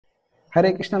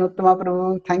Hare Krishna, Anuttama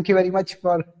Prabhu. Thank you very much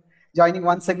for joining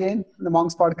once again the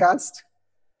Monks podcast.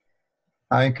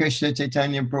 Hare Krishna,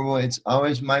 Chaitanya Prabhu. It's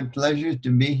always my pleasure to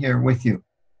be here with you.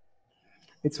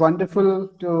 It's wonderful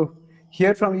to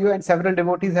hear from you, and several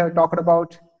devotees have talked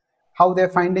about how they're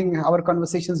finding our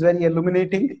conversations very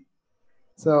illuminating.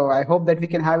 So I hope that we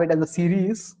can have it as a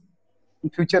series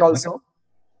in future also.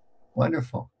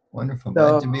 Wonderful.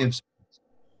 Glad to be of service.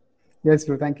 Yes,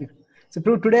 Prabhu, thank you. So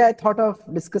Prabhu, today I thought of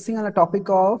discussing on a topic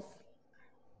of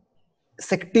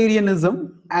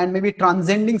sectarianism and maybe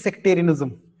transcending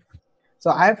sectarianism. So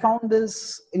I have found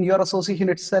this in your association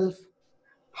itself,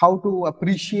 how to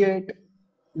appreciate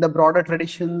the broader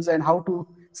traditions and how to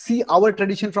see our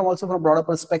tradition from a broader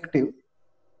perspective.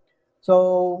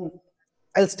 So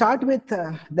I'll start with,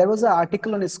 there was an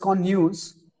article on ISKCON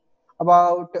News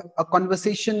about a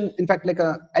conversation, in fact, like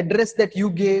an address that you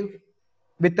gave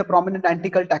with a prominent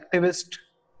anti-cult activist,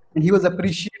 and he was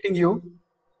appreciating you.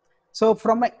 So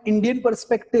from an Indian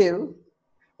perspective,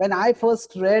 when I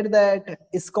first read that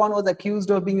ISKCON was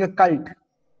accused of being a cult,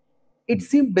 it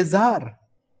seemed bizarre.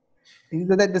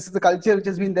 That this is a culture which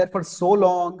has been there for so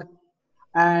long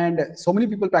and so many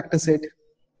people practice it.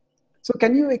 So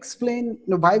can you explain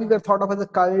why we were thought of as a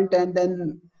cult, and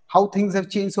then how things have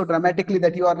changed so dramatically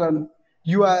that you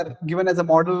are given as a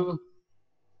model?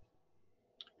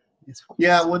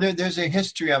 Yeah, well, there's a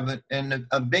history of it, and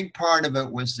a big part of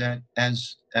it was that,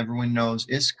 as everyone knows,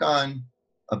 ISKCON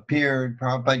appeared.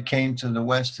 Prabhupada came to the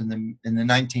West in the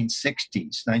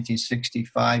 1960s.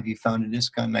 1965, he founded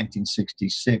ISKCON.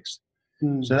 1966.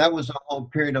 So that was a whole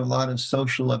period of a lot of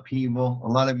social upheaval. A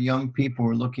lot of young people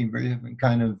were looking for different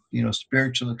kind of,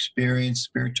 spiritual experience,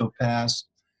 spiritual past.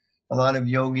 A lot of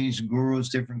yogis, gurus,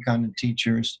 different kind of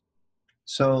teachers.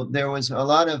 So there was a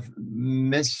lot of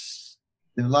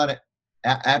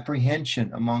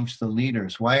apprehension amongst the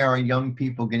leaders. Why are young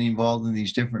people getting involved in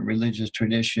these different religious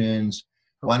traditions?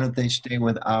 Why don't they stay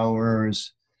with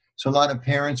ours? So a lot of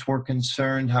parents were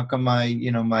concerned. How come my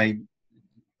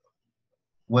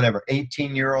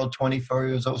 18-year-old, 24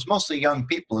 years old, it was mostly young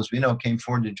people, as we know, came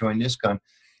forward to join ISKCON.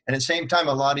 And at the same time,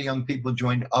 a lot of young people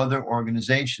joined other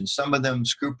organizations, some of them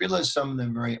scrupulous, some of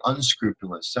them very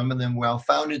unscrupulous, some of them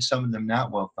well-founded, some of them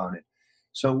not well-founded.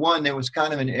 So there was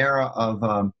kind of an era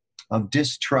of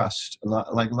distrust, a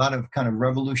lot of kind of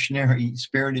revolutionary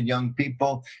spirited young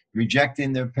people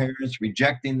rejecting their parents,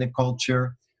 rejecting the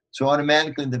culture. So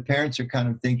automatically the parents are kind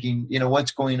of thinking,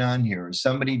 what's going on here? Is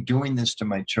somebody doing this to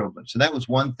my children? So that was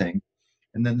one thing.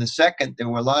 And then the second, there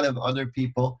were a lot of other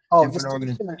people, different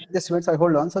organizations. Just a minute, sorry,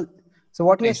 hold on. So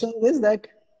what you're saying is that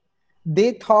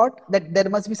they thought that there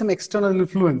must be some external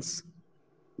influence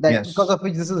because of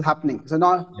which this is happening. So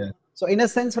now, So in a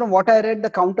sense, from what I read, the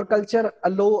counterculture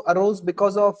arose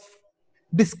because of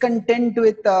discontent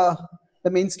with the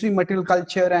mainstream material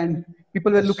culture, and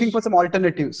people were looking for some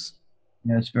alternatives.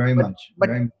 Yes, very much.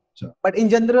 But in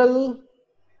general,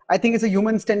 I think it's a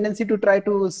human's tendency to try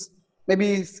to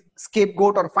maybe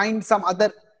scapegoat or find someone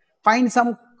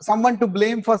to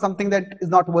blame for something that is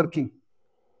not working.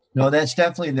 No, that's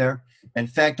definitely there. In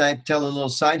fact, I tell a little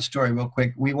side story real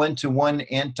quick. We went to one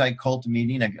anti-cult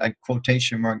meeting, a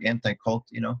quotation mark anti-cult,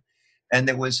 and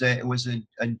it was a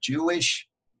Jewish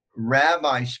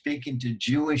rabbi speaking to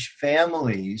Jewish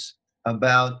families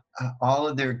about all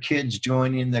of their kids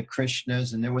joining the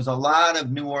Krishnas, and there was a lot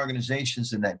of new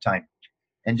organizations in that time.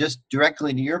 And just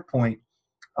directly to your point,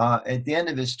 at the end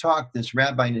of his talk, this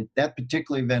rabbi, at that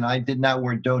particular event, I did not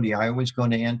wear dhoti. I always go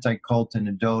to anti-cult and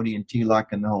a dhoti and tilak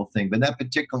and the whole thing. But that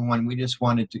particular one,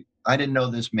 I didn't know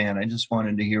this man. I just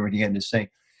wanted to hear what he had to say.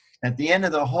 At the end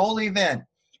of the whole event,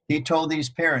 he told these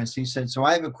parents, he said, so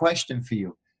I have a question for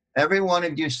you. Every one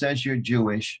of you says you're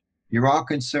Jewish. You're all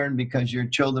concerned because your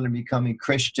children are becoming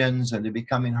Christians, or they're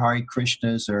becoming Hare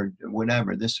Krishnas, or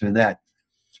whatever, this or that.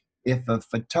 If a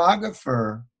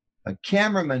photographer, a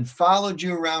cameraman followed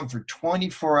you around for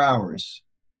 24 hours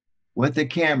with a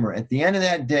camera, at the end of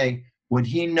that day, would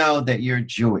he know that you're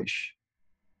Jewish?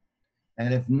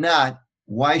 And if not,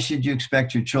 why should you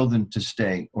expect your children to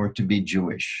stay or to be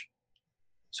Jewish?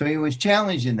 So he was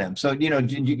challenging them. So,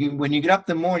 when you get up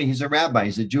in the morning, he's a rabbi,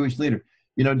 he's a Jewish leader.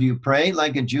 Do you pray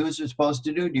like a Jews are supposed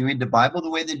to do? Do you read the Bible the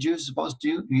way the Jews are supposed to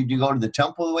do? Do you go to the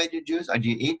temple the way the Jews? Or do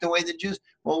you eat the way the Jews?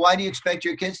 Well, why do you expect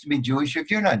your kids to be Jewish if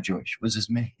you're not Jewish? Was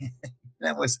his main.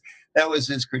 That was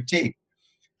his critique.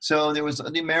 So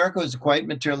America was a quite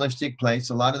materialistic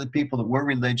place. A lot of the people that were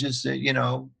religious,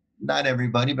 not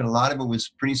everybody, but a lot of it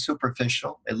was pretty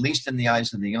superficial, at least in the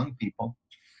eyes of the young people.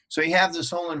 So you have this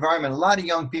whole environment, a lot of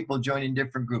young people joining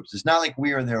different groups. It's not like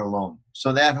we are there alone.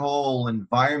 So that whole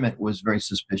environment was very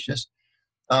suspicious.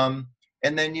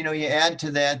 And then, you add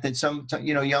to that some,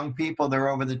 young people, they're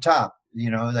over the top,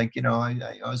 like,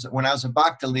 when I was a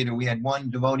Bhakta leader, we had one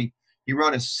devotee, he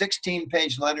wrote a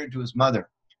 16-page letter to his mother.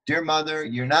 Dear mother,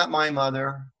 you're not my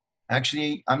mother.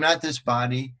 Actually, I'm not this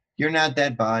body. You're not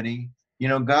that body.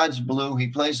 God's blue. He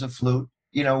plays the flute,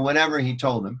 whatever he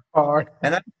told him. God.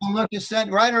 And I look, you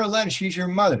said, write her a letter. She's your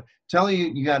mother. Tell her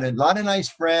you got a lot of nice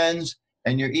friends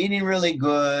and you're eating really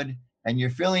good and you're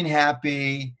feeling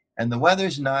happy and the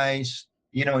weather's nice,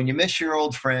 and you miss your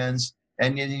old friends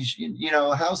and,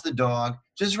 how's the dog?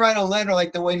 Just write a letter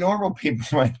like the way normal people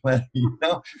write letters,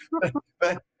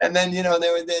 and then,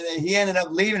 he ended up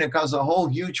leaving. It caused a whole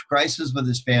huge crisis with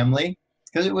his family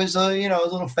because it was, a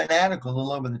little fanatical, a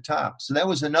little over the top. So that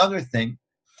was another thing.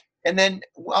 And then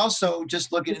also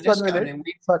just looking at this guy.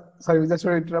 Sorry, just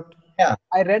to interrupt. Yeah.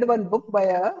 I read one book by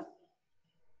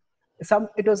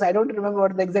I don't remember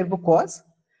what the exact book was.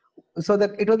 So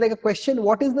that it was like a question,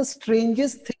 what is the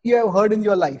strangest thing you have heard in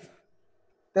your life?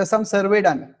 There's some survey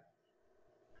done.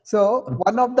 So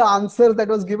one of the answers that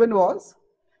was given was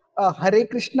Hare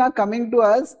Krishna coming to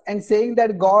us and saying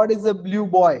that God is a blue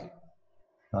boy.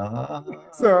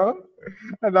 So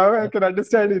now I can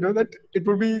understand, that it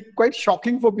would be quite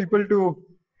shocking for people to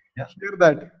hear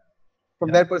that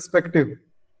from their perspective.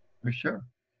 For sure.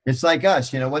 It's like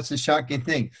us, what's the shocking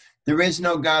thing? There is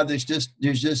no God. There's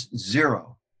just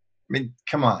zero. I mean,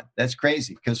 come on, that's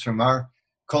crazy. Because from our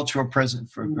cultural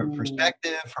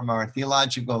perspective, from our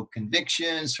theological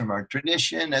convictions, from our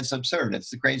tradition, that's absurd. That's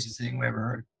the craziest thing we ever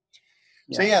heard.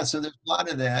 Yeah. So there's a lot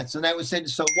of that. So I would say,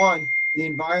 so one, the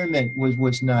environment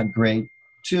was not great.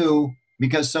 Two,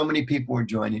 because so many people were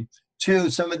joining. Two,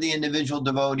 some of the individual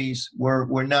devotees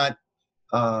were not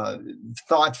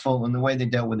thoughtful in the way they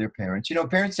dealt with their parents.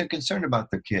 Parents are concerned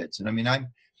about their kids. And I mean,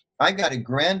 I got a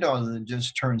granddaughter that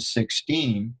just turned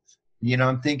 16.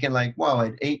 I'm thinking like, wow,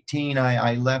 at 18,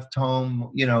 I left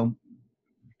home,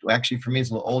 actually for me, it's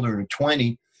a little older, at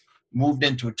 20, moved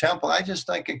into a temple. I just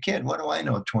like a kid. What do I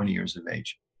know at 20 years of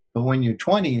age? But when you're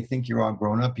 20, you think you're all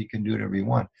grown up. You can do whatever you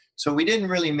want. So we didn't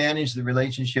really manage the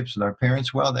relationships with our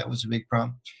parents well. That was a big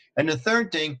problem. And the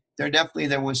third thing, there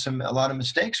was a lot of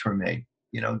mistakes were made.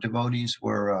 Devotees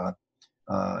were,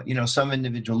 some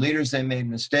individual leaders, they made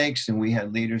mistakes, and we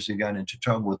had leaders who got into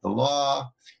trouble with the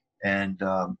law, and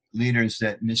leaders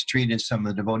that mistreated some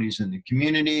of the devotees in the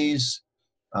communities.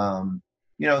 So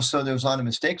there was a lot of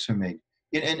mistakes were made.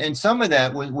 And some of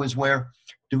that was where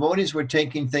devotees were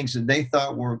taking things that they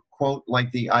thought were, quote,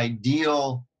 like the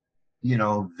ideal,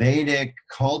 Vedic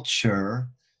culture,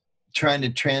 trying to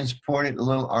transport it a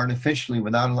little artificially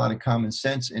without a lot of common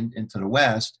sense into the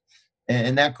West.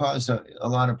 And that caused a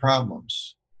lot of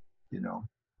problems,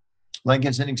 Like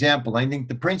as an example, I think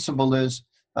the principle is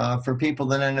for people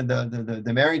that enter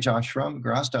the marriage ashram,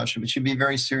 grahastha ashram, it should be a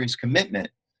very serious commitment.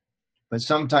 But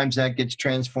sometimes that gets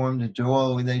transformed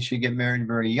into, they should get married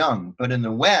very young. But in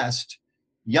the West,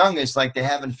 young is like they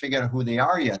haven't figured out who they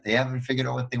are yet. They haven't figured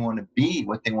out what they want to be,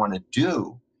 what they want to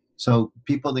do. So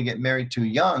people that get married too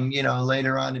young,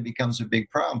 later on it becomes a big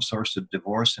problem, source of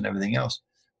divorce and everything else.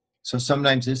 So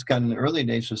sometimes this kind of in the early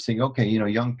days was thinking, okay,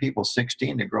 young people,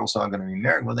 16, the girls are going to be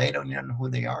married. Well, they don't even know who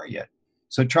they are yet.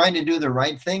 So trying to do the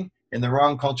right thing in the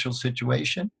wrong cultural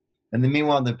situation. And then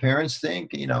meanwhile, the parents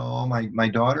think, oh, my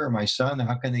daughter or my son,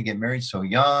 how can they get married so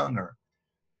young? Or,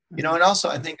 and also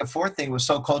I think a fourth thing was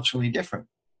so culturally different.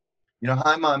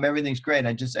 Hi, Mom, everything's great.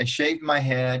 I shaved my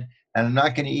head and I'm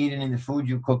not going to eat any of the food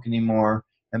you cook anymore.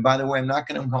 And by the way, I'm not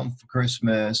going to come home for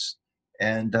Christmas.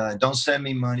 And don't send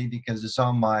me money because it's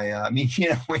on my,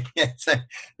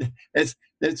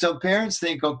 so parents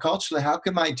think, culturally, how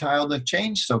can my child have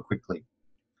changed so quickly?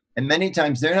 And many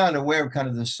times they're not aware of kind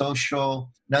of the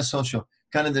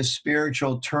kind of the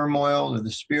spiritual turmoil or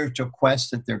the spiritual quest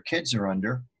that their kids are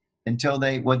under until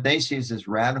what they see is this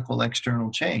radical external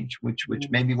change, which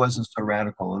maybe wasn't so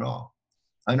radical at all.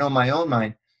 I know in my own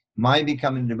mind, my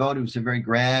becoming devoted was a very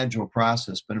gradual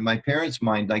process. But in my parents'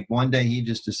 mind, like one day he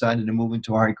just decided to move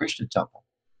into a Hare Krishna temple.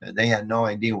 They had no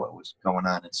idea what was going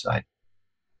on inside.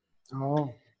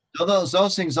 Oh. So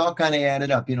those things all kind of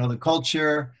added up. The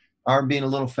culture, our being a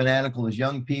little fanatical as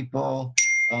young people,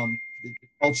 the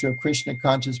culture of Krishna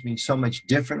consciousness being so much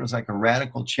different. It was like a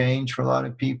radical change for a lot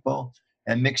of people,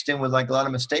 and mixed in with like a lot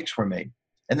of mistakes were made.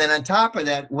 And then on top of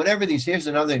that, here's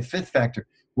another fifth factor,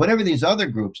 whatever these other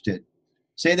groups did.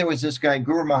 Say there was this guy,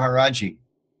 Guru Maharaji.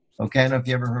 Okay, I don't know if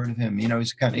you ever heard of him. He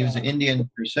was an Indian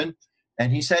person,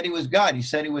 and he said he was God. He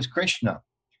said he was Krishna.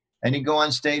 And he'd go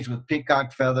on stage with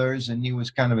peacock feathers, and he was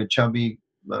kind of a chubby,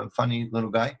 funny little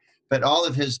guy. But all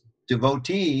of his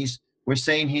devotees were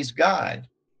saying he's God.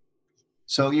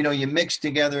 So, you mix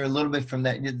together a little bit from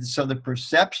that. So the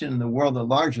perception in the world at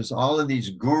large is all of these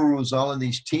gurus, all of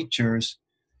these teachers,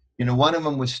 one of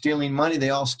them was stealing money.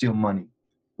 They all steal money.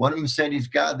 One of them said he's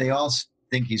God. They all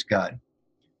think he's God.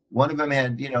 One of them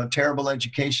had, terrible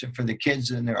education for the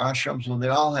kids in their ashrams. Well, they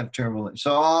all have terrible.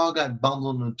 So all got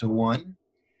bundled into one,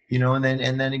 and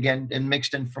then again, and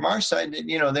mixed in from our side,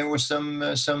 there were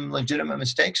some legitimate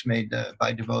mistakes made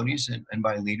by devotees and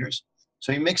by leaders.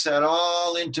 So you mix that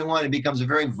all into one, it becomes a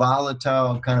very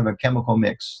volatile kind of a chemical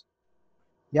mix.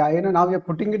 Yeah, now you're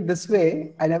putting it this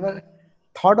way. I never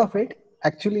thought of it.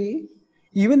 Actually,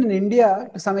 even in India,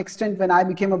 to some extent, when I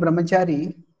became a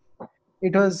brahmachari,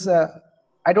 it was,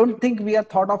 I don't think we are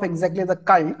thought of exactly as a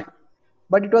cult,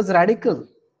 but it was radical.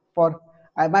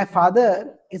 My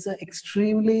father is an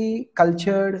extremely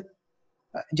cultured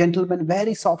gentleman,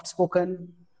 very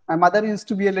soft-spoken. My mother used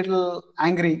to be a little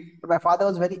angry, but my father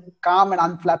was very calm and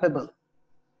unflappable.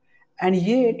 And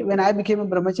yet, when I became a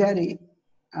brahmachari,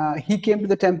 he came to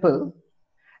the temple,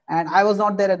 and I was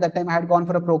not there at that time. I had gone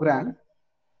for a program.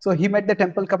 So he met the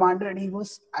temple commander, and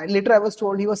later I was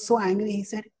told he was so angry. He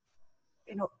said,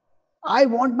 I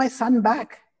want my son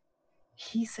back.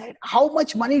 He said, how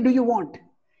much money do you want?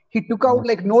 He took out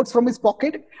like notes from his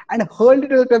pocket and hurled it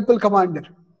to the temple commander.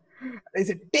 He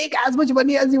said, take as much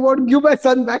money as you want, give my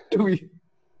son back to me.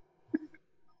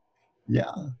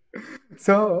 Yeah.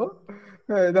 So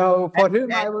now for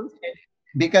him, I was...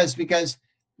 Because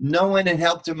no one had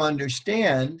helped him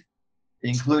understand,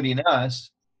 including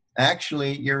us,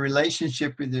 actually your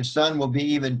relationship with your son will be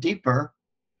even deeper,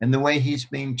 and the way he's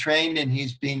being trained and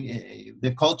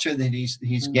the culture that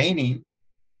he's gaining,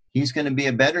 he's going to be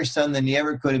a better son than he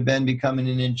ever could have been becoming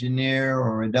an engineer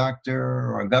or a doctor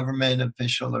or a government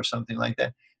official or something like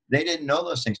that. They didn't know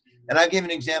those things. And I'll give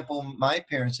an example. My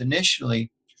parents initially,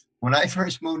 when I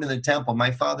first moved to the temple,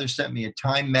 my father sent me a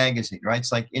Time magazine, right?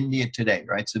 It's like India Today,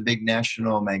 right? It's a big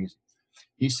national magazine.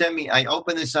 He sent me, I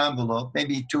opened this envelope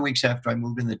maybe 2 weeks after I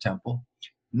moved in the temple.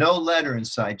 No letter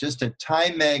inside, just a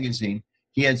Time magazine.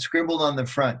 He had scribbled on the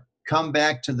front, come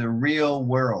back to the real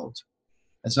world.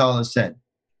 That's all it said.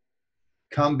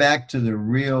 Come back to the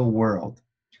real world.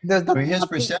 So his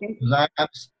perception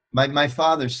was, my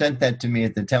father sent that to me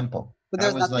at the temple. So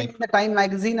there's nothing in the Time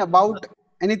magazine about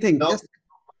anything.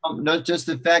 Just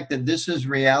the fact that this is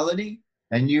reality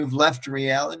and you've left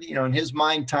reality. In his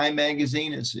mind, Time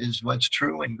magazine is what's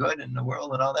true and good in the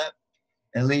world and all that.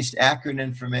 At least accurate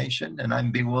information, and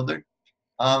I'm bewildered.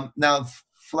 Now,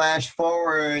 flash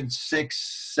forward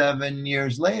 6-7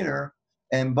 years later,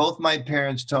 and both my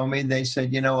parents told me, they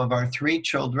said, of our 3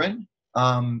 children,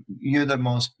 you're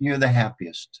the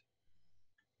happiest.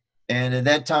 And at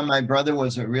that time, my brother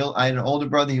was I had an older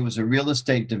brother. He was a real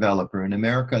estate developer in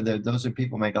America. Those are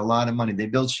people who make a lot of money. They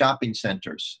build shopping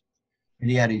centers. And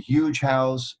he had a huge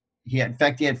house. In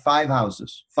fact, he had 5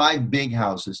 houses, 5 big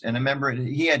houses. And I remember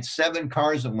he had 7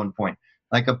 cars at one point,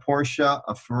 like a Porsche,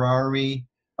 a Ferrari,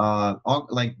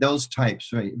 like those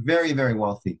types, right? Very, very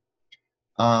wealthy.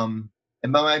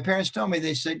 But my parents told me,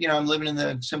 they said, I'm living in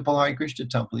the simple Hare Krishna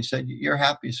temple. He said, you're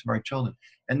happiest of our children.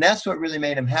 And that's what really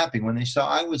made him happy, when they saw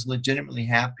I was legitimately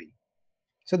happy.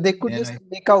 So they could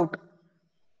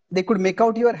make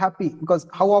out you are happy, because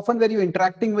how often were you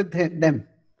interacting with them?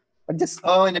 But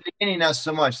in the beginning, not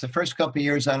so much. The first couple of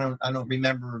years, I don't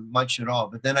remember much at all.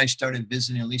 But then I started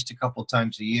visiting at least a couple of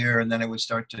times a year. And then I would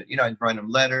start to, I'd write them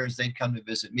letters. They'd come to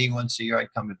visit me once a year.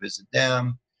 I'd come to visit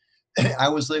them. I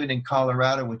was living in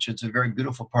Colorado, which is a very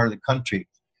beautiful part of the country.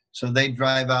 So they'd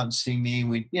drive out and see me.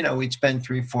 We'd spend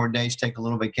 3-4 days, take a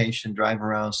little vacation, drive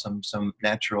around some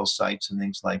natural sites and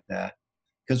things like that.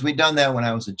 Because we'd done that when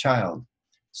I was a child.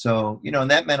 So,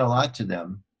 and that meant a lot to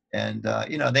them. And,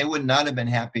 they would not have been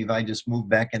happy if I just moved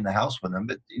back in the house with them.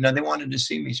 But, they wanted to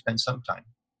see me spend some time.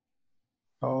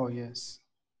 Oh, yes.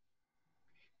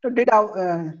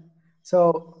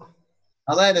 So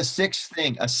I'll add a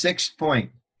sixth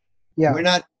point. Yeah. We're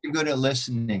not good at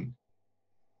listening.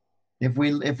 If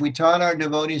we taught our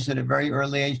devotees at a very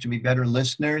early age to be better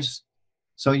listeners,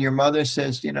 so your mother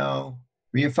says,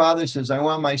 or your father says, I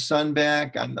want my son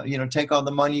back, take all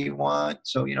the money you want.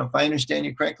 So, if I understand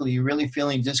you correctly, you're really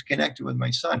feeling disconnected with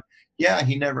my son. Yeah,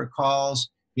 he never calls,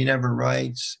 he never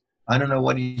writes, I don't know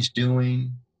what he's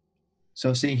doing.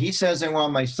 So see, he says, I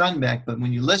want my son back, but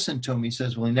when you listen to him, he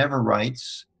says, well, he never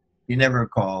writes, he never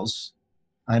calls,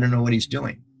 I don't know what he's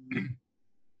doing.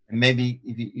 And maybe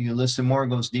if you listen more, it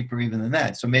goes deeper even than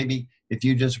that. So maybe if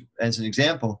you just, as an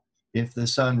example, if the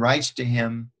son writes to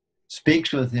him,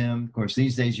 speaks with him, of course,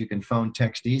 these days you can phone,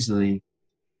 text easily,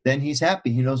 then he's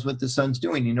happy. He knows what the son's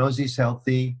doing. He knows he's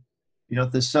healthy.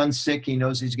 If the son's sick, he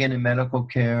knows he's getting medical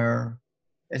care.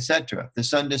 etc. If the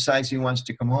son decides he wants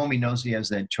to come home, he knows he has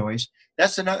that choice.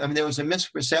 That's another. I mean, there was a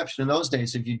misperception in those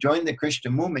days. If you joined the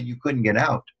Krishna movement, you couldn't get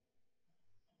out.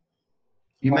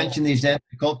 You mentioned these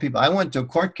anti-cult people. I went to a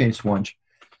court case once.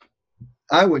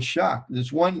 I was shocked.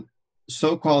 This one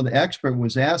so-called expert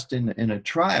was asked in a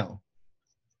trial,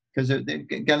 because they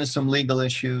got into some legal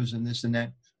issues and this and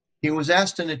that. He was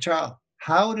asked in a trial,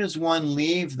 how does one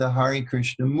leave the Hare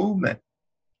Krishna movement?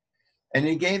 And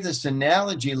he gave this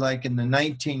analogy like in the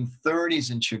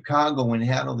 1930s in Chicago, when he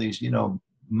had all these,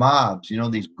 mobs,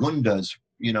 these gundas,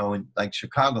 in like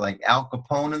Chicago, like Al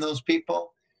Capone and those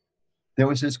people. There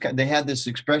was they had this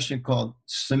expression called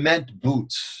cement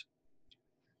boots,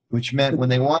 which meant when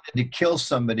they wanted to kill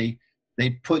somebody,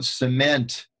 they'd put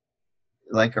cement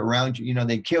like around you,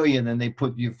 they kill you, and then they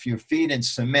put your feet in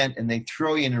cement and they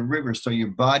throw you in a river so your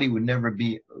body would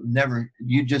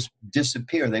you just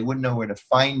disappear. They wouldn't know where to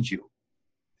find you.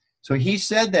 So he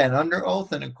said that under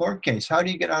oath in a court case. How do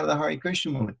you get out of the Hare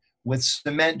Krishna movement? With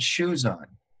cement shoes on.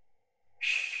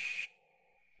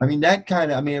 I mean,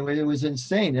 it was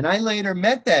insane. And I later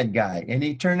met that guy, and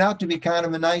he turned out to be kind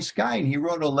of a nice guy. And he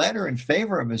wrote a letter in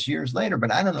favor of us years later,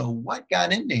 but I don't know what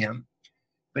got into him.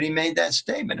 But he made that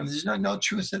statement. I mean, there's no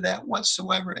truth to that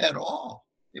whatsoever at all.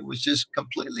 It was just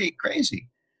completely crazy.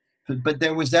 But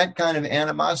there was that kind of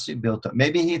animosity built up.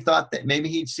 Maybe he thought that, maybe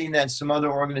he'd seen that some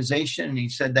other organization and he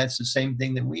said that's the same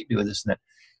thing that we do, this and that.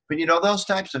 But, those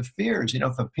types of fears,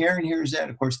 if a parent hears that,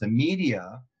 of course, the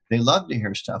media, they love to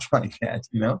hear stuff like that,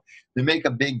 They make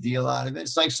a big deal out of it.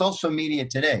 It's like social media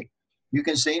today. You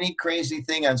can say any crazy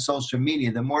thing on social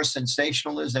media. The more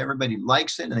sensational it is, everybody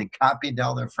likes it, and they copy it to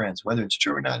all their friends. Whether it's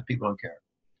true or not, people don't care.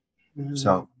 Mm-hmm.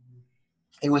 So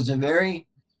it was a very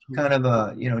kind of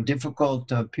a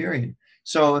difficult period.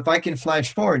 So if I can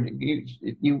flash forward,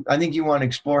 I think you want to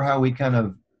explore how we kind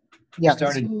of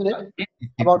started.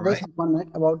 About this, 1 minute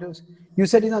about this. You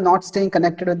said not staying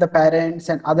connected with the parents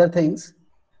and other things.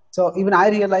 So even I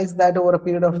realized that over a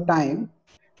period of time,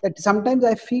 that sometimes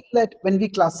I feel that when we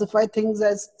classify things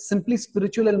as simply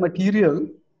spiritual and material,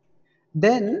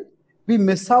 then we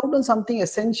miss out on something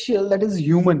essential that is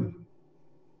human.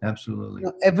 Absolutely.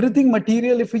 Everything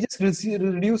material, if we just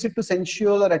reduce it to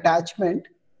sensual or attachment,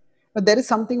 but there is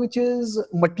something which is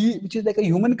like a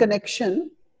human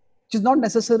connection, which is not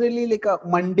necessarily like a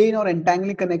mundane or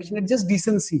entangling connection. It's just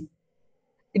decency.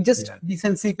 It's just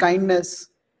decency, kindness.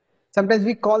 Sometimes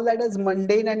we call that as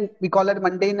mundane, and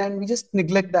we just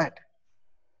neglect that.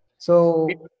 So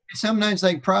sometimes,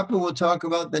 like Prabhu will talk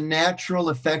about the natural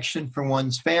affection for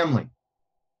one's family.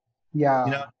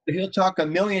 Yeah. He'll talk a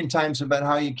million times about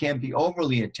how you can't be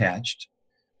overly attached.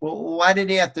 Well, why did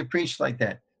he have to preach like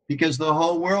that? Because the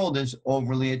whole world is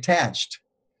overly attached.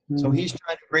 So he's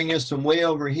trying to bring us from way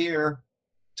over here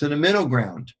to the middle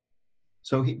ground.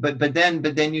 So but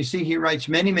then you see he writes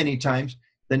many, many times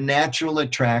the natural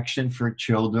attraction for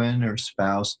children or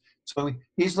spouse. So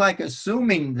he's like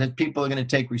assuming that people are going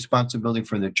to take responsibility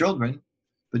for their children,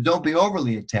 but don't be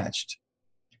overly attached.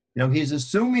 He's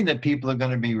assuming that people are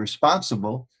going to be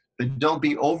responsible, but don't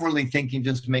be overly thinking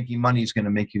just making money is going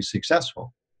to make you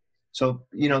successful. So,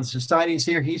 the society's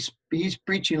here. He's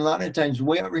preaching a lot of times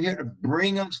way over here to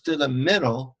bring us to the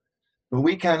middle, but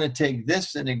we kind of take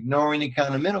this and ignore any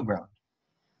kind of middle ground.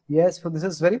 Yes, so this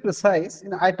is very precise.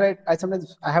 I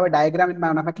have a diagram in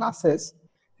one of my classes.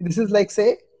 This is like,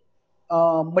 say,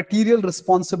 material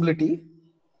responsibility.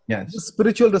 Yes.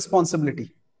 Spiritual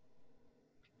responsibility.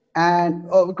 And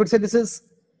we could say this is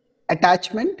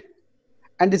attachment,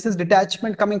 and this is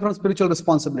detachment coming from spiritual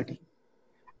responsibility.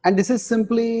 And this is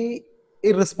simply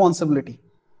irresponsibility.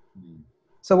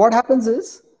 So what happens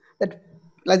is that,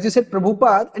 as you said,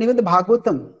 Prabhupada and even the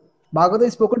Bhagavatam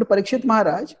is spoken to Parikshit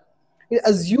Maharaj. It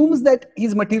assumes that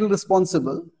he's material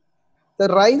responsible, the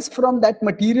rise from that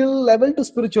material level to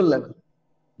spiritual level.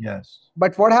 Yes.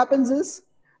 But what happens is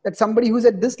that somebody who's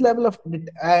at this level of,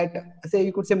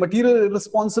 you could say material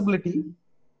responsibility.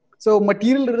 So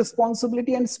material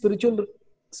responsibility and spiritual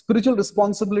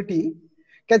responsibility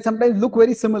can sometimes look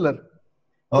very similar.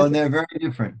 Oh, they're very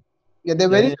different. Yeah, they're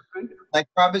very different. Like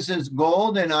Prabhupada says,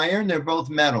 gold and iron, they're both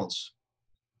metals,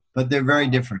 but they're very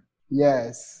different.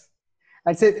 Yes.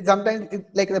 I'd say sometimes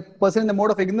like the person in the mode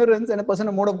of ignorance and a person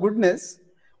in the mode of goodness,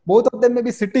 both of them may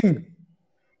be sitting,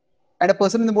 and a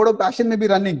person in the mode of passion may be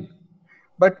running.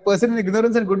 But person in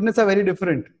ignorance and goodness are very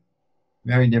different.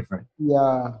 Very different.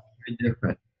 Yeah. Very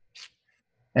different.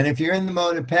 And if you're in the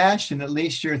mode of passion, at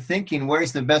least you're thinking,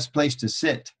 where's the best place to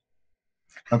sit?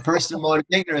 A person in the mode of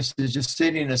ignorance is just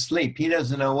sitting asleep. He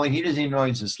doesn't even know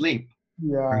he's asleep.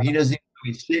 Yeah. Or he doesn't even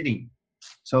know he's sitting.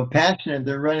 So passionate,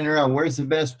 they're running around. Where's the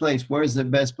best place? Where's the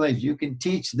best place? You can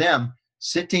teach them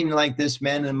sitting like this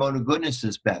man in the mode of goodness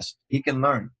is best. He can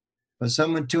learn. But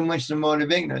someone too much in the mode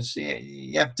of ignorance,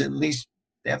 you have to at least,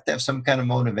 they have to have some kind of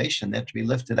motivation. They have to be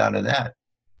lifted out of that.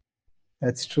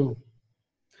 That's true.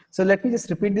 So let me just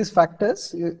repeat these factors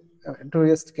to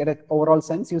just get an overall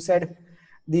sense. You said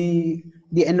the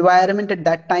environment at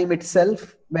that time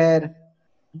itself, where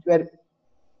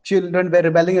children were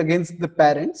rebelling against the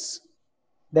parents,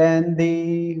 then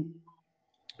the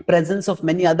presence of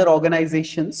many other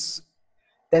organizations,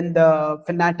 then the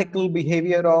fanatical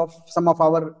behavior of some of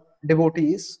our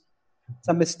devotees,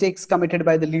 some mistakes committed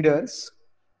by the leaders,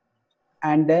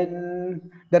 and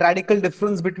then the radical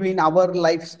difference between our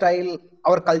lifestyle,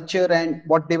 our culture, and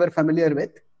what they were familiar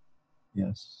with.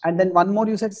 Yes. And then one more,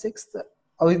 you said sixth?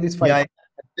 Or is this five? Yeah,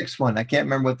 sixth one. I can't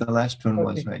remember what the last one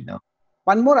was right now.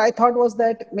 One more I thought was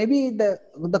that maybe the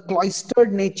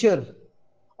cloistered nature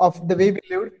of the way we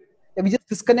lived, we just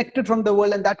disconnected from the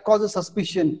world, and that causes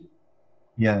suspicion.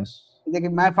 Yes. Like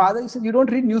my father said, you don't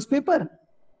read newspaper.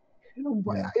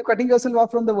 Why are you cutting yourself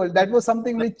off from the world? That was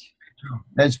something which...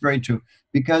 That's very true.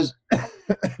 Because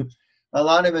a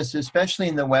lot of us, especially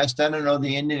in the West, I don't know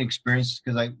the Indian experience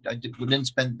because I didn't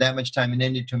spend that much time in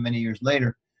India too many years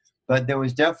later, but there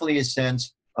was definitely a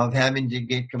sense of having to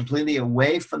get completely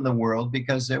away from the world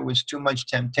because there was too much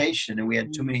temptation and we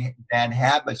had too many bad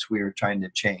habits we were trying to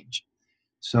change.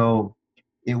 So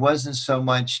it wasn't so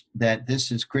much that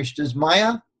this is Krishna's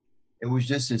Maya, it was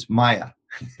just it's Maya.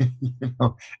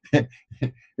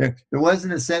 There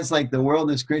wasn't a sense like the world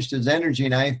is Krishna's energy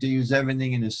and I have to use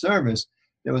everything in his service.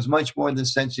 There was much more the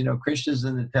sense, Krishna's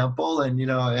in the temple and,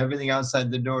 everything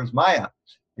outside the door is Maya.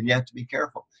 And you have to be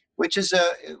careful, which is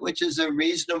a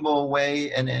reasonable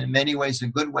way and in many ways a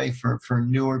good way for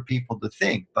newer people to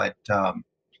think. But,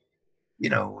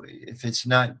 if it's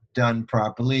not done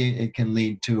properly, it can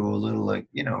lead to a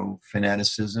little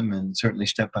fanaticism and certainly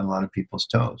step on a lot of people's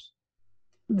toes.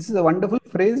 This is a wonderful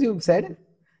phrase you've said.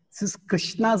 This is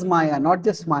Krishna's Maya, not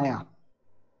just Maya.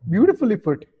 Beautifully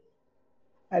put.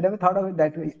 I never thought of it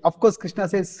that way. Of course, Krishna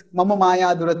says, Mama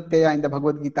Maya Duratteya in the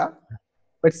Bhagavad-Gītā.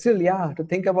 But still, to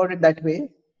think about it that way.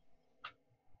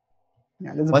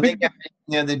 Yeah, there's a Well, I think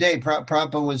the other day,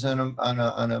 Prabhupada was on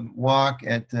a walk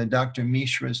at Dr.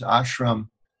 Mishra's ashram,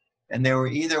 and they were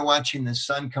either watching the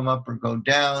sun come up or go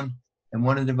down, and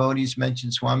one of the devotees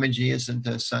mentioned, Swamiji, isn't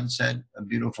the sunset a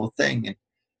beautiful thing?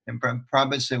 And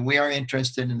Prabhupada said, we are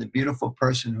interested in the beautiful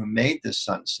person who made the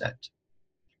sunset.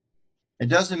 It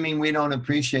doesn't mean we don't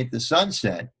appreciate the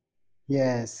sunset.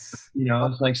 Yes.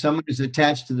 It's like someone who's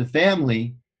attached to the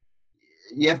family.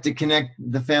 You have to connect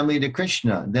the family to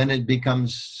Krishna. Then it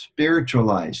becomes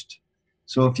spiritualized.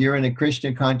 So if you're in a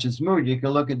Krishna conscious mood, you can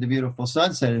look at the beautiful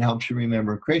sunset. It helps you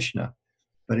remember Krishna.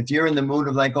 But if you're in the mood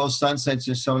of like, oh, sunsets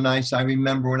are so nice. I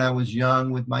remember when I was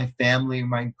young with my family or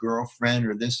my girlfriend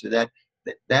or this or that.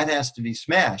 That has to be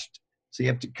smashed. So you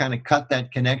have to kind of cut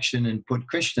that connection and put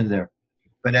Krishna there.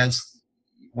 But as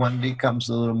one becomes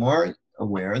a little more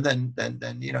aware, then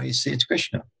you see it's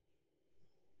Krishna.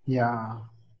 Yeah.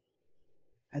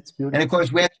 That's beautiful. And of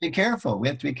course, we have to be careful. We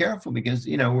have to be careful because,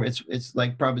 it's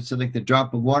like Prabhupada said, like the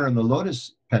drop of water on the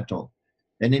lotus petal.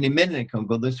 And any minute it can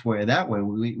go this way or that way.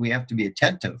 We have to be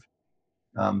attentive.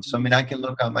 So, I can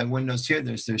look out my windows here.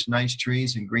 There's nice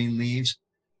trees and green leaves.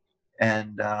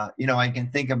 And, I can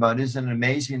think about, isn't it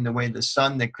amazing the way the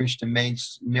sun that Krishna made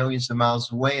millions of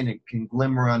miles away and it can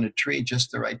glimmer on a tree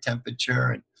just the right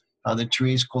temperature and how the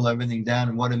trees cool everything down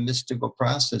and what a mystical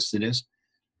process it is.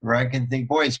 Where I can think,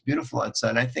 boy, it's beautiful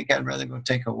outside. I think I'd rather go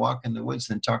take a walk in the woods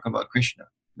than talk about Krishna.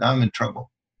 Now I'm in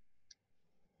trouble.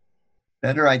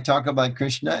 Better I talk about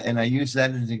Krishna and I use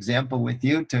that as an example with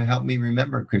you to help me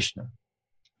remember Krishna.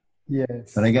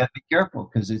 Yes. But I got to be careful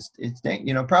because it's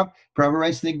Prabhupada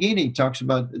writes the Gita. He talks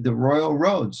about the royal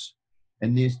roads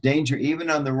and there's danger.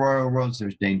 Even on the royal roads,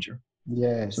 there's danger.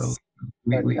 Yes. So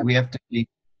we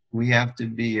have to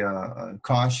be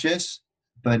cautious,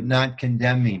 but not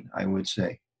condemning, I would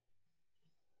say.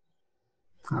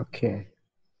 Okay.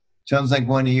 Sounds like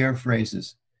one of your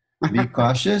phrases. Be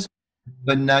cautious,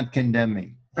 but not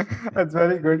condemning. That's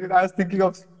very good. I was thinking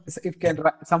of if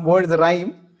some words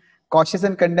rhyme. Cautious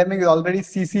and condemning is already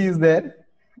CC is there.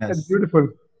 Yes. That's beautiful.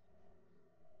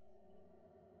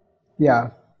 Yeah.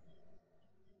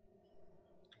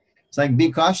 It's like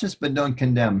be cautious, but don't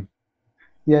condemn.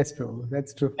 Yes, true.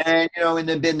 That's true. And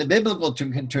in the biblical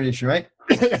tradition, right?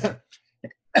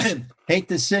 Hate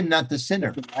the sin, not the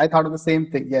sinner. I thought of the same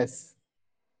thing. Yes.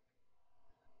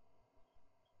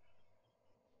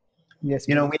 Yes.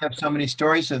 We have so many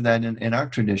stories of that in our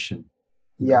tradition.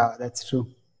 Yeah, that's true.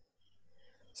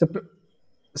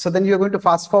 So then you're going to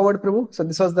fast forward, Prabhu. So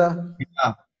this was the.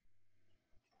 Yeah.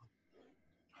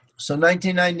 So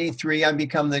 1993, I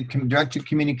become the director of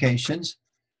communications,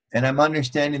 and I'm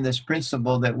understanding this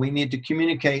principle that we need to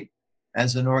communicate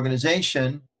as an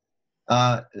organization,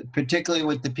 particularly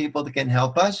with the people that can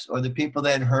help us or the people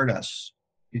that hurt us.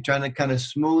 You're trying to kind of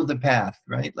smooth the path,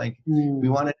 right? Like we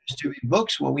want to distribute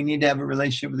books. Well, we need to have a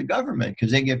relationship with the government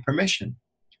because they get permission.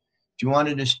 If you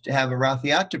wanted to have a Rath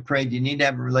Yatra parade, you need to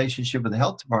have a relationship with the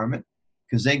health department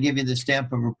because they give you the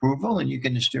stamp of approval and you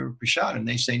can distribute prasadam.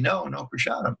 They say, no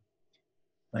prasadam.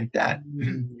 Like that.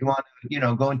 You want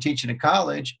to, go and teach in a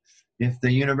college. If the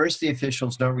university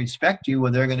officials don't respect you, well,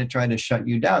 they're going to try to shut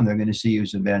you down. They're going to see you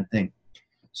as a bad thing.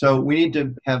 So we need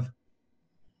to have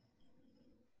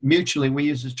we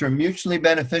use this term, mutually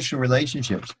beneficial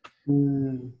relationships.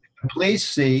 Please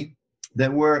see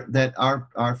that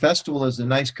our festival is a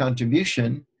nice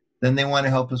contribution, then they want to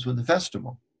help us with the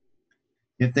festival.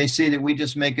 If they see that we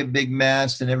just make a big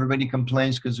mess and everybody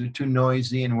complains because we're too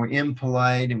noisy and we're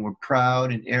impolite and we're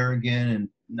proud and arrogant and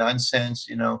nonsense,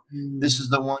 this is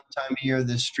the one time a year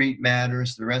the street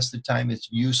matters. The rest of the time it's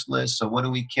useless. So what do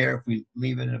we care if we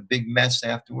leave it in a big mess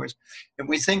afterwards? If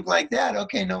we think like that,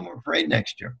 okay, no more parade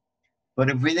next year. But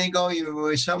if we think,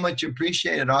 you're so much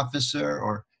appreciated, officer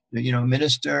or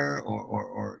minister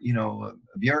or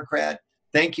a bureaucrat,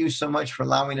 thank you so much for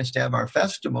allowing us to have our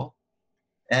festival.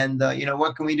 And,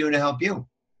 what can we do to help you?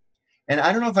 And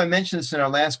I don't know if I mentioned this in our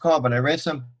last call, but I read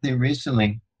something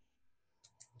recently.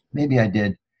 Maybe I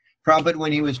did. Prabhupada,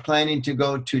 when he was planning to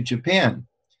go to Japan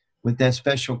with that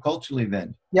special cultural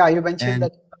event. Yeah, you mentioned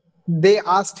that they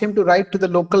asked him to write to the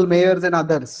local mayors and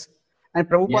others. And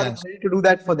Prabhupada was ready to do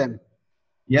that for them.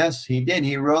 Yes, he did.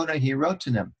 He wrote to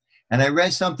them. And I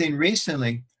read something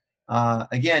recently,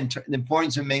 again, the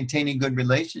importance of maintaining good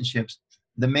relationships.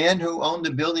 The man who owned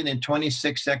the building in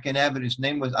 26 Second Avenue, his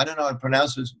name was, I don't know how to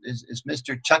pronounce it, is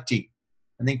Mr. Chutti.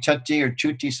 I think Chutti or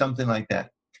Chutti, something like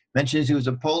that. Mentions he was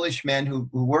a Polish man who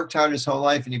worked hard his whole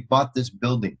life and he bought this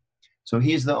building. So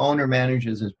he's the owner,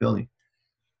 manages this building.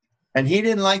 And he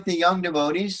didn't like the young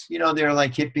devotees. They're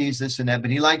like hippies, this and that,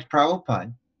 but he liked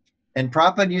Prabhupada. And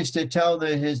Prabhupada used to tell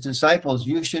his disciples,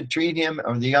 you should treat him,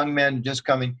 or the young man just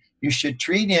coming, you should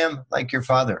treat him like your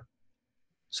father.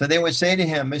 So they would say to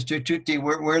him, Mr. Tutti,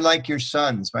 we're like your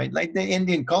sons, right? Like the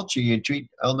Indian culture, you treat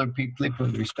elder people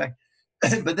with respect.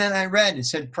 But then I read, it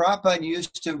said Prabhupada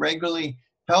used to regularly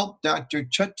help Dr.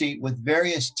 Chutti with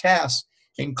various tasks,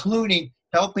 including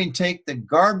helping take the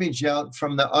garbage out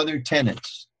from the other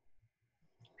tenants.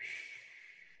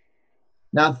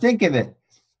 Now think of it.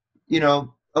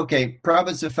 Okay,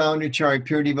 Prabhupada's the founder, Chari,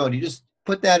 pure devotee. Just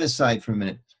put that aside for a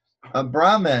minute. A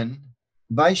Brahmin,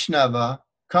 Vaishnava,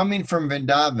 coming from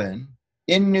Vrindavan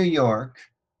in New York,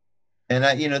 and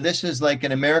this is like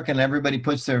an American. Everybody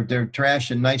puts their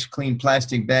trash in nice, clean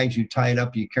plastic bags. You tie it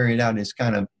up, you carry it out. It's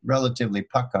kind of relatively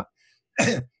pucka.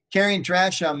 Carrying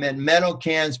trash out meant metal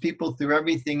cans. People threw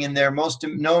everything in there.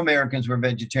 No Americans were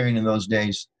vegetarian in those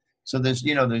days. So there's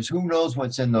who knows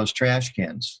what's in those trash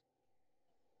cans.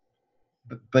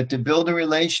 But to build a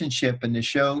relationship and to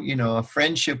show, a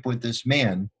friendship with this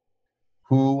man,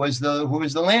 who was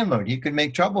the landlord. He could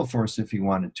make trouble for us if he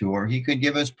wanted to, or he could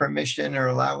give us permission or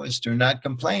allow us to not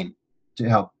complain to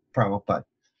help Prabhupada.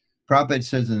 Prabhupada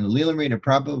says in the Lilamrita,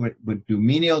 Prabhupada would do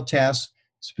menial tasks,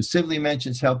 specifically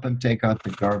mentions help him take out the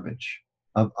garbage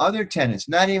of other tenants,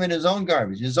 not even his own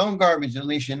garbage. His own garbage, at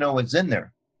least you know what's in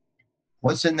there.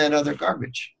 What's in that other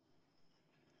garbage?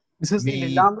 This is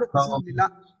in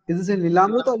Lilamrita. Is this in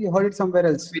Lilamrita or you heard it somewhere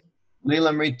else?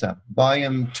 Lilamrita,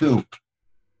 volume 2.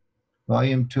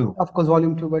 Volume 2. Of course,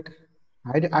 volume 2, but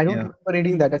I don't remember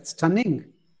reading that. That's stunning.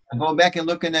 I go back and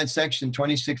look in that section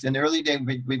 26 in the early days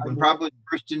when probably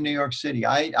first in New York City.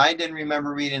 I didn't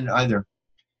remember reading it either.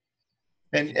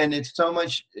 And it's so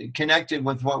much connected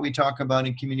with what we talk about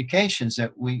in communications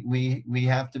that we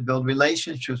have to build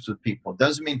relationships with people.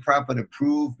 Doesn't mean Prabhupada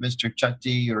approve Mr.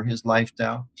 Chutti or his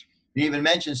lifestyle. He even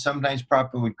mentions sometimes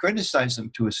Prabhupada would criticize them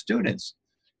to his students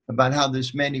about how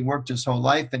this man, he worked his whole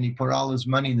life and he put all his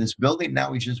money in this building.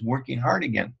 Now he's just working hard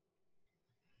again.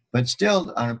 But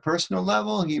still, on a personal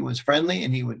level, he was friendly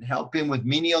and he would help him with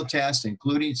menial tasks,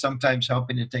 including sometimes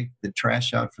helping to take the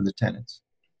trash out for the tenants.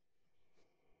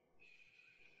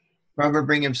 Prabhupada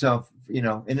bring himself, in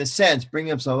a sense, bring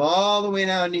himself all the way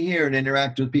down to here and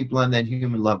interact with people on that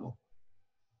human level.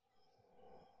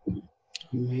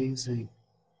 Amazing.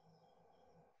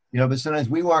 But sometimes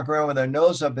we walk around with our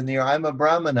nose up in the air. I'm a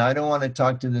Brahmana. I don't want to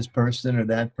talk to this person or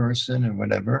that person or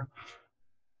whatever.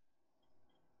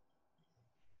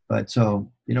 But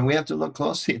so, we have to look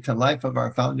closely at the life of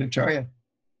our founder Acharya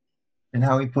and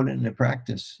how he put it into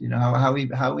practice. How we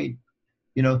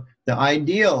the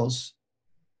ideals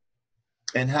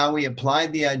and how we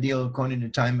applied the ideal according to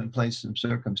time and place and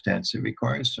circumstance. It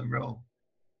requires some real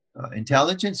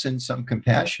intelligence and some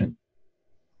compassion.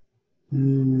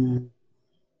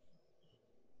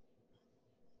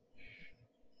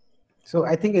 So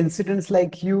I think incidents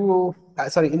like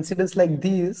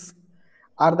these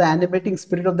are the animating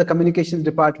spirit of the communications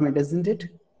department, isn't it?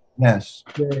 Yes.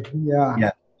 Yeah.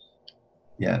 Yeah.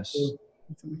 Yes.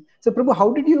 So Prabhu,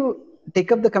 how did you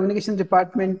take up the communications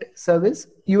department service?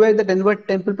 You were the Denver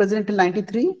Temple president till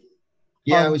 93?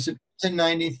 Yeah, I was in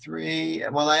 93.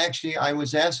 Well, I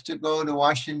was asked to go to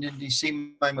Washington,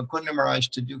 D.C. by Mukunda Maharaj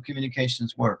to do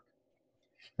communications work.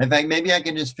 In fact, maybe I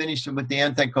can just finish with the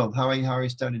anti-cult, how I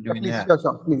started doing that.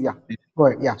 Sure. Please, yeah. Go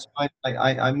ahead, yeah. So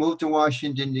I moved to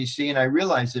Washington, D.C., and I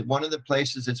realized that one of the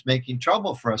places that's making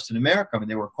trouble for us in America, I mean,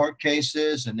 there were court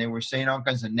cases, and they were saying all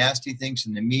kinds of nasty things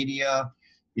in the media.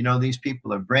 You know, these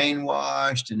people are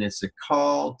brainwashed, and it's a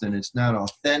cult, and it's not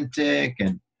authentic,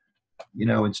 and, you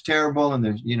know, it's terrible, and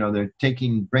they're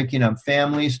breaking up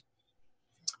families.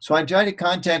 So I tried to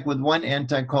contact with one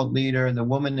anti-cult leader, the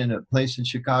woman in a place in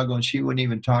Chicago, and she wouldn't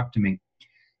even talk to me.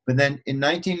 But then in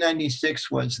 1996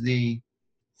 was the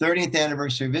 30th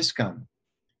anniversary of ISKCON.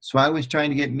 So I was trying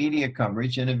to get media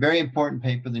coverage, and a very important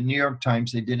paper, the New York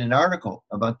Times, they did an article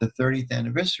about the 30th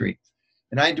anniversary.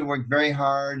 And I had to work very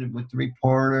hard with the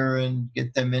reporter and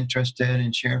get them interested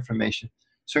and share information.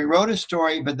 So he wrote a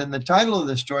story, but then the title of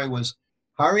the story was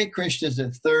Hare Krishna's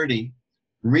at 30,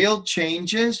 Real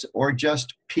Changes or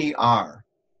Just PR?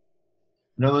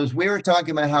 In other words, we were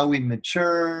talking about how we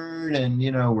matured and,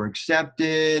 you know, we're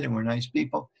accepted and we're nice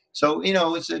people. So, you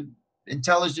know, it's an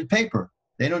intelligent paper.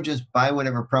 They don't just buy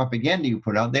whatever propaganda you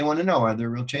put out. They want to know, are there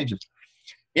real changes?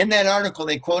 In that article,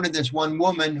 they quoted this one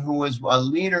woman who was a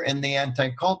leader in the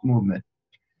anti-cult movement.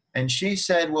 And she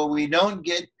said, well, we don't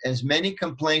get as many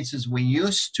complaints as we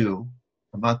used to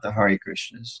about the Hare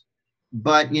Krishnas,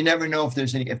 but you never know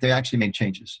if they actually make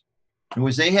changes. In other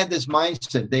words, they had this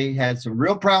mindset. They had some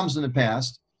real problems in the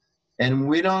past, and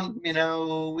we don't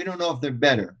know if they're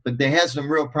better, but they had some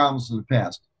real problems in the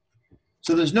past.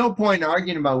 So there's no point in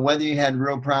arguing about whether you had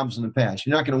real problems in the past.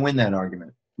 You're not going to win that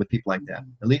argument with people like that,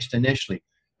 at least initially.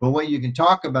 But what you can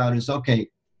talk about is, okay,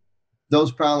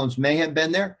 those problems may have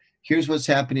been there. Here's what's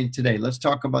happening today. Let's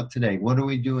talk about today. What are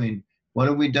we doing? What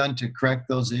have we done to correct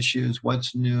those issues?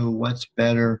 What's new? What's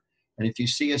better? And if you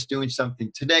see us doing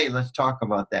something today, let's talk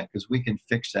about that, because we can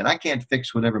fix that. I can't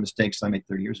fix whatever mistakes I made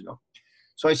 30 years ago.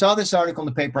 So I saw this article in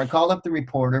the paper. I called up the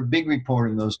reporter, big reporter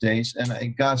in those days,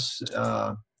 and Gus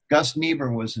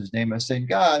Niebuhr was his name. I said,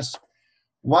 Gus,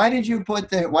 why did you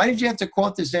have to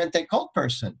quote this anti-cult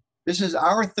person? This is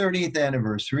our 30th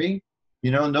anniversary. You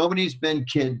know, nobody's been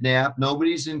kidnapped.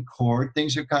 Nobody's in court.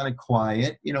 Things are kind of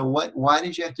quiet. You know, why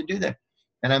did you have to do that?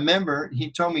 And I remember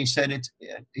he told me, he said,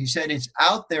 it's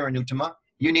out there, Anuttama.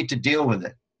 You need to deal with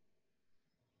it.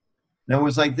 And it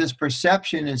was like this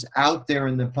perception is out there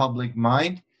in the public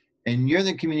mind, and you're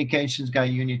the communications guy.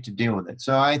 You need to deal with it.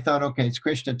 So I thought, okay, it's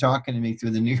Krishna talking to me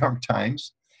through the New York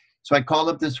Times. So I called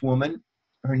up this woman.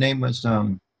 Her name was,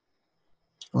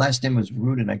 last name was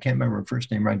Rudin. I can't remember her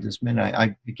first name right this minute.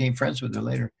 I became friends with her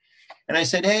later. And I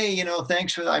said, hey, you know,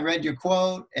 thanks I read your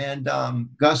quote, and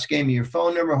Gus gave me your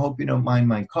phone number. Hope you don't mind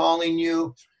my calling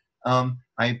you. I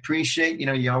appreciate, you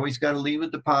know, you always got to lead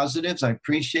with the positives. I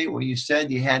appreciate what you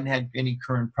said. You hadn't had any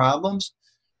current problems,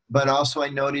 but also I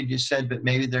noted you said, but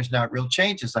maybe there's not real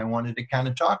changes. I wanted to kind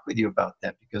of talk with you about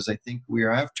that, because I think we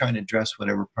are trying to address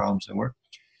whatever problems there were.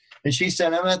 And she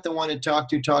said, I'm not the one to talk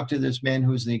to this man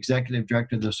who's the executive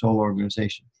director of this whole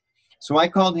organization. So I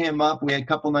called him up. We had a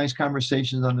couple nice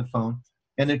conversations on the phone.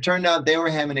 And it turned out they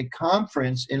were having a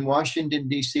conference in Washington,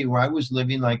 D.C., where I was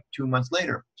living like 2 months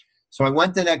later. So I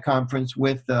went to that conference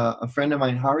with a friend of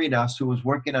mine, Haridas, who was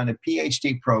working on a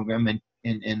PhD program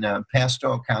in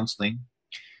pastoral counseling,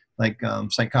 like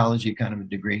psychology kind of a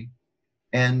degree.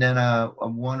 And then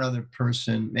one other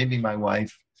person, maybe my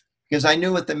wife, because I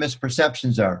knew what the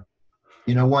misperceptions are.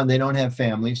 You know, one, they don't have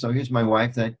family. So here's my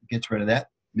wife that gets rid of that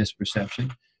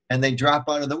misperception. And they drop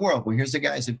out of the world. Well, here's the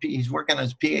guy, he's working on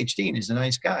his PhD, and he's a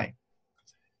nice guy.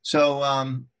 So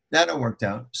that all worked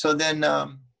out. So then,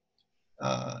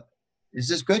 is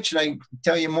this good? Should I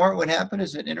tell you more what happened?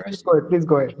 Is it interesting? Please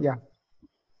go ahead. Yeah.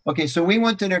 Okay, so we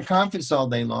went to their conference all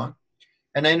day long.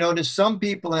 And I noticed some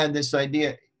people had this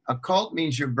idea, a cult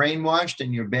means you're brainwashed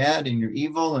and you're bad and you're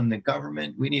evil and the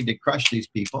government, we need to crush these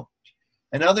people.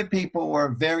 And other people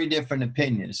were very different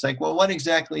opinions. Like, well, what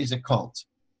exactly is a cult?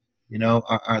 You know,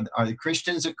 are the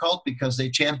Christians a cult because they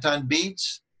chant on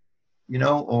beads? You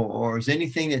know, or is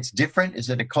anything that's different? Is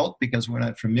it a cult because we're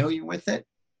not familiar with it?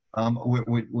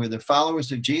 Were the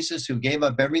followers of Jesus who gave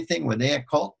up everything, were they a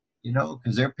cult? You know,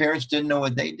 because their parents didn't know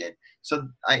what they did. So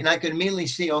I could immediately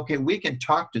see, okay, we can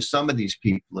talk to some of these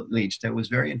people at least. That was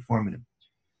very informative.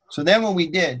 So then what we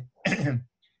did,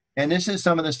 and this is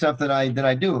some of the stuff that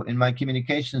I do in my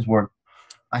communications work.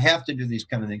 I have to do these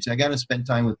kind of things. I got to spend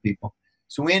time with people.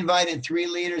 So we invited 3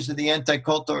 leaders of the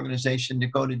anti-cult organization to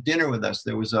go to dinner with us.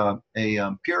 There was a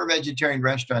pure vegetarian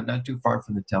restaurant not too far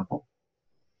from the temple.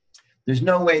 There's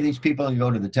no way these people can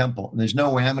go to the temple. There's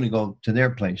no way I'm going to go to their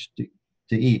place to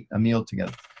eat a meal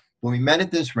together. When we met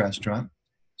at this restaurant,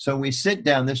 so we sit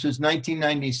down. This was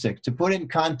 1996. To put it in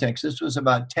context, this was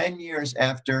about 10 years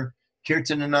after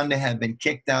Kirtanananda had been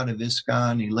kicked out of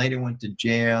ISKCON. He later went to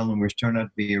jail and was turned out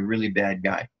to be a really bad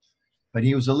guy. But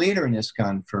he was a leader in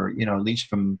ISKCON for, you know, at least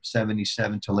from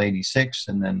 77 till 86,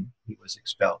 and then he was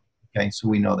expelled. Okay, so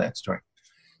we know that story.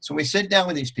 So we sit down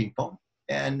with these people,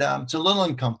 and it's a little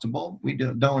uncomfortable. We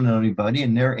don't know anybody,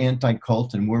 and they're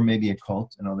anti-cult, and we're maybe a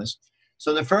cult and all this.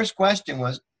 So the first question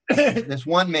was, this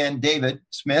one man, David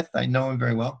Smith, I know him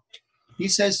very well. He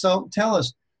says, so tell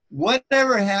us,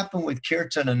 whatever happened with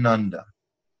Kirtanananda?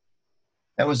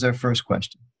 That was their first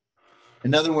question.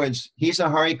 In other words, he's a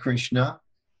Hare Krishna,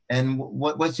 and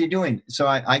what's he doing? So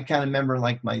I kind of remember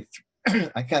like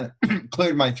I kind of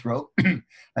cleared my throat.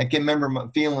 I can remember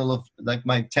feeling a little like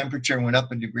my temperature went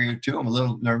up a degree or two. I'm a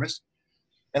little nervous.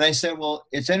 And I said, well,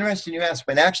 it's interesting you ask,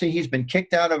 but actually he's been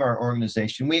kicked out of our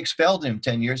organization. We expelled him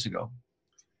 10 years ago.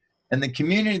 And the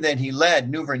community that he led,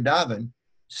 New Vrindavan,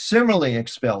 similarly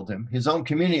expelled him. His own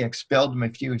community expelled him a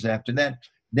few years after that.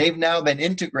 They've now been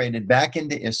integrated back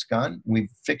into ISKCON. We've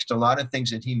fixed a lot of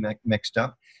things that he mixed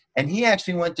up. And he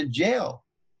actually went to jail.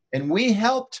 And we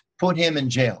helped put him in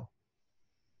jail.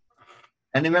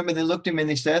 And I remember they looked at me and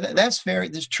they said, this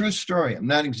is a true story. I'm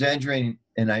not exaggerating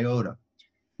an iota.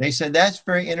 They said, that's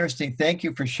very interesting. Thank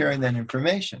you for sharing that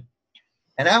information.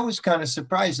 And I was kind of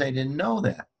surprised they didn't know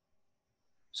that.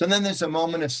 So then there's a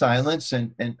moment of silence,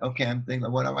 and okay, I'm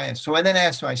thinking, what do I ask? So I then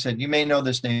asked him, I said, you may know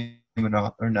this name or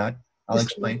not. I'll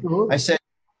explain. I said,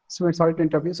 sorry to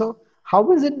interrupt you. So how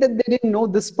is it that they didn't know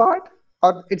this part?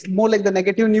 Or it's more like the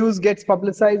negative news gets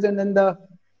publicized and then the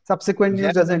subsequent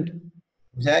news doesn't?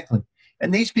 Exactly.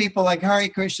 And these people, like Hare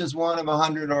Krishna is one of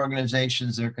 100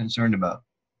 organizations they're concerned about.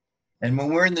 And when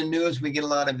we're in the news, we get a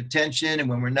lot of attention, and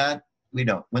when we're not, we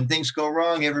don't. When things go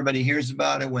wrong, everybody hears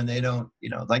about it. When they don't, you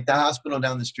know, like the hospital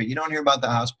down the street. You don't hear about the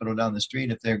hospital down the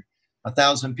street if there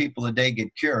 1,000 people a day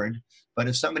get cured. But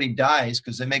if somebody dies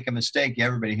because they make a mistake,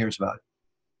 everybody hears about it.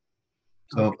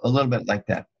 So a little bit like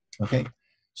that. Okay.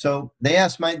 So they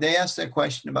asked that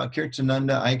question about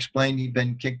Kirtananda. I explained he'd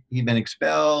been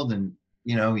expelled, and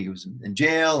you know he was in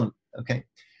jail. And okay.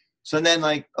 So then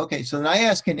so then I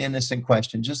ask an innocent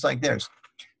question, just like theirs.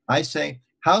 I say,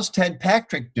 how's Ted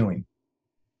Patrick doing?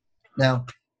 Now,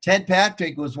 Ted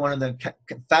Patrick was one of the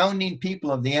founding people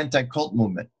of the anti-cult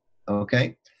movement,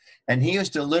 okay? And he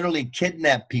used to literally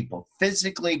kidnap people,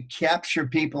 physically capture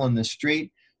people in the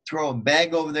street, throw a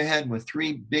bag over their head with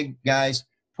 3 big guys,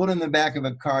 put them in the back of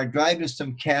a car, drive to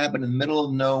some cabin in the middle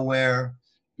of nowhere,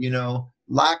 you know,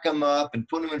 lock them up and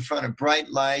put them in front of bright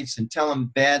lights and tell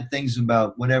them bad things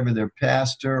about whatever their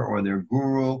pastor or their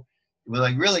guru. It was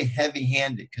like really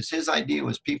heavy-handed because his idea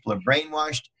was people are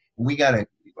brainwashed. We got to,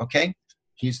 okay?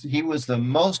 He was the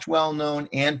most well-known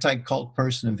anti-cult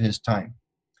person of his time.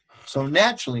 So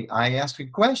naturally, I asked a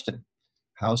question.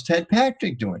 How's Ted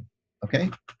Patrick doing? Okay?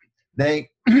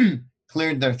 They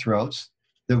cleared their throats.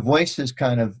 Their voices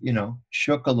kind of, you know,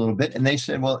 shook a little bit. And they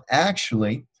said, well,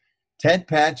 actually, Ted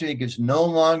Patrick is no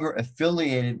longer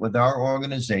affiliated with our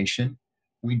organization.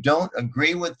 We don't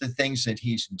agree with the things that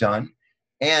he's done.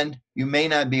 And you may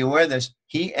not be aware of this,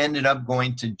 he ended up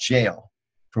going to jail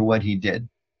for what he did.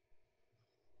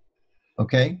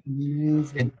 Okay?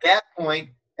 At that point,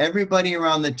 everybody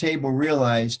around the table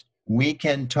realized we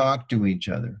can talk to each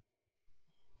other.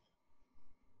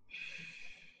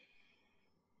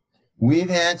 We've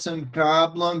had some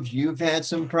problems. You've had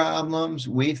some problems.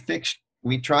 We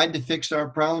tried to fix our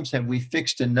problems. Have we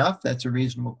fixed enough? That's a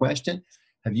reasonable question.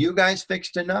 Have you guys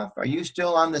fixed enough? Are you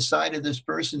still on the side of this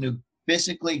person who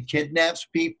physically kidnaps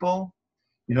people?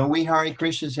 You know, we Hare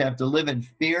Krishnas have to live in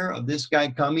fear of this guy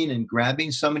coming and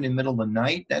grabbing someone in the middle of the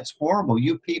night. That's horrible.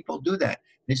 You people do that.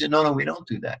 They said, no, we don't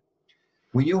do that.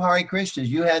 Well, you Hare Krishnas,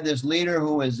 you had this leader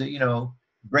who was, you know,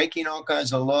 breaking all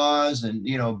kinds of laws and,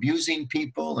 you know, abusing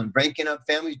people and breaking up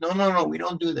families. No, we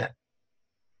don't do that.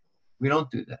 We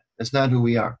don't do that. That's not who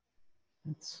we are.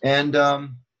 And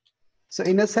so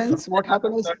in a sense, what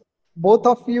happened is both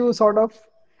of you sort of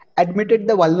admitted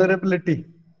the vulnerability.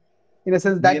 In a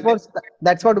sense,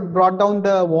 that's what brought down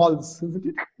the walls, isn't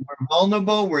it? We're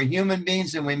vulnerable, we're human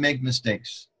beings, and we make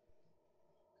mistakes.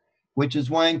 Which is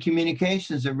why in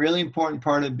communications, a really important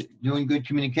part of doing good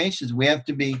communications, we have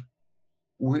to be,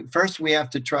 first we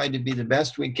have to try to be the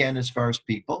best we can as far as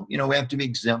people. You know, we have to be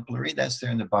exemplary. That's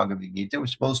there in the Bhagavad-Gītā. We're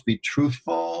supposed to be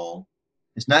truthful.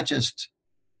 It's not just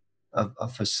a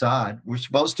facade. We're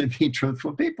supposed to be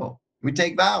truthful people. We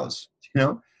take vows, you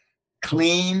know,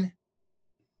 clean,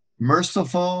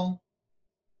 merciful,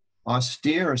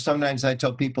 austere, or sometimes I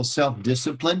tell people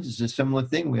self-disciplined is a similar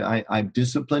thing. I've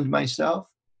disciplined myself.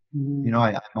 You know,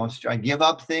 I give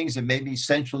up things that maybe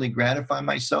sensually gratify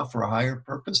myself for a higher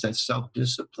purpose. That's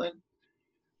self-discipline.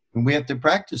 And we have to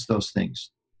practice those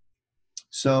things.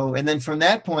 So, and then from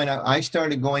that point, I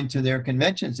started going to their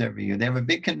conventions every year. They have a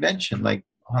big convention, like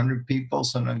 100 people,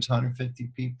 sometimes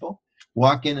 150 people.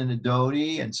 Walk in a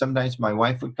dhoti, and sometimes my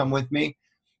wife would come with me.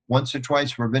 Once or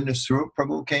twice, Ravinder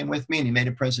Prabhu came with me, and he made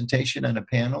a presentation on a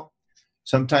panel.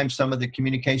 Sometimes some of the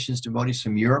communications devotees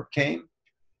from Europe came.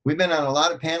 We've been on a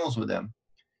lot of panels with them.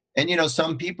 And, you know,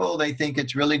 some people, they think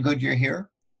it's really good you're here.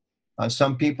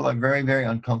 Some people are very, very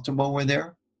uncomfortable we're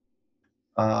there.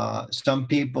 Some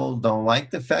people don't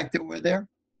like the fact that we're there.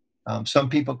 Some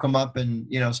people come up and,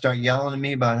 you know, start yelling at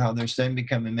me about how they're saying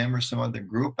become a member of some other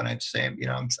group. And I'd say, you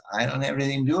know, I don't have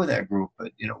anything to do with that group.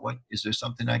 But, you know, what is there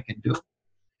something I can do?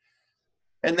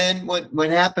 And then what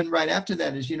happened right after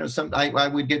that is, you know, I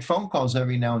would get phone calls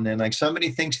every now and then, like somebody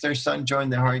thinks their son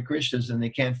joined the Hare Krishnas and they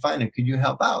can't find him. Could you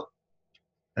help out?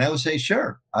 And I would say,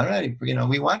 sure. I don't know, you know,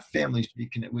 we want families to be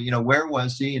connected. You know, where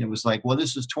was he? And it was like, well,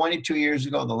 this was 22 years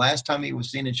ago. The last time he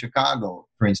was seen in Chicago,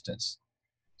 for instance.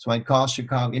 So I'd call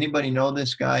Chicago. Anybody know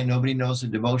this guy? Nobody knows the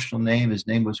devotional name. His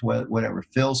name was whatever,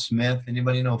 Phil Smith.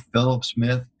 Anybody know Philip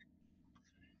Smith?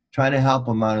 Try to help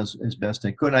them out as best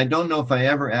I could. I don't know if I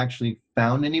ever actually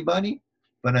found anybody,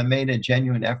 but I made a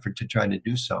genuine effort to try to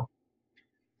do so.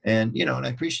 And, you know, and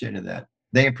I appreciated that.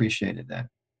 They appreciated that.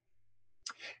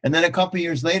 And then a couple of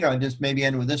years later, I'll just maybe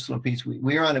end with this little piece. We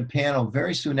were on a panel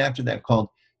very soon after that called,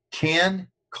 Can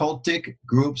Cultic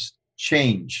Groups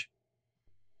Change?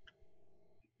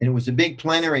 And it was a big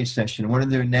plenary session, one of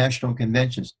their national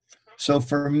conventions. So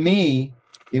for me,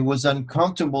 it was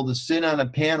uncomfortable to sit on a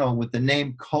panel with the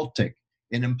name cultic.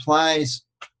 It implies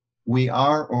we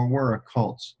are or were a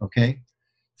cult, okay?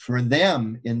 For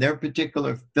them, in their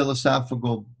particular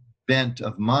philosophical bent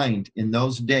of mind in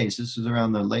those days, this is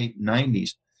around the late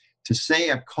 90s, to say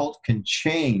a cult can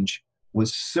change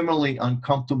was similarly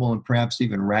uncomfortable and perhaps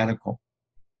even radical.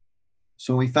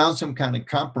 So we found some kind of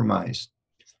compromise.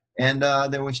 And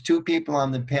there was two people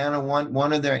on the panel.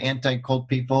 One of their anti-cult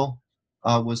people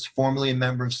was formerly a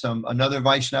member of another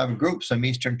Vaishnava group, some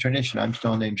Eastern tradition. I'm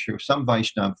still named sure, some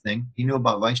Vaishnava thing. He knew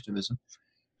about Vaishnavism.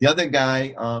 The other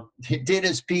guy did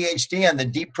his PhD on the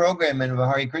deep programming of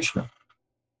Hare Krishna.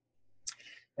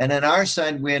 And on our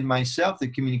side, we had myself, the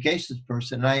communications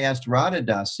person, and I asked Radha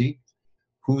Dasi,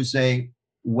 who's a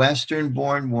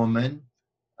Western-born woman,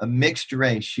 a mixed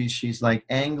race. She's like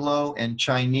Anglo and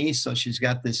Chinese, so she's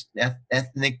got this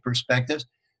ethnic perspective.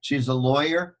 She's a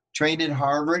lawyer, trained at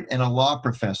Harvard, and a law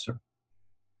professor.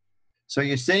 So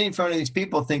you're sitting in front of these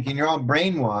people thinking you're all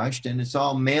brainwashed and it's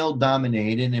all male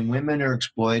dominated and women are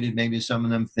exploited, maybe some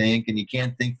of them think, and you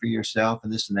can't think for yourself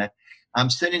and this and that. I'm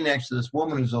sitting next to this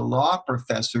woman who's a law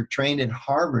professor trained at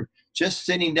Harvard, just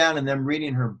sitting down and them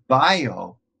reading her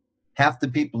bio. Half the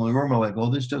people in the room are like, oh,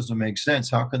 this doesn't make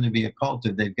sense. How can there be a cult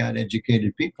if they've got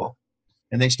educated people?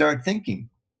 And they start thinking.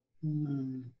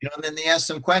 You know, and then they ask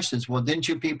some questions. Well, didn't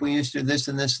you people used to do this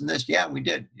and this and this? Yeah, we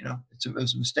did. You know, it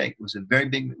was a mistake. It was a very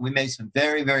big, we made some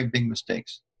very, very big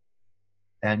mistakes.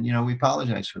 And, you know, we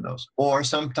apologize for those. Or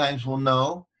sometimes we'll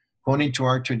know, according to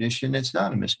our tradition, it's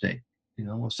not a mistake. You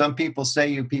know, well, some people say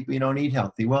you don't eat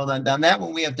healthy. Well, then on that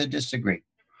one, we have to disagree.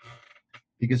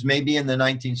 Because maybe in the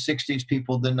 1960s,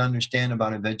 people didn't understand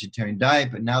about a vegetarian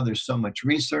diet, but now there's so much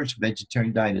research.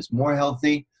 Vegetarian diet is more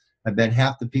healthy. I bet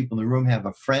half the people in the room have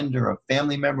a friend or a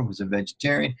family member who's a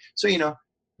vegetarian. So, you know,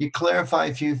 you clarify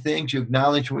a few things, you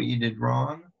acknowledge what you did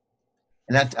wrong.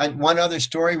 And that one other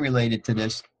story related to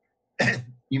this,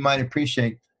 you might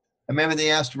appreciate. I remember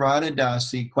they asked Radha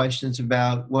Dasi questions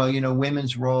about, well, you know,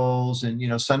 women's roles. And, you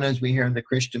know, sometimes we hear in the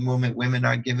Christian movement, women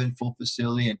aren't given full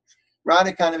facility. And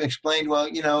Radha kind of explained, well,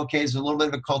 you know, okay, there's a little bit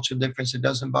of a cultural difference. It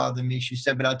doesn't bother me. She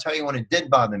said, but I'll tell you when it did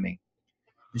bother me.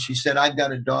 And she said, I've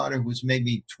got a daughter who was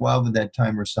maybe 12 at that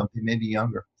time or something, maybe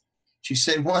younger. She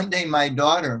said, one day my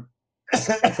daughter,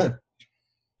 the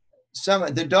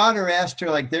daughter asked her,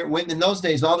 like, in those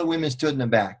days, all the women stood in the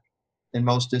back in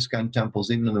most ISKCON temples,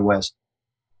 even in the West.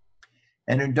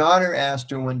 And her daughter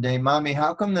asked her one day, Mommy,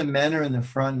 how come the men are in the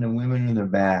front and the women are in the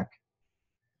back?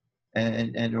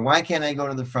 And why can't I go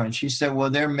to the front? She said, well,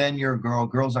 they're men, you're a girl.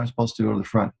 Girls aren't supposed to go to the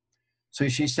front. So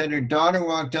she said her daughter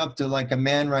walked up to like a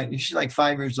man, right? She's like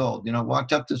 5 years old,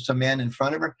 walked up to some man in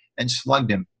front of her and slugged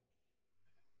him.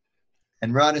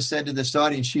 And Radha said to this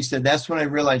audience, she said, that's when I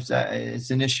realized that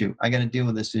it's an issue. I got to deal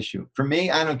with this issue. For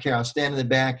me, I don't care. I'll stand in the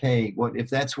back. Hey, if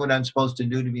that's what I'm supposed to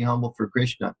do to be humble for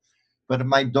Krishna. But if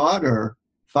my daughter,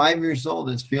 5 years old,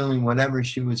 is feeling whatever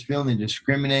she was feeling,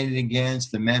 discriminated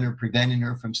against, the men are preventing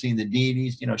her from seeing the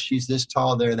deities, she's this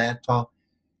tall, they're that tall.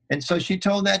 And so she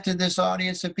told that to this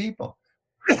audience of people.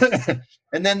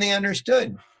 And then they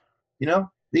understood,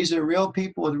 these are real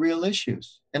people with real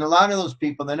issues. And a lot of those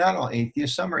people, they're not all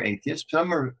atheists. Some are atheists.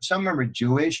 Some are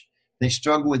Jewish. They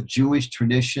struggle with Jewish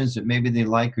traditions that maybe they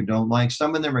like or don't like.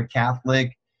 Some of them are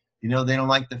Catholic. They don't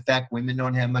like the fact women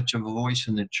don't have much of a voice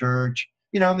in the church.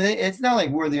 It's not like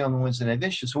we're the only ones that have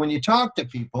issues. So when you talk to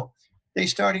people, they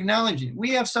start acknowledging,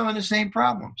 we have some of the same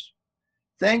problems.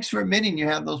 Thanks for admitting you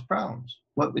have those problems.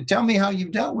 Tell me how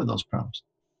you've dealt with those problems.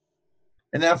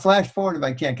 And now flash forward if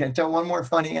I can. Can I tell one more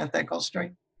funny anti-cult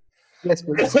story? Yes,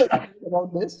 please.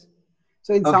 About this.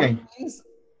 So in some ways,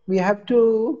 we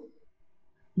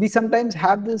sometimes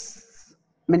have this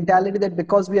mentality that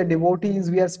because we are devotees,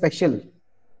 we are special.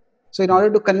 So in order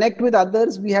to connect with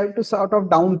others, we have to sort of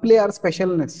downplay our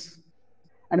specialness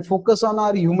and focus on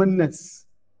our humanness.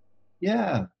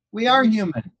 Yeah, we are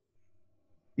human.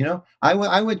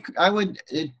 I would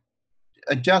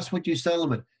adjust what you said a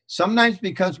little bit. Sometimes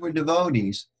because we're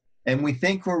devotees and we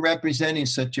think we're representing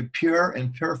such a pure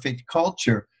and perfect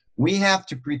culture, we have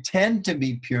to pretend to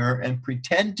be pure and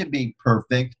pretend to be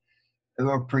perfect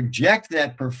or project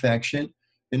that perfection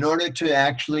in order to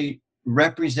actually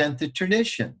represent the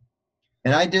tradition.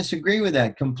 And I disagree with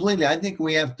that completely. I think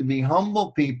we have to be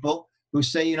humble people who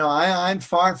say, I'm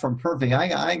far from perfect.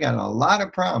 I got a lot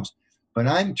of problems, but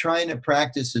I'm trying to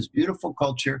practice this beautiful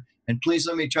culture. And please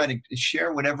let me try to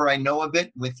share whatever I know of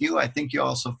it with you. I think you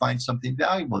also find something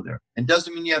valuable there. And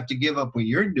doesn't mean you have to give up what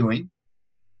you're doing,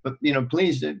 but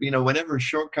please, whatever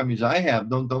shortcomings I have,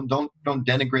 don't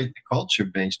denigrate the culture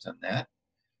based on that.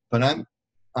 But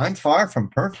I'm far from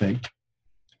perfect.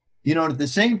 At the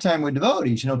same time, we're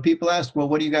devotees. People ask, well,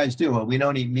 what do you guys do? Well, we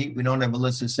don't eat meat. We don't have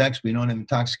illicit sex. We don't have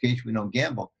intoxication. We don't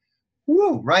gamble.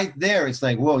 Whoa, right there. It's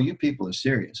like, whoa, you people are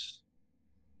serious.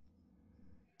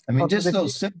 I mean, just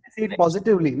those see it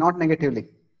positively, not negatively.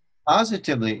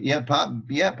 Positively, yeah,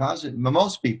 positive.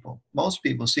 Most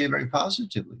people see it very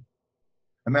positively.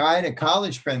 I mean, I had a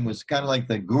college friend who was kind of like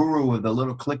the guru of the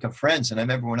little clique of friends. And I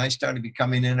remember when I started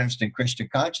becoming interested in Krishna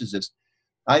consciousness,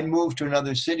 I moved to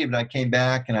another city, but I came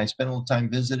back and I spent a little time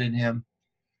visiting him.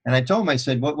 And I told him, I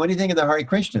said, what do you think of the Hare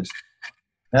Krishnas?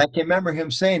 And I can remember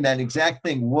him saying that exact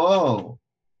thing. Whoa,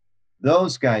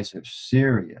 those guys are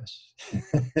serious.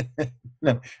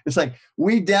 It's like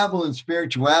we dabble in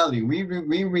spirituality. We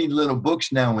read little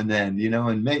books now and then,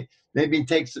 and maybe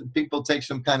people take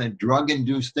some kind of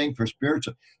drug-induced thing for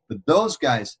spiritual. But those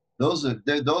guys,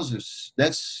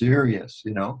 that's serious,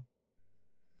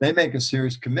 They make a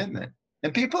serious commitment.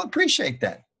 And people appreciate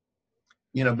that.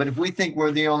 But if we think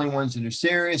we're the only ones that are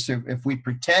serious, or if we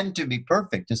pretend to be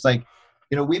perfect, it's like,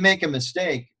 we make a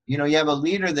mistake. You have a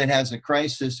leader that has a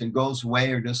crisis and goes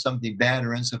away or does something bad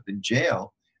or ends up in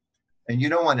jail, and you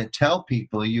don't want to tell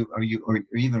people, or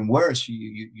even worse,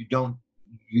 you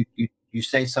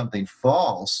say something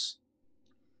false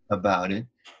about it,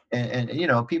 and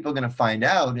people are going to find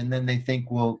out, and then they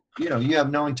think, well, you have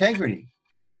no integrity.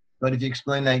 But if you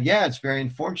explain that, yeah, it's very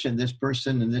unfortunate this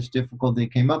person and this difficulty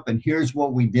came up, and here's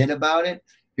what we did about it,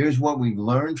 here's what we've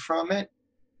learned from it.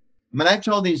 I mean, I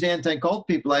told these anti-cult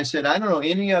people, I said, I don't know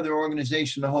any other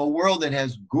organization in the whole world that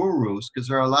has gurus, because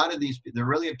there are a lot of these, they're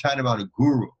really uptight about a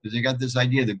guru, because they got this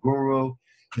idea the guru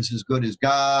is as good as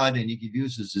God, and he can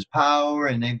use his power,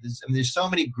 and there's so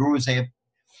many gurus. They have,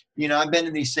 I've been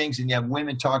to these things, and you have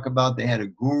women talk about they had a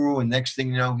guru, and next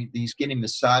thing you know, he's getting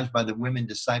massaged by the women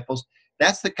disciples.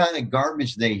 That's the kind of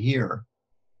garbage they hear.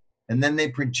 And then they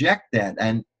project that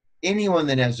on anyone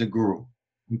that has a guru.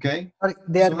 Okay?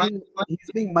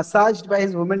 He's being massaged by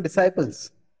his women disciples.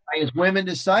 By his women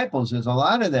disciples. There's a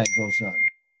lot of that goes on.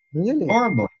 Really?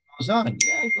 Horrible. It goes on.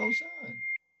 Yeah, it goes on.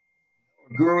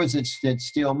 Gurus that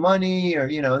steal money, or,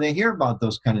 they hear about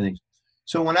those kind of things.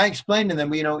 So when I explain to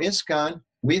them, ISKCON,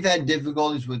 we've had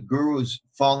difficulties with gurus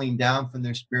falling down from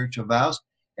their spiritual vows.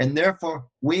 And therefore,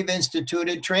 we've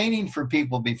instituted training for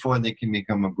people before they can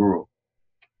become a guru.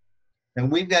 And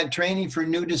we've got training for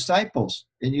new disciples.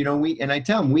 And, and I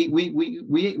tell them,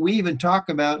 we even talk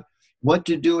about, what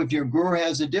to do if your guru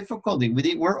has a difficulty.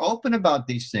 We're open about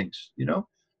these things, you know.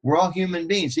 We're all human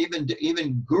beings,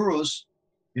 even gurus.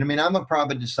 You know, I mean, I'm a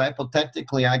Prabhupada disciple.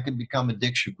 Technically, I could become a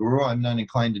Diksha guru. I'm not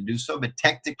inclined to do so, but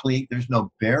technically, there's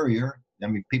no barrier. I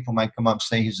mean, people might come up and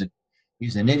say he's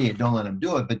an idiot. Don't let him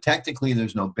do it. But technically,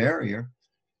 there's no barrier.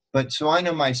 But so I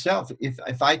know myself.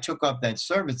 If I took up that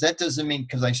service, that doesn't mean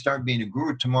because I start being a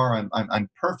guru tomorrow, I'm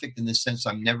perfect in the sense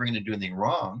I'm never going to do anything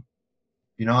wrong.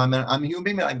 You know, I'm a human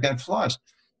being. I've got flaws.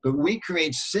 But we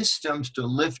create systems to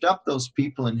lift up those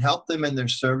people and help them in their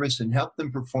service and help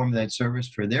them perform that service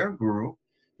for their guru.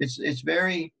 It's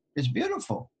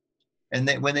beautiful. And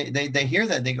when they hear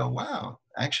that, they go, wow,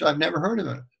 actually, I've never heard of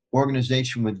an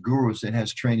organization with gurus that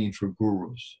has training for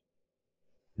gurus.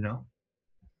 You know,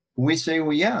 we say,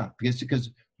 well, yeah,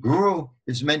 because guru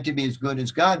is meant to be as good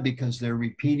as God because they're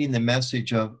repeating the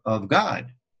message of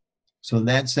God. So in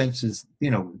that sense is, you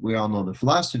know, we all know the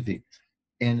philosophy.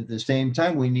 And at the same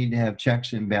time, we need to have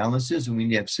checks and balances, and we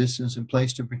need to have systems in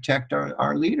place to protect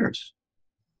our leaders.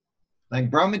 Like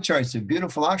Brahmacharya, it's a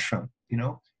beautiful ashram, you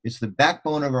know, it's the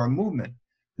backbone of our movement.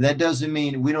 That doesn't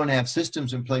mean we don't have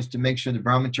systems in place to make sure the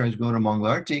Brahmacharis go to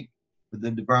Mangalarti, but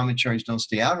the Brahmacharis don't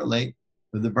stay out late,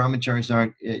 but the Brahmacharis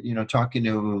aren't, you know, talking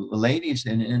to ladies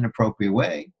in an inappropriate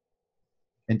way.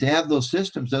 And to have those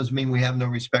systems doesn't mean we have no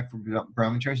respect for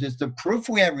Brahmacharis. It's the proof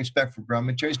we have respect for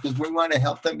Brahmacharis because we want to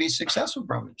help them be successful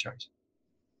Brahmacharis.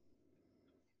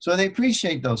 So they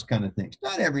appreciate those kind of things.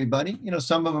 Not everybody. You know,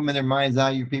 some of them in their minds,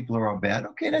 your people are all bad.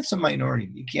 Okay, that's a minority.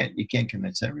 You can't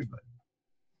convince everybody.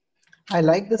 I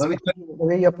like this the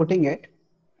way you're putting it.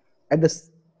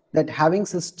 That having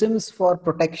systems for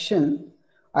protection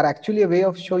are actually a way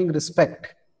of showing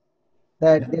respect.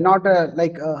 That they're not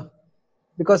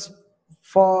because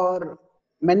for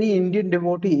many Indian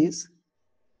devotees,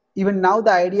 even now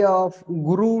the idea of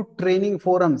guru training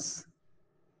forums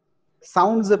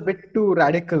sounds a bit too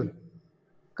radical.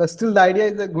 Because still the idea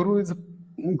is that guru is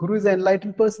an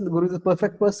enlightened person, the guru is a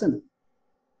perfect person.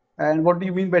 And what do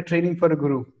you mean by training for a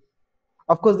guru?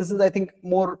 Of course, this is, I think,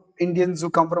 more Indians who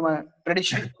come from a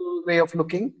traditional way of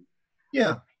looking.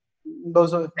 Yeah.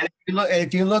 Those are. And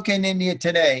if you look in India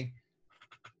today,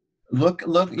 look,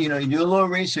 you know, you do a little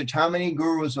research, how many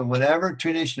gurus of whatever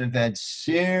tradition have had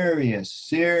serious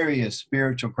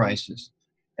spiritual crisis,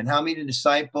 and how many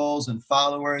disciples and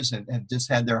followers have just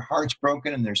had their hearts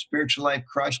broken and their spiritual life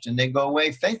crushed, and they go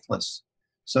away faithless.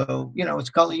 So, you know, it's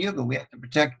Kali Yuga. We have to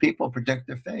protect people, protect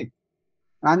their faith.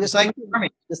 I'm just like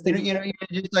just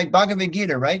like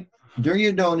Bhagavad-Gita, right?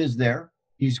 Duryodhana is there.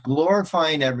 He's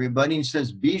glorifying everybody. He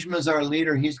says, Bhishma's our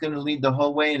leader. He's going to lead the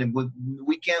whole way, and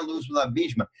we can't lose without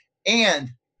Bhishma.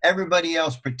 And everybody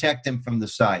else protect him from the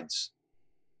sides.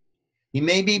 He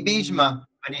may be Bhishma,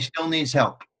 but he still needs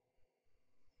help.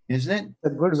 Isn't it? A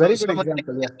good, very good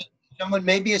example, yeah. Someone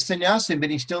may be a sannyasi, but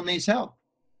he still needs help.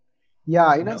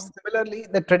 Yeah, you know, similarly,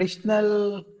 the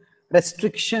traditional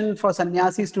restriction for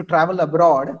sannyasis to travel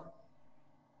abroad,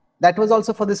 that was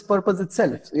also for this purpose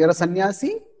itself. So you're a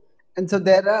sannyasi, and so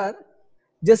there are,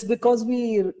 just because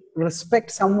we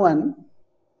respect someone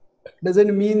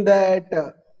doesn't mean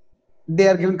that they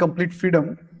are given complete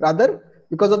freedom. Rather,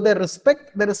 because of their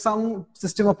respect, there is some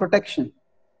system of protection.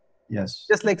 Yes.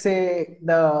 Just like, say,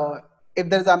 if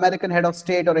there's an American head of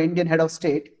state or Indian head of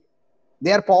state,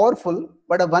 they are powerful,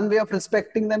 but one way of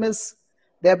respecting them is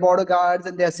their border guards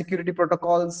and their security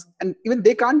protocols, and even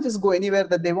they can't just go anywhere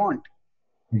that they want.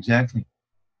 Exactly.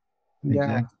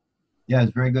 Yeah. Yeah,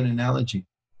 it's a very good analogy.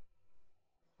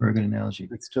 Very good analogy.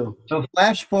 That's true. So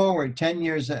flash forward 10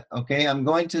 years. Okay, I'm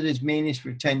going to these meetings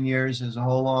for 10 years. There's a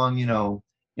whole long, you know,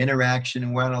 interaction,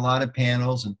 and we're on a lot of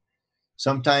panels, and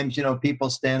sometimes, you know, people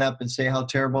stand up and say how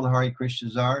terrible the Hare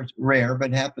Krishnas are. It's rare,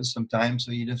 but it happens sometimes.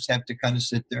 So you just have to kind of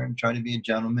sit there and try to be a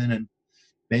gentleman and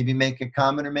maybe make a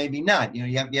comment or maybe not. You know,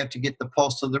 you have to get the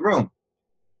pulse of the room.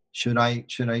 Should I?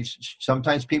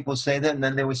 Sometimes people say that, and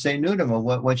then they would say,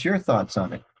 Anuttama, what's your thoughts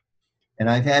on it? And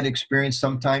I've had experience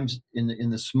sometimes in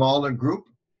the smaller group.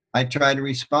 I try to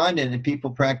respond, and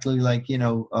people practically like, you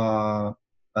know,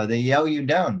 they yell you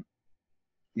down.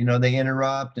 You know, they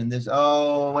interrupt, and this,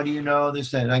 oh, what do you know?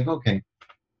 This, that. And I go, okay,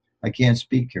 I can't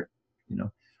speak here. You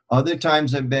know, other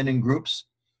times I've been in groups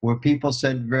where people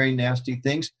said very nasty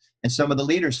things, and some of the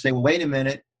leaders say, well, wait a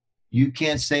minute, you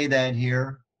can't say that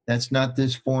here. That's not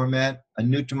this format.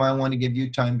 Anuttama, I want to give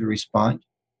you time to respond.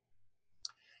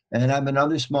 And I've been in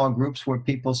other small groups where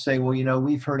people say, well, you know,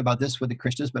 we've heard about this with the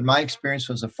Krishnas, but my experience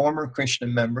was a former Krishna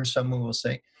member. Someone will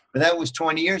say, but that was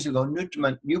 20 years ago.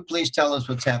 Anuttama, you please tell us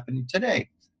what's happening today.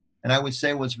 And I would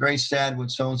say, well, it's very sad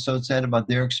what so-and-so said about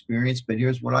their experience, but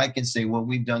here's what I can say, what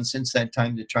we've done since that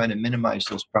time to try to minimize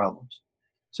those problems.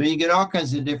 So you get all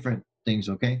kinds of different things,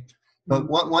 okay? But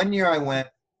one year I went,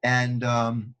 and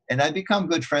I become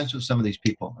good friends with some of these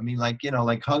people. I mean, like, you know,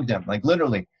 like hug them, like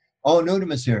literally. Oh,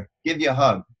 Anuttama's here. Give you a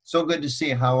hug. So good to see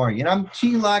you. How are you? And I'm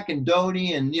Chilak and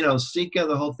Dodi and, you know, Sika,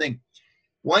 the whole thing.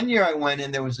 One year I went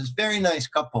in, there was this very nice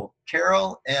couple,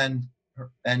 Carol and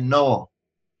Noel.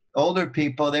 Older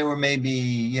people, they were maybe,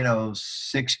 you know,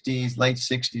 60s, late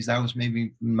 60s. I was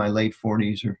maybe in my late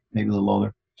 40s or maybe a little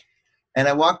older. And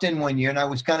I walked in one year and I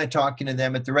was kind of talking to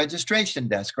them at the registration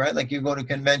desk, right? Like you go to a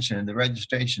convention and the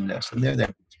registration desk, and they're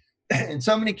there. And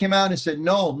somebody came out and said,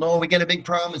 no, we got a big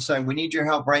problem inside. We need your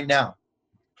help right now.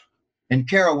 And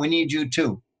Carol, we need you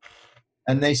too.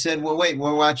 And they said, well, wait,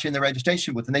 we're watching the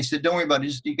registration booth. And they said, don't worry about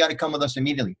it. You got to come with us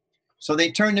immediately. So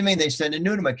they turned to me. They said,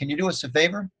 Anuttama, can you do us a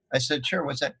favor? I said, sure.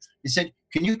 What's that? He said,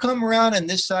 can you come around on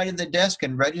this side of the desk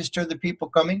and register the people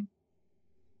coming?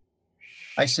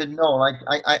 I said, no,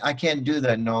 I can't do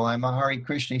that. No, I'm a Hare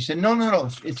Krishna. He said, no,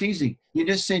 it's easy. You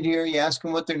just sit here, you ask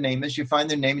them what their name is, you find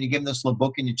their name, and you give them this little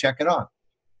book and you check it off.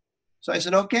 So I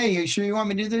said, okay, you sure you want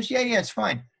me to do this? Yeah, it's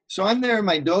fine. So I'm there,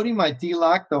 my Dodi, my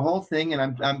Tilak, the whole thing,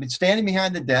 and I'm standing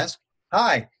behind the desk.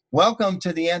 Hi, welcome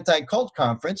to the Anti-Cult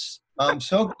Conference. I'm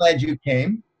so glad you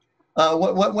came.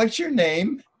 What's your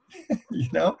name? You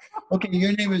know? Okay,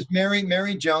 your name is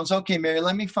Mary Jones. Okay, Mary,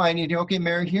 let me find you here. Okay,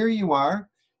 Mary, here you are.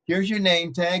 Here's your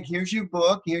name tag. Here's your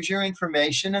book. Here's your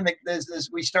information. And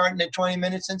we start in 20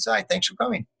 minutes inside. Thanks for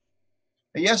coming.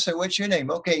 Yes, sir. What's your name?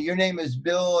 Okay, your name is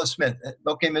Bill Smith.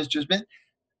 Okay, Mr. Smith.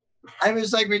 I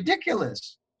was like,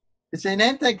 ridiculous. It's an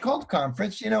anti-cult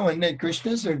conference, you know, and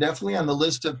Krishnas are definitely on the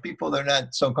list of people they're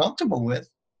not so comfortable with.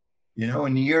 You know,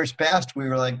 in the years past, we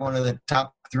were like one of the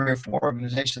top 3 or 4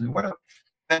 organizations.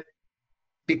 But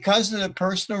because of the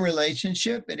personal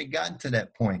relationship, it had gotten to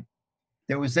that point.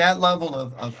 There was that level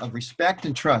of respect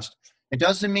and trust. It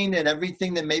doesn't mean that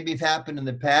everything that maybe happened in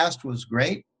the past was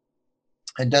great.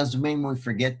 It doesn't mean we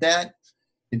forget that.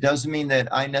 It doesn't mean that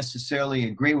I necessarily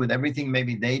agree with everything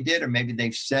maybe they did or maybe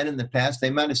they've said in the past. They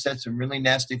might have said some really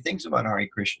nasty things about Hare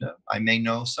Krishna. I may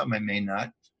know some, I may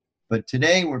not. But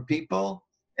today we're people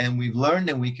and we've learned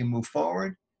and we can move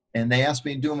forward. And they asked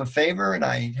me to do them a favor and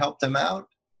I helped them out.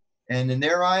 And in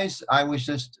their eyes, I was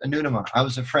just Anuttama. I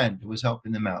was a friend who was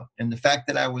helping them out. And the fact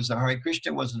that I was a Hare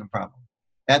Krishna wasn't a problem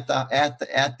at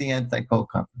the Anti-Cult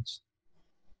Conference.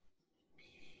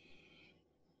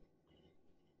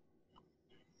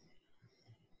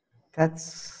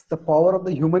 That's the power of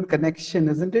the human connection,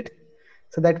 isn't it?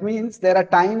 So that means there are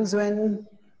times when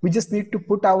we just need to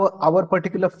put our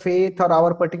particular faith or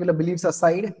our particular beliefs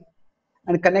aside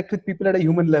and connect with people at a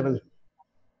human level.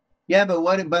 Yeah, but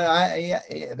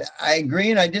I agree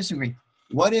and I disagree.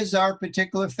 What is our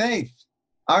particular faith?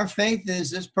 Our faith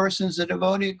is this person's a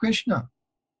devotee of Krishna.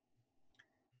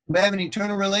 We have an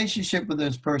eternal relationship with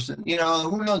this person. You know,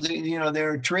 who knows? You know,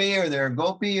 they're a tree or they're a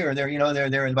gopi or they're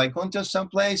in Vaikuntha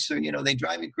someplace or, you know, they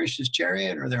drive in Krishna's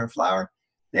chariot or they're a flower.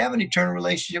 They have an eternal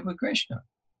relationship with Krishna.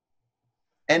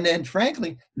 And then,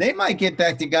 frankly, they might get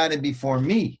back to God before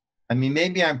me. I mean,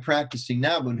 maybe I'm practicing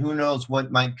now, but who knows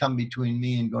what might come between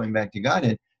me and going back to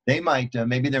Godhead. They might,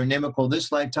 maybe they're inimical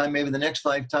this lifetime, maybe the next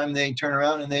lifetime they turn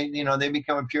around and they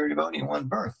become a pure devotee in one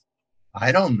birth.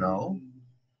 I don't know.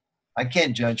 I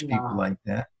can't judge people like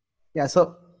that. Yeah,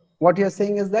 so what you're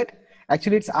saying is that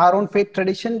actually it's our own faith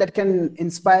tradition that can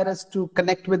inspire us to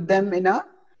connect with them in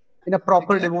a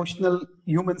proper devotional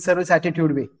human service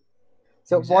attitude way.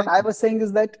 So what I was saying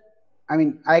is that, I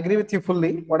mean, I agree with you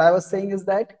fully. What I was saying is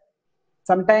that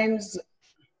sometimes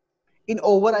in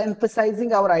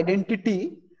overemphasizing our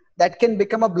identity, that can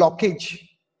become a blockage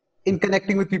in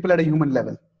connecting with people at a human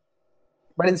level.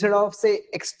 But instead of, say,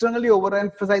 externally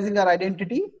overemphasizing our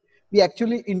identity, we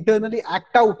actually internally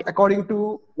act out according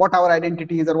to what our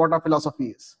identity is or what our philosophy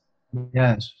is.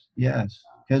 Yes.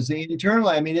 Because the internal,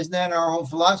 I mean, isn't that our whole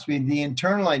philosophy? The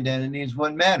internal identity is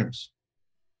what matters.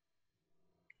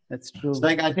 That's true. It's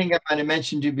like, I think I might have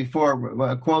mentioned to you before,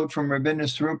 a quote from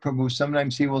Rabindranath Prabhu.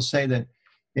 Sometimes he will say that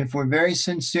if we're very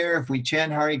sincere, if we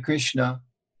chant Hare Krishna,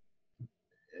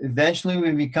 eventually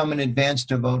we become an advanced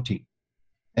devotee.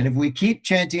 And if we keep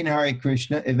chanting Hare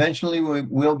Krishna, eventually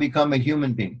we'll become a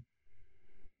human being.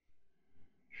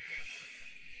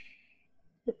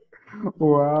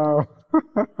 Wow.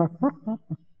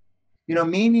 You know,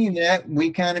 meaning that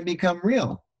we kind of become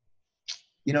real.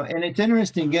 You know, and it's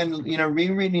interesting, again, you know,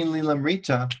 rereading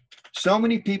Lilamrita, so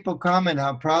many people comment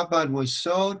how Prabhupada was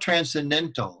so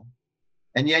transcendental,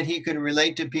 and yet he could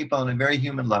relate to people on a very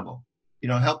human level. You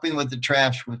know, helping with the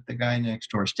trash with the guy next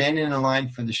door, standing in a line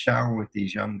for the shower with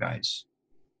these young guys,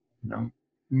 you know,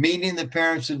 meeting the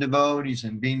parents of devotees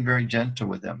and being very gentle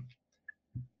with them.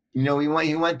 You know,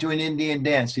 he went to an Indian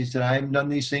dance. He said, I haven't done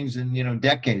these things in,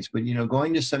 decades, but,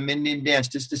 going to some Indian dance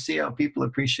just to see how people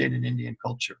appreciated Indian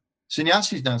culture.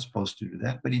 Sannyasi's not supposed to do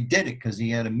that, but he did it because he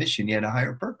had a mission. He had a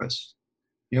higher purpose.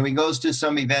 He goes to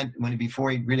some event before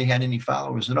he really had any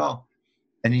followers at all.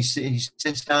 And he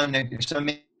sits down next to some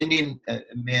Indian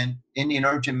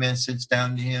Arjun man sits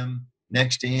down to him,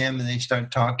 next to him, and they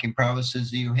start talking. Prabhupada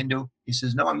says, are you Hindu? He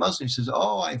says, no, I'm Muslim. He says,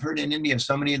 oh, I've heard in India,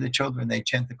 so many of the children, they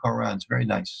chant the Quran. It's very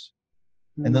nice.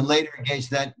 Mm-hmm. And then later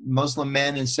engaged that Muslim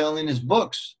man in selling his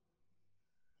books.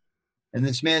 And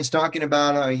this man's talking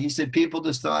about, he said, people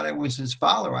just thought I was his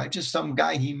follower. I just some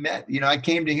guy he met. I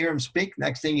came to hear him speak.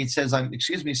 Next thing he says,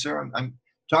 excuse me, sir, I'm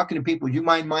talking to people. You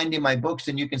mind minding my books?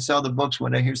 And you can sell the books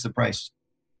here's the price.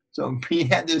 So he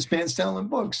had this man selling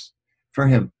books for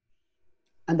him.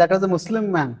 And that was a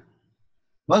Muslim man?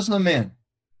 Muslim man.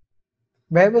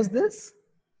 Where was this?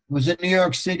 It was in New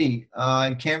York City.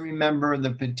 I can't remember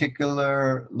the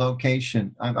particular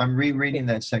location. I'm rereading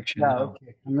that section now.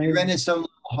 Okay. He rented some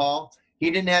little hall. He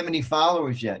didn't have any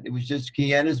followers yet. It was just he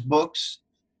had his books,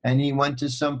 and he went to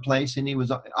some place, and he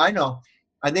was. I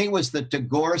think it was the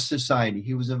Tagore Society.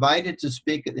 He was invited to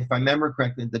speak, if I remember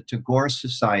correctly, the Tagore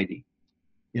Society.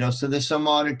 So there's some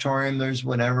auditorium. There's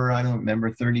whatever, I don't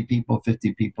remember, 30 people,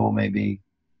 50 people, maybe.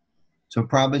 So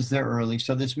Prabhupada's there early.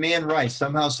 So this man writes,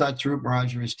 somehow Satrup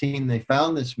Maharaj and his team, they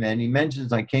found this man. He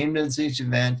mentions, I came to this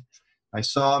event. I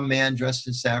saw a man dressed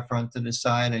in saffron to the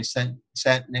side. I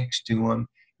sat next to him.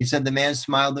 He said the man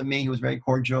smiled at me. He was very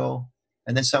cordial.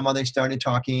 And then some others started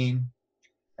talking.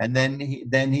 And then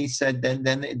he said,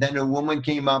 then a woman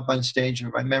came up on stage. I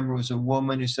remember it was a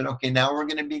woman who said, okay, now we're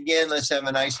going to begin. Let's have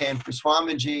a nice hand for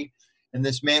Swamiji. And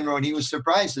this man wrote, he was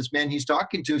surprised. This man he's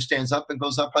talking to stands up and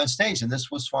goes up on stage. And this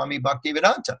was Swami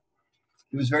Bhaktivedanta.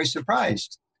 He was very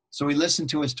surprised. So he listened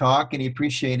to his talk and he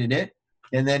appreciated it.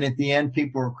 And then at the end,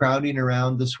 people were crowding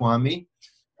around the Swami.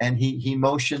 And he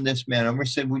motioned this man over and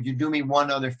said, would you do me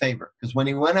one other favor? Because when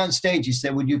he went on stage, he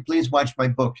said, would you please watch my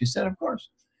book? He said, of course.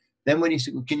 Then when he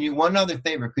said, can you one other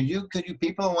favor? Could you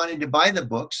people who wanted to buy the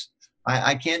books,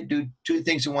 I can't do two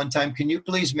things at one time. Can you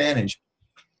please manage?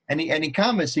 And he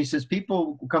comments, he says,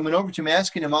 people coming over to him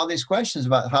asking him all these questions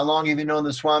about how long have you known the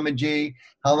Swamiji?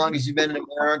 How long has he been in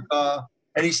America?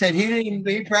 And he said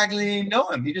he practically didn't know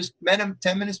him. He just met him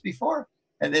 10 minutes before.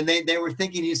 And then they were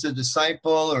thinking he's a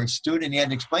disciple or a student. He had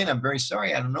to explain, I'm very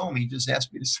sorry, I don't know him. He just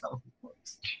asked me to sell the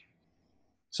books.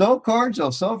 So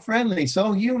cordial, so friendly,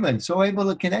 so human, so able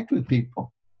to connect with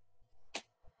people.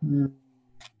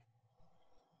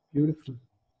 Beautiful.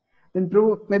 Then,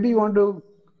 Prabhu, maybe you want to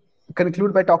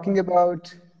conclude by talking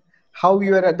about how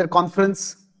you were at the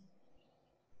conference,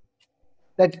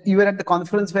 that you were at the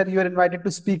conference where you were invited to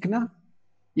speak, na?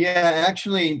 Yeah,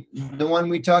 actually, the one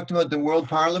we talked about, the World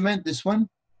Parliament, this one?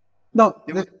 No,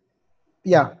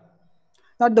 yeah.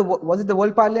 Not was it the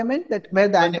World Parliament where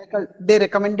they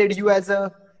recommended you as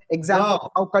a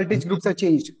example of how cultish groups have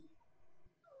changed?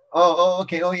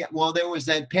 Okay. Oh, yeah. Well, there was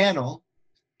that panel,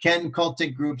 Can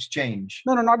Cultic Groups Change?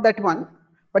 No, not that one.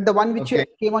 But the one which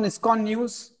came on ISKCON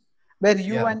News, where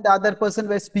you and the other person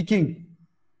were speaking.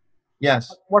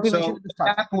 Yes. What you mentioned at the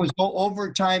start.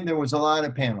 Over time, there was a lot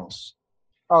of panels.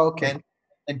 Oh, okay.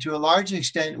 And to a large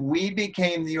extent, we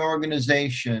became the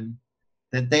organization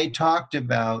that they talked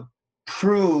about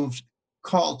proved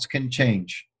cults can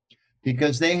change.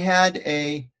 Because they had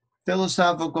a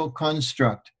philosophical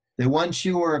construct that once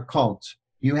you were a cult,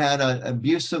 you had an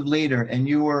abusive leader and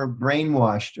you were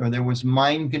brainwashed or there was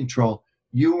mind control,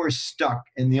 you were stuck.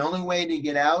 And the only way to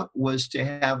get out was to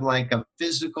have like a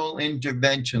physical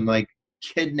intervention, like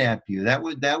kidnap you. That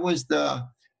was the,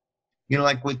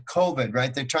 like with COVID,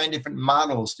 right? They're trying different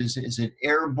models. Is it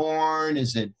airborne?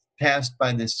 Is it passed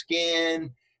by the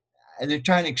skin? And they're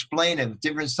trying to explain it with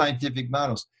different scientific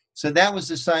models. So that was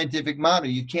the scientific model.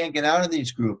 You can't get out of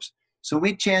these groups. So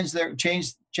we changed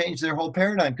their whole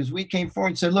paradigm because we came forward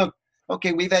and said, look,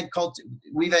 okay, we've had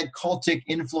cultic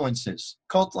influences.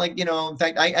 In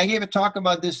fact, I gave a talk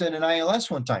about this at an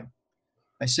ILS one time.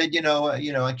 I said,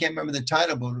 I can't remember the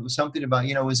title, but it was something about,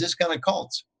 is this kind of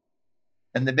cult?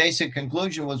 And the basic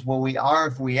conclusion was, well, we are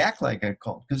if we act like a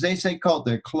cult. Because they say cult,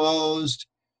 they're closed,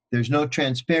 there's no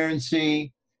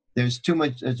transparency, there's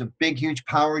a big, huge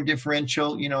power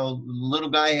differential. Little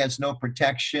guy has no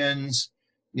protections,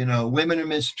 women are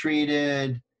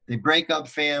mistreated, they break up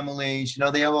families,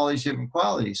 they have all these different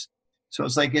qualities. So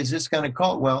it's like, is this kind of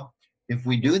cult? Well, if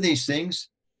we do these things,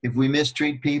 if we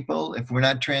mistreat people, if we're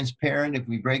not transparent, if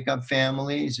we break up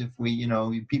families, if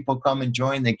people come and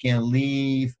join, they can't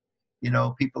leave,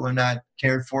 people are not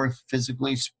cared for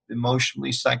physically,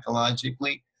 emotionally,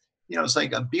 psychologically, it's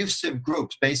like abusive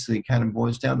groups, basically, kind of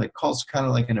boils down. The cult's kind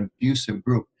of like an abusive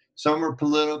group. Some are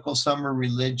political, some are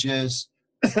religious,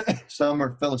 some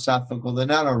are philosophical. They're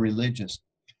not all religious.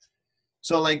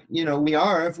 So like, we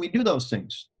are if we do those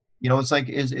things. It's like,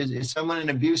 is someone an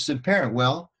abusive parent?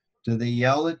 Well, do they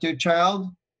yell at their child?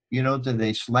 Do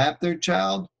they slap their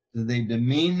child? Do they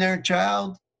demean their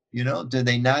child? Do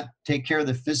they not take care of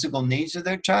the physical needs of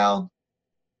their child?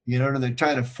 Do they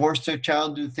try to force their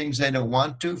child to do things they don't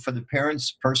want to for the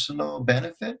parent's personal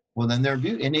benefit? Well, then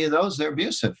any of those, they're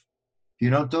abusive. If you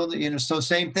don't do so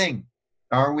same thing.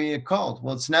 Are we a cult?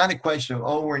 Well, it's not a question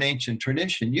of, we're an ancient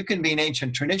tradition. You can be an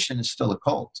ancient tradition and still a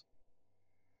cult.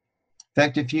 In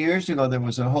fact, a few years ago, there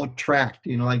was a whole tract,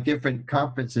 like different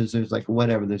conferences. There's like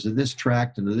whatever. There's this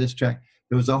tract and this tract.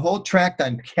 There was a whole tract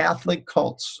on Catholic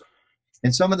cults.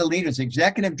 And some of the leaders,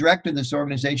 executive director of this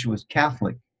organization was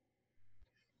Catholic.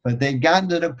 But they've gotten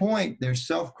to the point, they're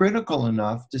self-critical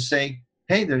enough to say,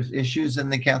 hey, there's issues in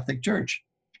the Catholic Church.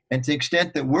 And to the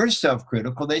extent that we're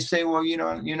self-critical, they say, well,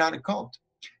 you're not a cult.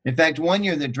 In fact, one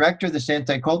year, the director of this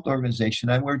anti-cult organization,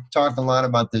 and we're talking a lot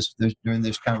about this during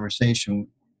this conversation.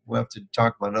 We'll have to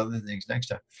talk about other things next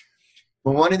time.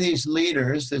 But one of these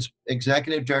leaders, this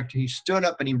executive director, he stood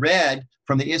up and he read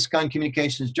from the ISKCON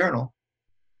Communications Journal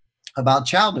about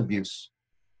child abuse.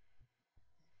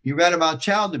 He read about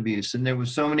child abuse, and there were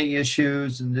so many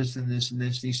issues and this and this and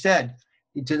this. He said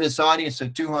to this audience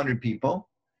of 200 people,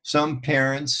 some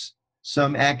parents,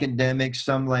 some academics,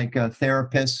 some like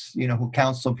therapists, who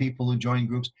counsel people who join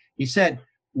groups. He said,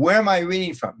 where am I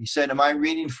reading from? He said, am I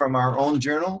reading from our own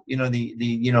journal?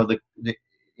 The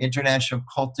International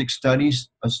Cultic Studies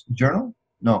Journal?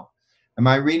 No. Am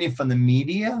I reading from the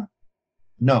media?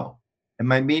 No.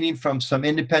 Am I reading from some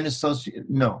independent source?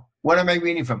 No. What am I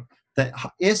reading from? The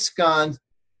ISKCON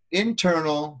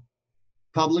internal,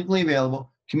 publicly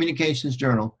available Communications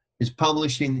Journal is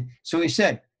publishing. So he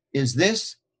said, is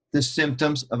this the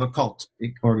symptoms of a cult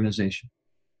organization?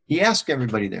 He asked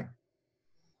everybody there.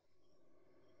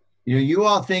 You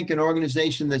all think an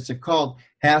organization that's a cult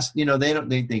has, they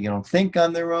don't think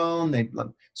on their own.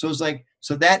 So it's like,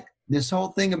 this whole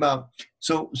thing about,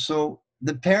 so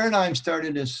the paradigm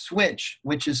started to switch,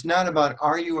 which is not about,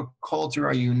 are you a cult or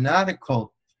are you not a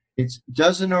cult? It's,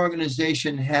 does an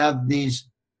organization have these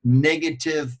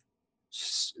negative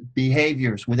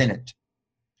behaviors within it?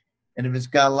 And if it's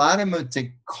got a lot of them, it's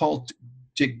a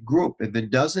cultic group. If it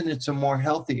doesn't, it's a more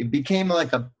healthy. It became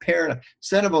like a paradigm.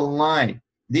 Instead of a line,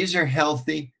 these are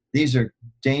healthy, these are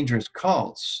dangerous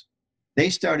cults. They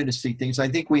started to see things. I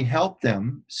think we helped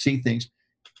them see things.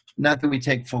 Not that we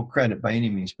take full credit by any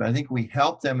means, but I think we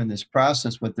helped them in this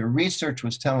process. What their research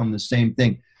was telling them the same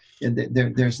thing.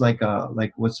 There's like a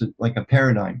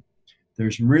paradigm.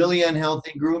 There's really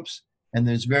unhealthy groups and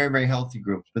there's very, very healthy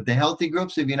groups. But the healthy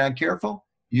groups, if you're not careful,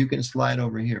 you can slide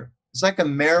over here. It's like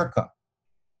America.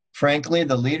 Frankly,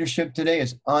 the leadership today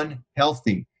is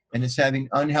unhealthy and it's having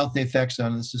unhealthy effects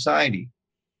on the society.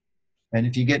 And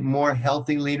if you get more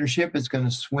healthy leadership, it's going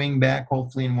to swing back,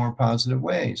 hopefully, in more positive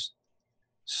ways.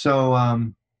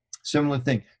 So, similar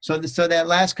thing. So that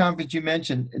last conference you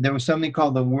mentioned, there was something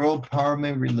called the World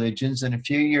Parliament of Religions. And a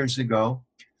few years ago,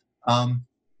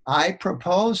 I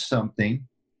proposed something.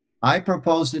 I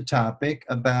proposed a topic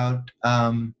about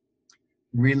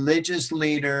religious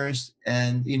leaders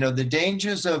and, the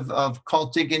dangers of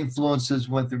cultic influences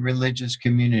with the religious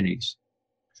communities.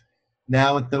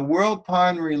 Now, with the World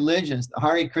Parliament of Religions, the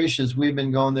Hare Krishnas, we've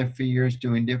been going there for years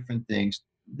doing different things.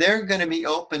 They're going to be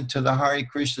open to the Hare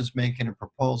Krishnas making a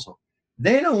proposal.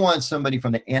 They don't want somebody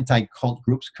from the anti-cult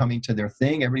groups coming to their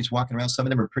thing. Everybody's walking around. Some of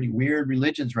them are pretty weird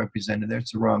religions represented.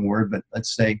 That's the wrong word, but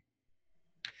let's say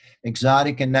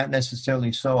exotic and not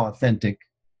necessarily so authentic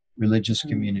religious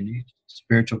communities,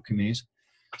 spiritual communities.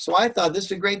 So I thought this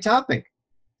is a great topic.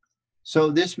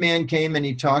 So this man came and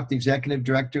he talked, the executive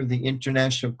director of the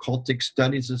International Cultic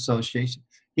Studies Association.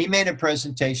 He made a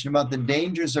presentation about the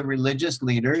dangers of religious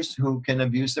leaders who can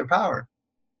abuse their power.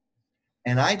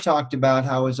 And I talked about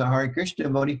how, as a Hare Krishna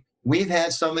devotee, we've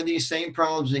had some of these same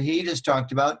problems that he just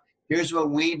talked about. Here's what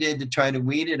we did to try to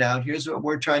weed it out. Here's what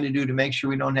we're trying to do to make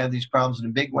sure we don't have these problems in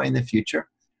a big way in the future.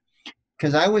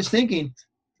 Because I was thinking,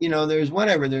 there's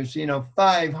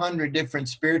 500 different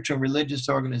spiritual religious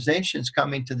organizations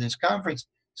coming to this conference.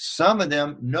 Some of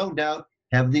them, no doubt,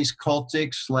 have these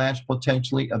cultic /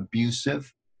 potentially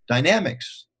abusive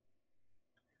dynamics.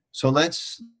 So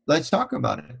let's talk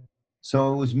about it.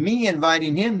 So it was me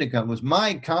inviting him to come. It was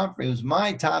my conference. It was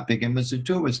my topic, and it was the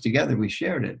two of us together. We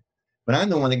shared it. But I'm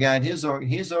the one that got his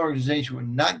organization would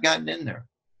not gotten in there.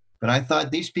 But I thought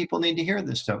these people need to hear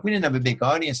this stuff. We didn't have a big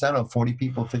audience. I don't know, 40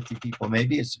 people, 50 people,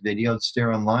 maybe. It's a video. It's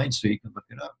there online, so you can look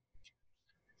it up.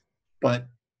 But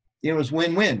it was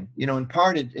win-win. In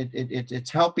part,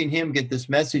 it's helping him get this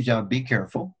message out. Be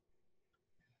careful.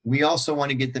 We also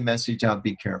want to get the message out.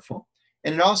 Be careful.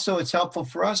 And it's helpful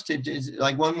for us to,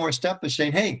 like, one more step of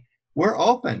saying, hey, we're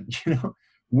open.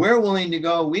 We're willing to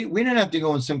go. We don't have to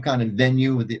go in some kind of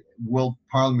venue with the World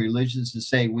Parliament of Religions to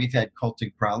say we've had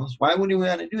cultic problems. Why would we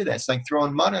want to do that? It's like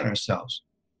throwing mud on ourselves.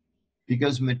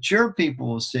 Because mature people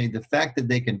will say the fact that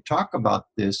they can talk about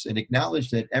this and acknowledge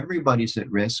that everybody's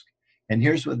at risk, and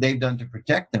here's what they've done to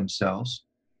protect themselves.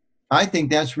 I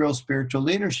think that's real spiritual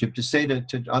leadership, to say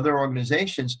to other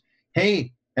organizations,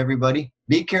 hey, everybody,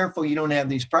 be careful you don't have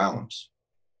these problems.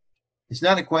 It's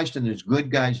not a question there's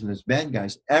good guys and there's bad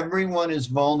guys. Everyone is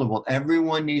vulnerable.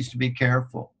 Everyone needs to be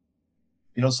careful.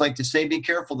 It's like to say, be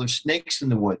careful, there's snakes in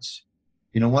the woods.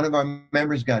 One of our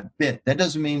members got bit. That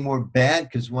doesn't mean we're bad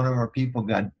because one of our people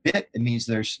got bit. It means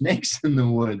there's snakes in the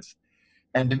woods.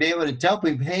 And to be able to tell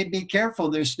people, hey, be careful,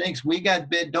 there's snakes. We got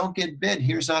bit, don't get bit.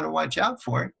 Here's how to watch out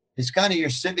for it. It's kind of your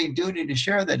civic duty to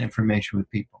share that information with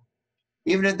people.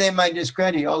 Even if they might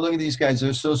discredit, oh, look at these guys,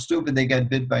 they're so stupid they got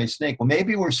bit by a snake. Well,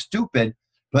 maybe we're stupid,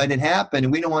 but it happened,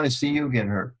 and we don't want to see you get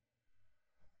hurt.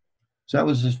 So that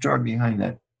was the story behind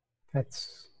that.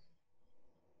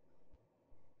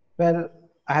 Well,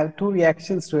 I have two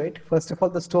reactions to it. First of all,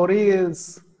 the story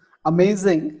is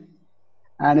amazing,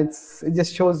 and it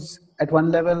just shows at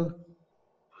one level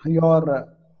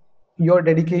your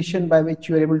dedication by which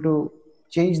you are able to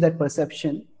change that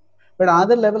perception. But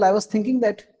another level, I was thinking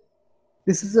that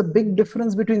this is a big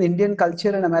difference between Indian culture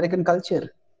and American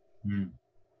culture.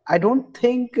 I don't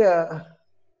think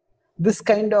this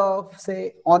kind of,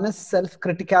 say, honest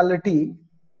self-criticality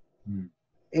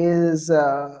is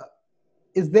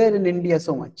there in India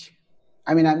so much.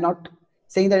 I mean, I'm not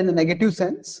saying that in the negative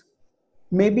sense.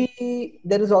 Maybe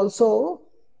there is also,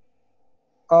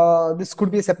 this could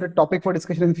be a separate topic for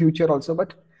discussion in the future also,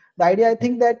 but the idea, I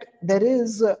think, that there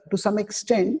is, to some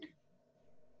extent,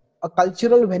 a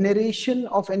cultural veneration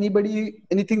of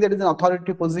anything that is an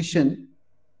authoritative position.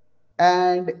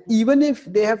 And even if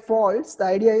they have faults, the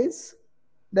idea is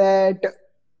that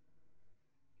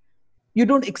you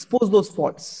don't expose those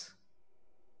faults.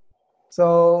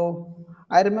 So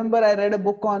I remember I read a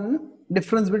book on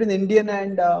difference between Indian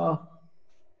and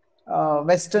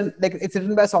Western, like it's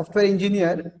written by a software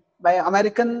engineer, by an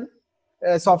American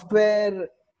software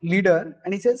leader.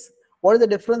 And he says, what is the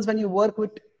difference when you work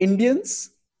with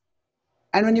Indians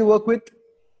and when you work with,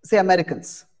 say,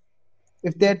 Americans,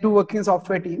 if they're two working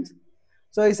software teams?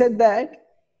 So he said that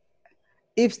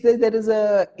if there is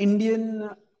a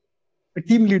Indian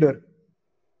team leader,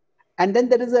 and then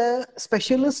there is a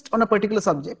specialist on a particular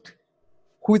subject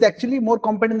who is actually more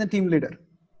competent than the team leader.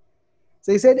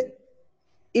 So he said,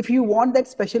 if you want that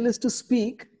specialist to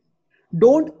speak,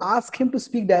 don't ask him to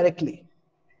speak directly.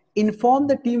 Inform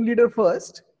the team leader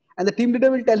first, and the team leader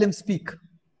will tell him speak.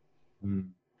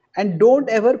 And don't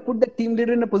ever put the team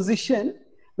leader in a position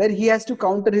where he has to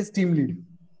counter his team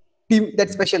lead, that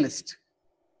specialist.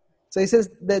 So he says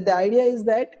that the idea is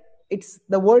that it's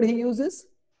the word he uses,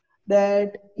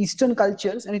 that Eastern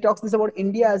cultures, and he talks this about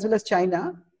India as well as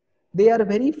China, they are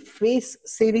very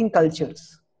face-saving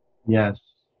cultures. Yes.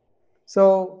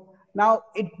 So now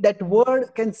that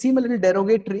word can seem a little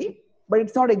derogatory, but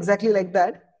it's not exactly like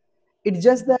that. It's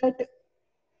just that,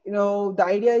 the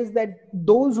idea is that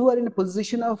those who are in a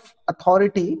position of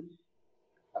authority,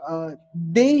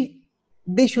 they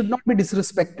should not be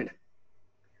disrespected.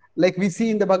 Like we see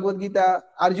in the Bhagavad-Gītā,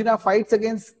 Arjuna fights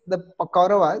against the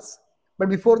Kauravas, but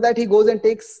before that he goes and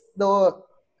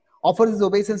offers his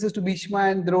obeisances to Bhishma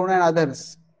and Drona and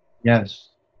others. Yes.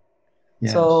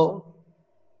 So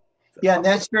yeah,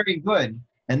 that's very good.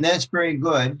 And that's very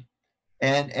good.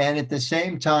 And at the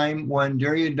same time, when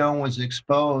Duryodhana was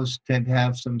exposed to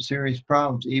have some serious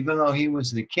problems, even though he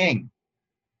was the king,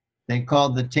 they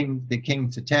called the king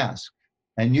to task.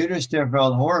 And Yudhishthira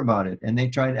felt horror about it, and they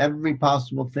tried every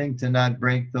possible thing to not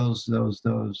break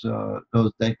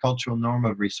that cultural norm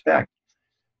of respect.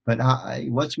 But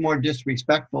what's more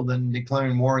disrespectful than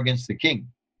declaring war against the king?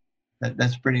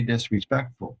 That's pretty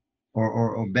disrespectful.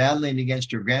 Or battling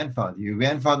against your grandfather. Your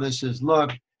grandfather says,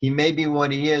 look, he may be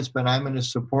what he is, but I'm going to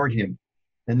support him.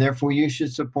 And therefore you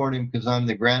should support him because I'm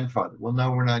the grandfather. Well,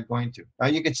 no, we're not going to. Now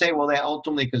you could say, well, that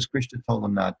ultimately because Krishna told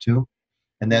him not to.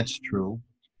 And that's true.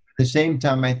 At the same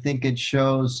time, I think it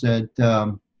shows that,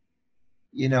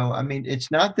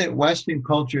 it's not that Western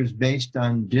culture is based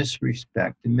on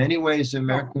disrespect. In many ways,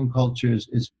 American culture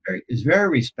is very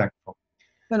respectful.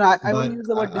 No, I won't use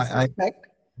the word disrespect.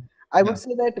 I would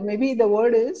say that maybe the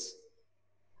word is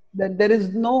that there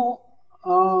is no,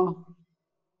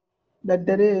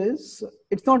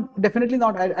 it's not, definitely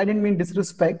not, I didn't mean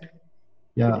disrespect.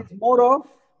 Yeah. It is more of,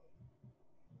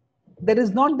 there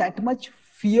is not that much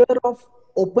fear of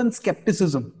open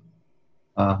skepticism.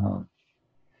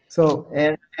 So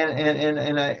and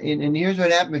here's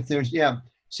what happens if there's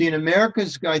see, in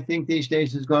America's, I think these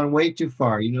days has gone way too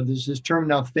far. You know, there's this term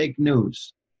now, fake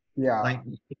news. yeah, Like,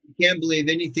 you can't believe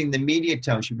anything the media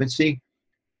tells you. But see,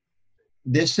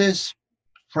 this is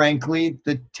frankly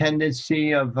the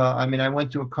tendency of I mean, I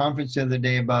went to a conference the other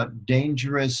day about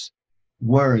dangerous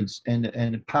words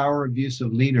and power abuse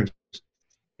of leaders.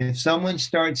 If someone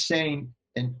starts saying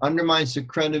and undermines the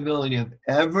credibility of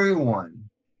everyone,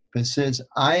 but says,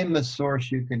 I'm a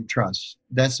source you can trust,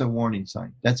 that's a warning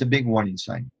sign. That's a big warning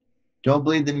sign. Don't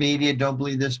believe the media, don't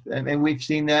believe this. And we've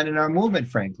seen that in our movement,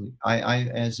 frankly. I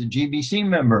as a GBC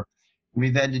member,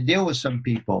 we've had to deal with some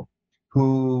people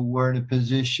who were in a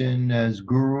position as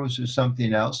gurus or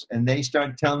something else, and they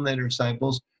start telling their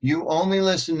disciples, you only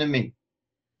listen to me.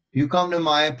 You come to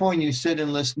Mayapur and you sit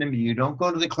and listen to me. You don't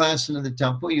go to the class in the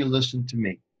temple, you listen to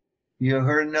me. You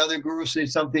heard another guru say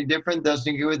something different,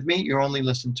 doesn't agree with me, you only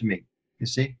listen to me. You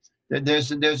see?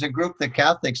 There's a group, the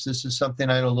Catholics, this is something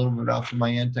I know a little bit about from my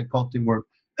anti-culting work.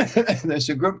 There's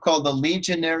a group called the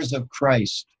Legionnaires of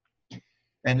Christ.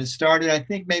 And it started, I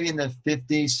think, maybe in the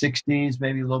 50s, 60s,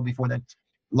 maybe a little before that.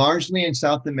 Largely in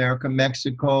South America,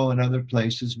 Mexico, and other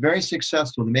places. Very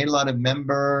successful. They made a lot of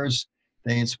members.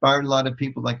 They inspired a lot of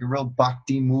people, like a real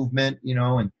bhakti movement, you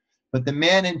know. But the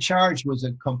man in charge was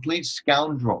a complete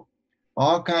scoundrel.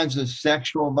 All kinds of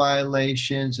sexual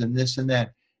violations and this and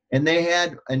that. And they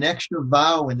had an extra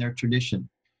vow in their tradition.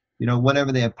 You know,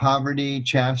 whatever they had, poverty,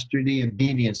 chastity,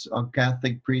 obedience,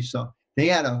 Catholic priests. They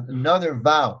had another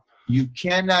vow. You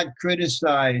cannot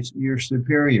criticize your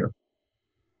superior.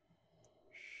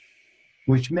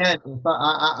 Which meant, if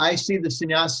I see the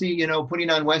sannyasi, you know, putting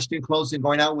on Western clothes and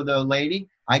going out with a lady,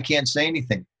 I can't say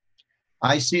anything.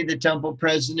 I see the temple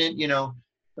president, you know,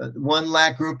 1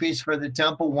 lakh rupees for the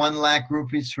temple, 1 lakh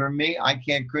rupees for me, I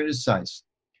can't criticize.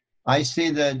 I see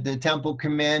the temple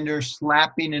commander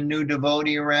slapping a new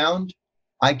devotee around,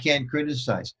 I can't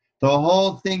criticize. The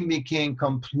whole thing became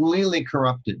completely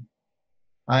corrupted.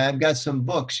 I've got some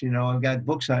books, you know, I've got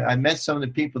books. I met some of the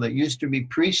people that used to be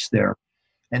priests there,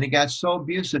 and it got so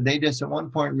abusive, they just at one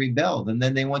point rebelled, and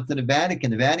then they went to the Vatican.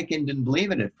 The Vatican didn't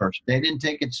believe it at first. They didn't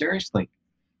take it seriously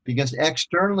because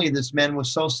externally this man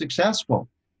was so successful,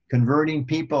 converting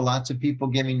people, lots of people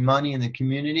giving money in the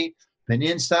community. But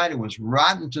inside it was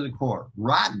rotten to the core,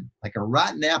 rotten, like a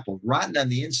rotten apple, rotten on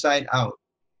the inside out.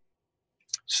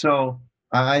 So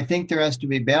I think there has to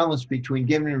be balance between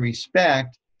giving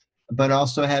respect, but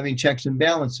also having checks and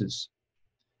balances.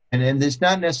 And it's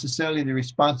not necessarily the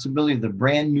responsibility of the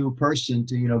brand new person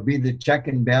to, you know, be the check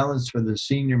and balance for the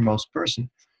senior most person.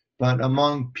 But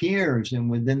among peers and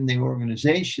within the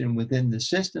organization, within the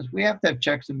systems, we have to have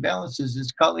checks and balances.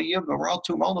 It's Kali Yuga. We're all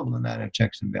too vulnerable to not have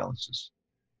checks and balances.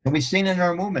 And we've seen in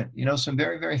our movement, you know, some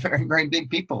very, very, very, very big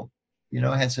people, you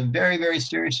know, had some very, very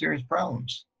serious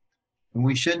problems. And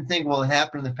we shouldn't think, well, it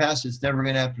happened in the past, it's never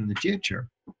going to happen in the future.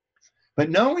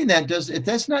 But knowing that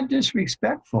that's not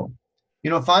disrespectful. You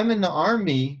know, if I'm in the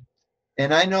army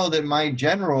and I know that my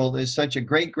general is such a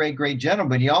great, great, great general,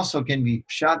 but he also can be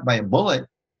shot by a bullet,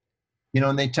 you know,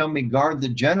 and they tell me guard the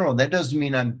general, that doesn't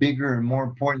mean I'm bigger and more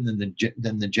important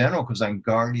than the general because I'm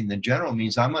guarding the general. It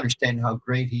means I'm understanding how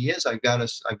great he is. I've got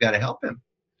to help him.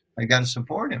 I've got to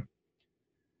support him.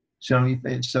 So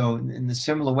in the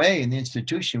similar way, in the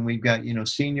institution, we've got, you know,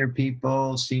 senior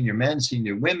people, senior men,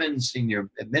 senior women, senior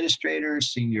administrators,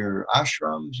 senior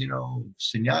ashrams, you know,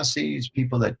 sannyasis,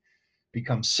 people that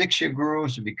become Siksha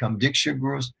gurus or become Diksha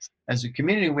gurus. As a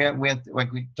community, we have to,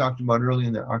 like we talked about earlier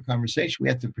in our conversation, we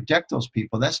have to protect those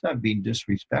people. That's not being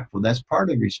disrespectful. That's part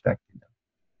of respecting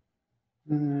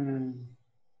them.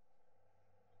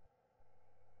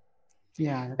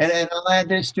 Yeah. And I'll add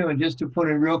this too, and just to put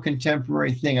a real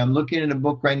contemporary thing, I'm looking at a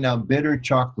book right now, Bitter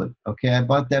Chocolate. Okay, I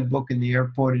bought that book in the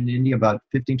airport in India about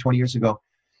 15, 20 years ago.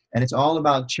 And it's all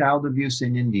about child abuse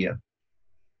in India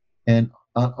and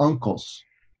uncles,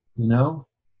 you know,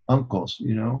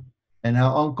 and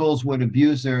how uncles would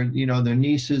abuse their, you know, their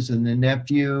nieces and their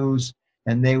nephews,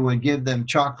 and they would give them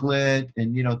chocolate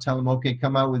and, you know, tell them, okay,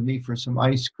 come out with me for some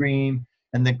ice cream.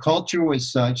 And the culture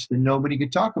was such that nobody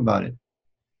could talk about it.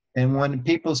 And when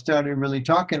people started really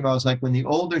talking about it, it's like when the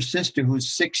older sister,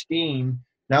 who's 16,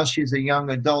 now she's a young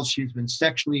adult, she's been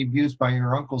sexually abused by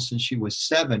her uncle since she was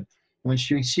 7. When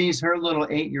she sees her little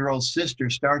 8-year-old sister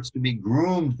starts to be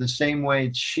groomed the same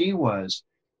way she was,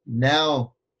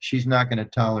 now she's not going to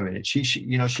tolerate it.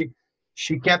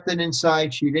 She kept it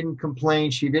inside. She didn't complain.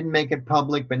 She didn't make it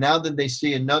public. But now that they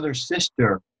see another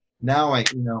sister, now I'm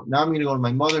going to go to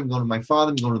my mother. I'm going to my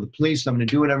father. I'm going to the police. I'm going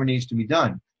to do whatever needs to be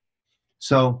done.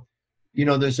 So,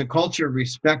 there's a culture of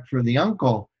respect for the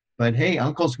uncle, but hey,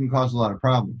 uncles can cause a lot of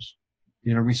problems.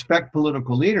 Respect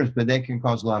political leaders, but they can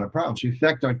cause a lot of problems.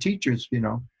 Respect our teachers.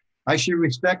 I should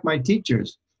respect my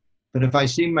teachers. But if I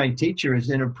see my teacher is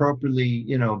inappropriately,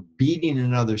 beating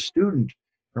another student,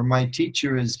 or my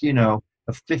teacher is,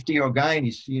 a 50-year-old guy and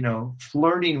he's,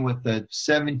 flirting with a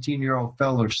 17-year-old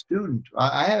fellow student,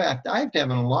 I have to have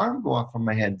an alarm go off on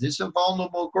my head. This is a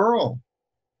vulnerable girl.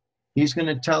 He's going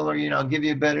to tell her, I'll give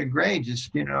you a better grade.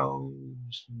 Just,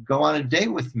 go on a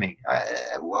date with me.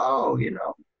 Whoa.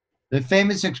 The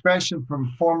famous expression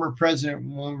from former President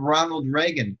Ronald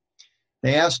Reagan.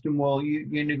 They asked him, well,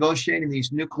 you're negotiating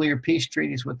these nuclear peace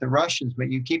treaties with the Russians, but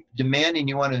you keep demanding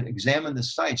you want to examine the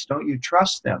sites. Don't you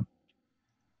trust them?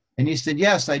 And he said,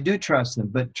 yes, I do trust them,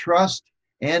 but trust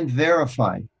and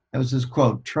verify. That was his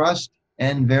quote, trust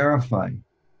and verify.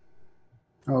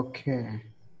 Okay.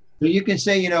 So you can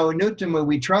say, Anuttama,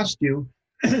 we trust you,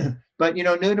 but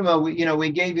Anuttama, we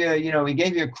gave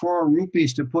you 1 crore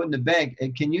rupees to put in the bank.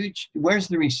 Where's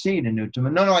the receipt,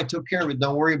 Anuttama? No, I took care of it.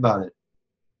 Don't worry about it.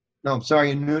 No, I'm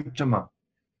sorry, Anuttama.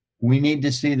 We need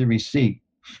to see the receipt.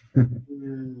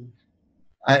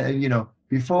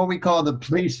 Before we call the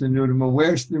police, Anuttama,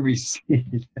 where's the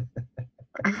receipt?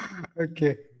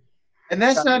 Okay. And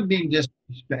that's not being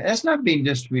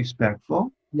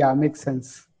disrespectful. Yeah, makes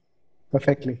sense.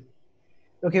 Perfectly.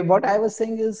 Okay, what I was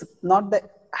saying is not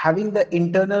that having the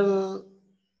internal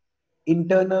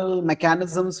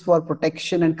mechanisms for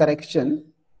protection and correction,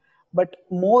 but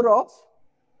more of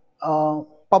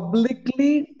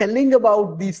publicly telling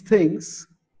about these things.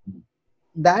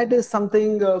 That is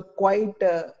something quite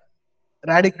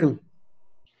radical.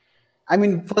 I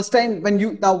mean, first time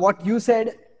what you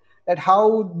said, that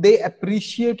how they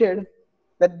appreciated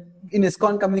that in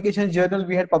ISKCON Communications Journal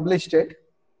we had published it,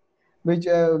 which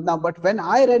but when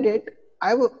I read it,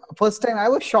 first time I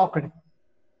was shocked.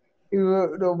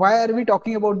 Why are we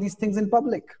talking about these things in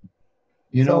public?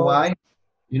 You know why?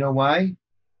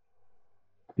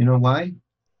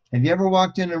 Have you ever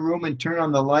walked in a room and turned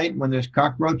on the light when there's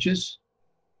cockroaches?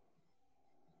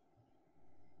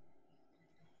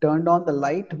 Turned on the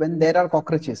light when there are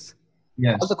cockroaches.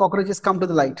 Yes. All the cockroaches come to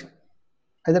the light.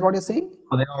 Is that what you're saying?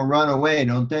 Well, they all run away,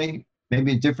 don't they?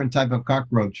 Maybe a different type of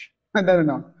cockroach.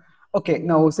 No. Okay,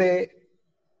 no, say.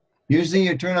 Usually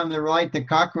you turn on the light, the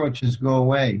cockroaches go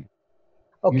away.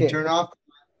 Okay. You turn off.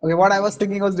 Okay, what I was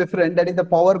thinking was different. That if the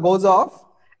power goes off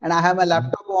and I have my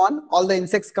laptop on, all the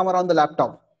insects come around the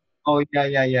laptop. Oh,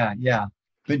 yeah.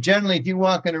 But generally, if you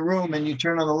walk in a room and you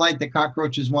turn on the light, the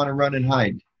cockroaches want to run and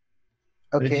hide.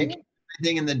 Okay. But if you keep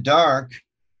everything in the dark,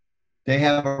 they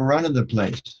have a run of the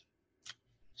place.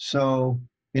 So,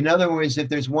 in other words, if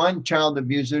there's one child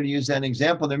abuser, to use that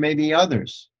example, there may be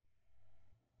others.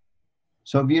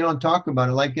 So if you don't talk about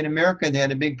it, like in America, they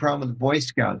had a big problem with Boy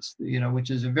Scouts, which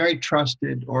is a very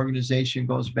trusted organization,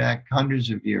 goes back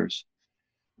hundreds of years.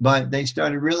 But they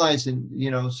started realizing,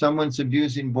 someone's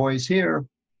abusing boys here,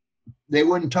 they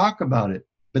wouldn't talk about it.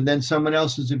 But then someone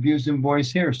else is abusing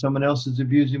boys here, someone else is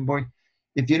abusing boys.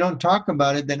 If you don't talk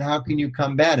about it, then how can you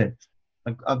combat it?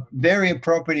 A very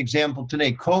appropriate example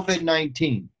today,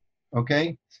 COVID-19,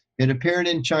 okay? It appeared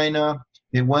in China.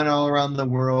 It went all around the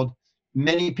world.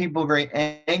 Many people are very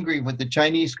angry with the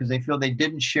Chinese because they feel they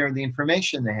didn't share the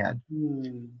information they had.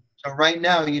 So right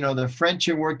now, the French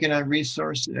are working on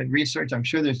research. I'm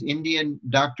sure there's Indian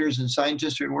doctors and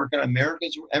scientists who are working on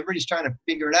Americans. Everybody's trying to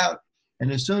figure it out. And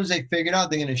as soon as they figure it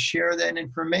out, they're going to share that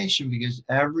information because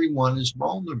everyone is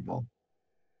vulnerable.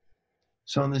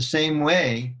 So in the same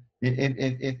way,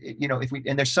 if we,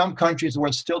 and there's some countries where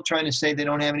it's still trying to say they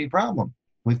don't have any problem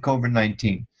with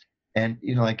COVID-19. And,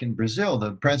 like in Brazil,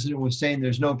 the president was saying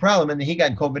there's no problem, and then he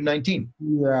got COVID-19.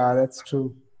 Yeah, that's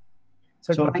true.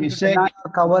 So if trying you to say deny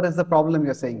or cover is the problem,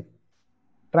 you're saying?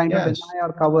 Trying to deny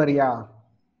or cover, yeah.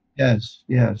 Yes.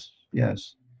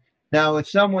 Now, if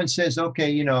someone says,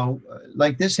 okay,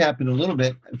 like this happened a little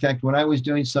bit. In fact, when I was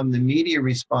doing some of the media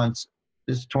response,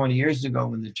 this 20 years ago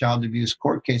when the child abuse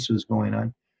court case was going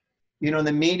on,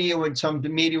 the media would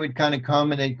kind of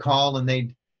come and they'd call and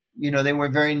they were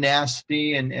very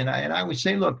nasty. And I would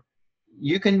say, look,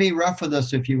 you can be rough with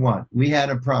us if you want. We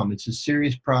had a problem. It's a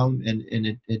serious problem.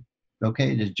 And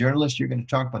okay, as a journalist, you're going to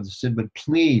talk about this. But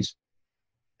please,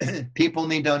 people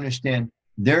need to understand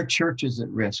their church is at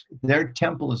risk. Their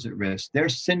temple is at risk. Their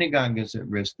synagogue is at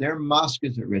risk. Their mosque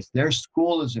is at risk. Their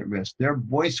school is at risk. Their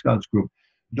Boy Scouts group.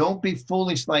 Don't be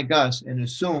foolish like us and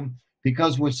assume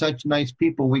because we're such nice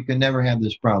people, we can never have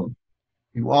this problem.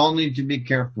 You all need to be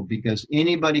careful because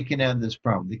anybody can have this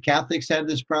problem. The Catholics have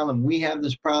this problem. We have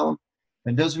this problem.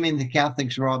 It doesn't mean the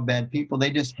Catholics are all bad people. They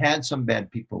just had some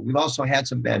bad people. We've also had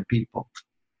some bad people.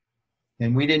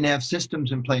 And we didn't have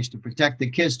systems in place to protect the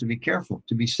kids, to be careful,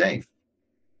 to be safe.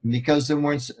 And because there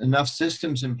weren't enough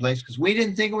systems in place, because we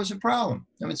didn't think it was a problem.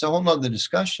 I mean, it's a whole nother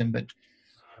discussion, but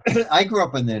I grew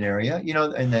up in that area,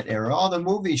 in that era. All the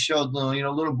movies showed,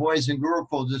 little boys in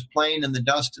Gurukul just playing in the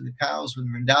dust of the cows with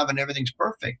Vrindavan, everything's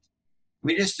perfect.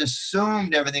 We just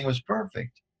assumed everything was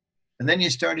perfect. And then you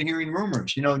started hearing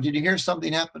rumors. Did you hear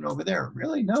something happen over there?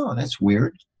 Really? No, that's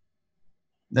weird.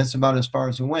 That's about as far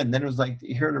as it went. And then it was like,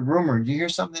 you heard a rumor. Did you hear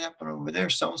something happen over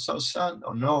there? So-and-so's son.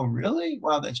 Oh, no, really?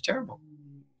 Wow, that's terrible.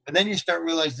 And then you start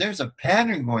realizing there's a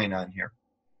pattern going on here.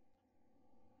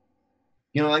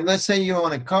 Like let's say you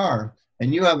own a car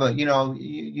and you have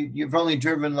you've only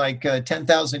driven like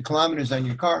 10,000 kilometers on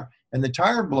your car and the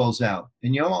tire blows out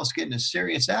and you almost get in a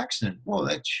serious accident. Whoa,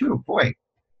 that's true. Boy,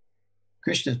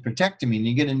 Krishna's protecting me, and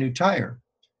you get a new tire.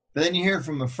 But then you hear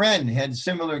from a friend who had a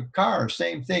similar car,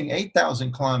 same thing,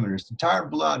 8,000 kilometers. The tire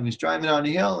blew out. He was driving on a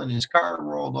hill and his car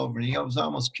rolled over and he was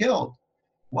almost killed.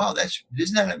 Wow,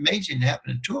 isn't that amazing? It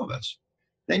happened to two of us.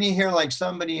 Then you hear like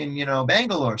somebody in,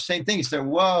 Bangalore, same thing. You say,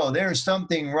 whoa, there's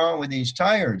something wrong with these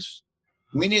tires.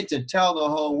 We need to tell the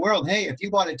whole world, hey, if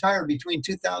you bought a tire between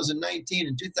 2019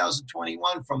 and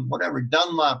 2021 from whatever,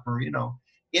 Dunlop or,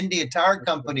 India Tire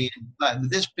Company,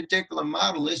 this particular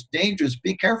model is dangerous.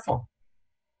 Be careful.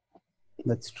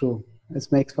 That's true.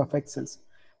 This makes perfect sense.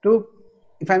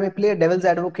 If I may play a devil's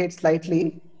advocate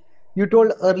slightly, you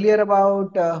told earlier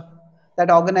about that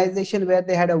organization where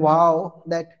they had a vow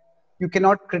that you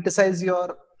cannot criticize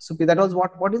your superior. That was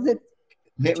what is it?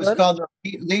 It was called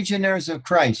the Legionnaires of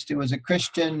Christ. It was a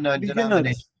Christian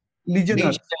denomination.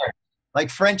 Legionnaires. Like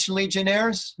French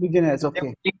legionnaires? Legionnaires,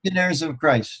 okay. Legionnaires of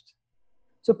Christ.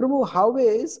 So, Prabhu, how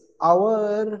is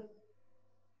our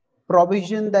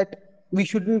provision that we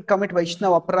shouldn't commit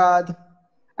Vaishnava aparadh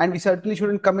and we certainly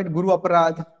shouldn't commit Guru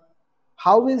aparadh?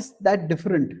 How is that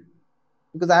different?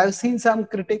 Because I have seen some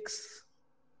critics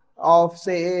of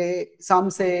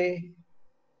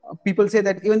people say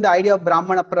that even the idea of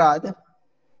Brahman aparadh,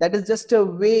 that is just a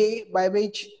way by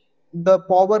which the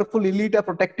powerful elite are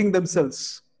protecting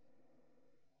themselves.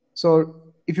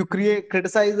 So if you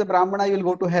criticize the Brahmana, you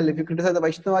will go to hell. If you criticize the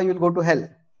Vaishnava, you will go to hell.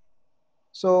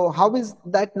 So how is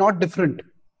that not different?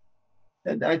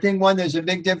 I think there's a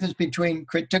big difference between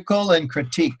critical and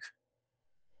critique.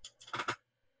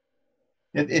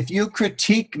 If you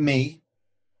critique me,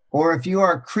 or if you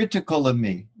are critical of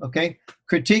me, okay?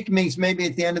 Critique means maybe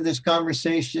at the end of this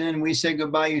conversation, we say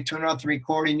goodbye, you turn off the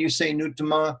recording, you say,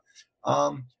 Anuttama,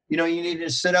 you need to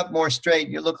sit up more straight,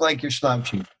 you look like you're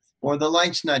slouching, or the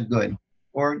light's not good,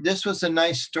 or this was a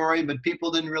nice story, but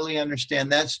people didn't really understand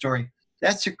that story.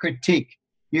 That's a critique.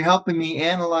 You're helping me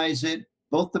analyze it,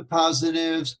 both the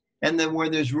positives and then where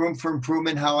there's room for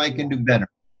improvement, how I can do better.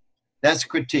 That's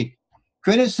critique.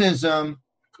 Criticism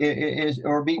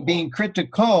being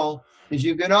critical is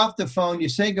you get off the phone, you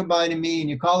say goodbye to me, and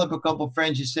you call up a couple of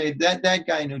friends, you say, that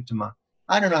guy Anuttama,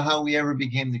 I don't know how we ever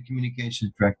became the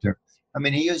communications director. I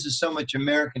mean, he uses so much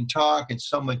American talk and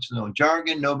so much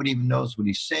jargon, nobody even knows what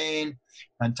he's saying.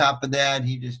 On top of that,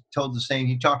 he just told the same,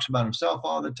 he talks about himself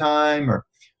all the time, or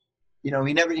he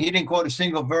didn't quote a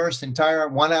single verse, entire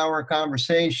 1 hour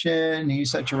conversation,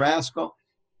 he's such a rascal.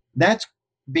 That's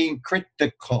being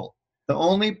critical. The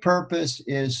only purpose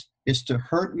is to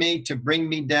hurt me, to bring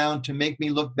me down, to make me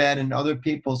look bad in other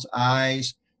people's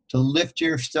eyes, to lift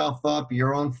yourself up,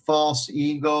 your own false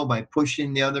ego by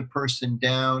pushing the other person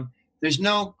down. There's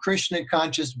no Krishna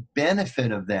conscious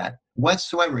benefit of that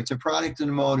whatsoever. It's a product of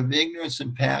the mode of ignorance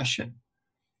and passion.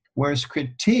 Whereas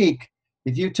critique,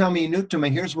 if you tell me,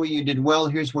 Anuttama, here's what you did well,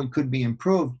 here's what could be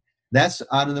improved, that's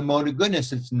out of the mode of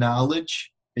goodness. It's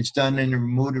knowledge. It's done in a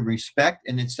mood of respect,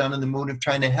 and it's done in the mood of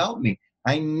trying to help me.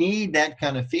 I need that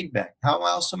kind of feedback. How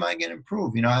else am I going to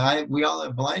improve? We all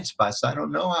have blind spots. I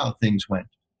don't know how things went.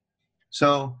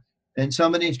 So, and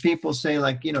some of these people say,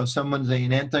 like, someone's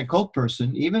an anti-cult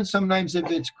person, even sometimes if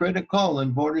it's critical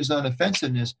and borders on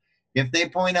offensiveness, if they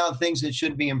point out things that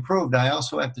should be improved, I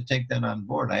also have to take that on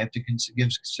board. I have to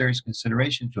give serious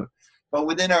consideration to it. But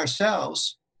within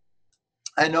ourselves,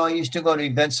 I know I used to go to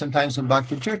events sometimes with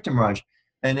Bhakti Tirtha Maharaj.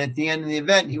 And at the end of the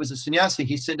event, he was a sannyasi.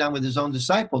 He'd sit down with his own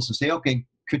disciples and say, okay,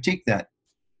 critique that.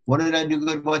 What did I do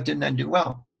good? What didn't I do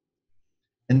well?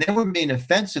 And they were being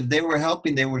offensive. They were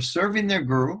helping. They were serving their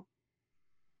guru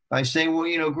by saying,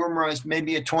 well, Guru Maharaj,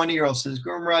 maybe a 20-year-old says,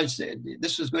 Guru Maharaj,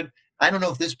 this was good. I don't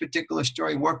know if this particular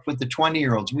story worked with the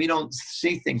 20-year-olds. We don't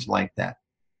see things like that.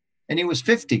 And he was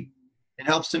 50. It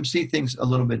helps him see things a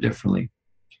little bit differently.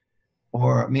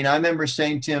 Or, I mean, I remember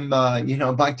saying to him,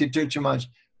 Bhakti Turchamas,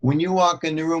 when you walk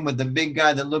in the room with a big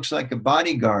guy that looks like a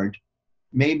bodyguard,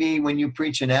 maybe when you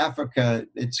preach in Africa,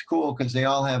 it's cool because they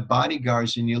all have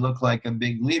bodyguards and you look like a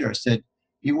big leader. I said,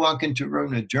 you walk into a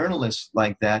room with journalists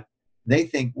like that, they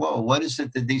think, whoa, what is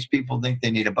it that these people think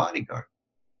they need a bodyguard?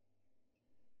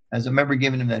 As I remember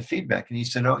giving him that feedback, and he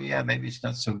said, oh, yeah, maybe it's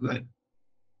not so good.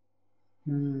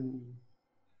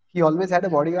 He always had a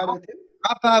bodyguard with him?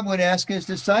 Prabhupada would ask his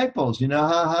disciples,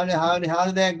 how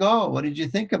did that go? What did you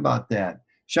think about that?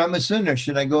 Shamasundar,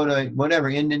 should I go to whatever,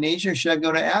 Indonesia, or should I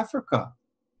go to Africa?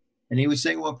 And he would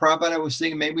say, well, Prabhupada, I was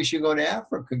thinking maybe we should go to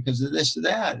Africa because of this or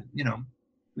that, And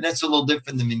that's a little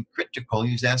different than being critical.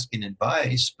 He was asking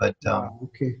advice, but,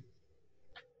 okay.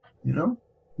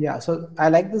 Yeah, so I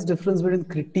like this difference between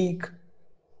critique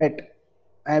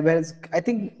whereas I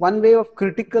think one way of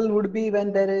critical would be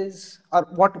when there is, or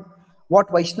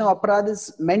what Vaishnava Aparadha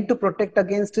is meant to protect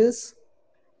against is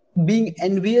being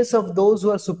envious of those who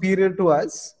are superior to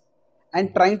us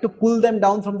and trying to pull them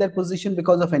down from their position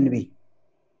because of envy.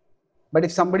 But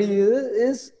if somebody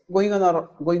is going on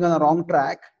a wrong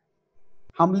track,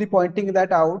 humbly pointing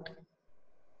that out,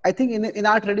 I think in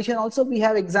our tradition also we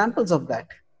have examples of that.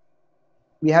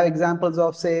 We have examples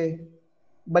of, say,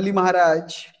 Bali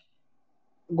Maharaj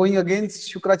going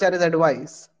against Shukracharya's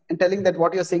advice and telling that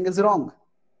what you're saying is wrong.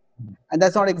 And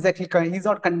that's not exactly, he's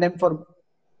not condemned for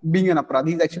being an aparadha,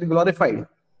 he's actually glorified.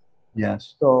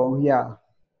 Yes. So, yeah,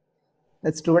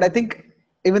 that's true. But I think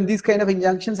even these kind of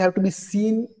injunctions have to be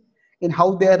seen in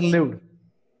how they are lived.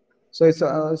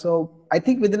 So I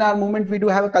think within our movement, we do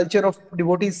have a culture of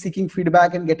devotees seeking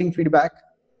feedback and getting feedback.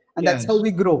 And that's how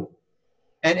we grow.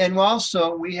 And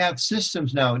also, we have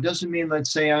systems now. It doesn't mean,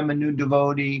 let's say I'm a new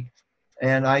devotee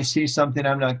and I see something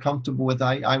I'm not comfortable with.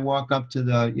 I walk up to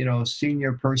the,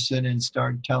 senior person and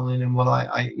start telling him, well,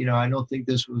 I don't think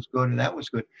this was good and that was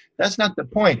good. That's not the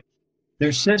point.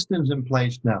 There's systems in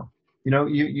place now.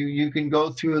 You can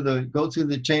go through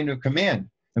the chain of command.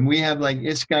 And we have like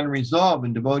ISKCON Resolve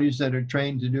and devotees that are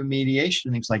trained to do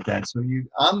mediation, things like that. So you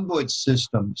ombud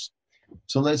systems.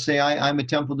 So let's say I'm a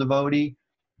temple devotee.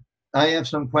 I have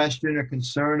some question or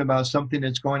concern about something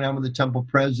that's going on with the temple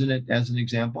president, as an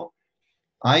example.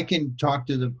 I can talk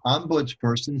to the ombuds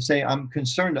person and say, I'm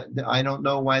concerned. I don't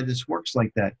know why this works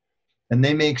like that. And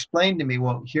they may explain to me,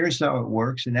 well, here's how it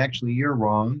works. And actually, you're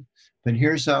wrong. But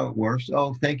here's how it works.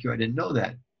 Oh, thank you. I didn't know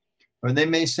that. Or they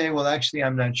may say, well, actually,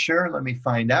 I'm not sure. Let me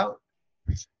find out.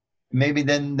 Maybe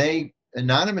then they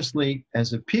anonymously,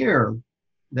 as a peer,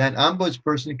 that ombuds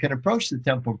person can approach the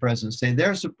temple president and say,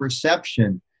 there's a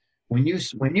perception. When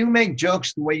you make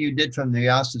jokes the way you did from the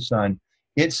Yasa-san,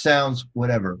 it sounds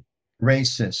whatever,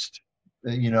 racist,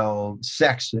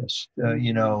 sexist,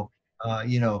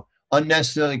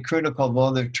 unnecessarily critical of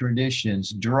other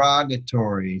traditions,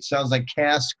 derogatory, sounds like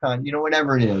caste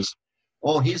whatever it is.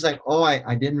 Oh, he's like, oh,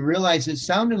 I didn't realize it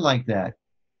sounded like that.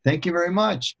 Thank you very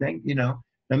much. Now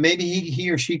maybe he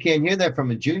or she can't hear that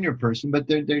from a junior person, but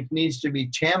there needs to be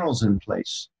channels in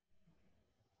place.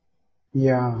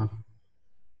 Yeah.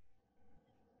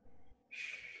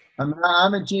 I'm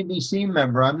a GBC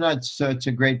member. I'm not such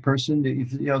a great person.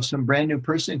 If some brand new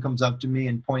person comes up to me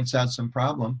and points out some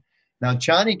problem. Now,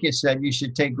 Chanakya said you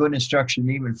should take good instruction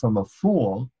even from a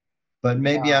fool, but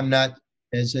maybe I'm not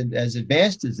as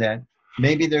advanced as that.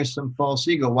 Maybe there's some false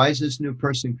ego. Why is this new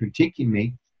person critiquing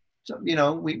me? So,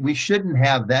 we shouldn't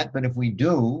have that. But if we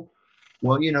do,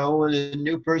 well, when a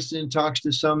new person talks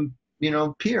to some,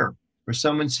 peer or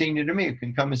someone senior to me, who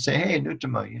can come and say, hey,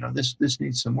 Anuttama, this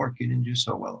needs some work. You didn't do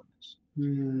so well in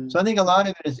this. So I think a lot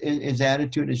of it is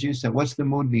attitude, as you said. What's the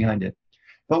mood behind it?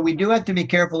 But we do have to be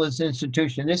careful as an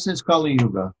institution. This is Kali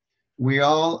Yuga. We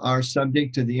all are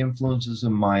subject to the influences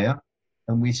of Maya.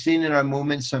 And we've seen in our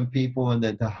movement some people in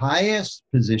the highest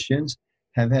positions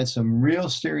have had some real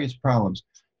serious problems.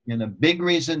 And a big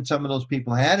reason some of those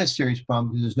people had a serious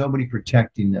problem is there's nobody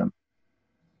protecting them.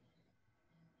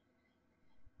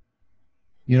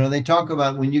 They talk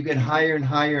about when you get higher and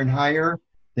higher and higher,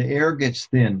 the air gets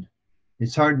thin.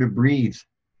 It's hard to breathe.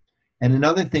 And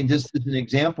another thing, just as an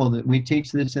example, that we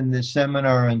teach this in this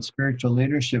seminar on spiritual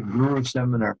leadership, Guru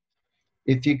seminar.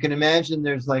 If you can imagine,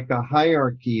 there's like a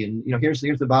hierarchy, and here's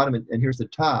the bottom and here's the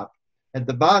top. At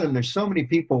the bottom, there's so many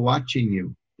people watching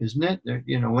you, isn't it?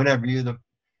 Whatever, you're the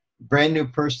brand new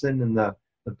person, and the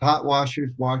pot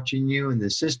washer's watching you, and the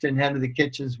assistant head of the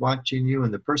kitchen's watching you,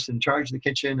 and the person in charge of the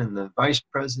kitchen, and the vice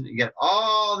president. You get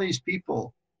all these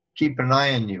people keep an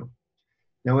eye on you.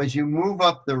 Now, as you move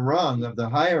up the rung of the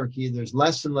hierarchy, there's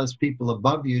less and less people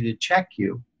above you to check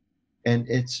you. And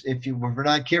it's, if we're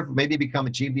not careful, maybe become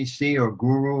a GBC or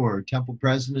guru or temple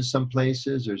president some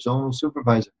places or zonal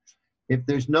supervisor. If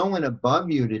there's no one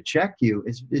above you to check you,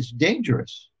 it's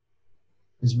dangerous.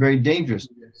 It's very dangerous,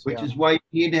 which is why you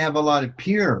need to have a lot of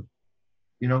peer,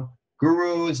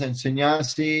 gurus and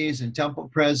sannyasis and temple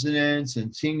presidents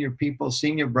and senior people,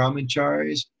 senior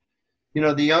brahmacharis.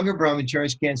 The younger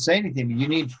brahmacharis can't say anything, but you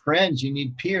need friends, you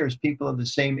need peers, people of the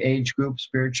same age group,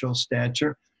 spiritual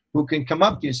stature, who can come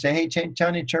up to you and say, hey,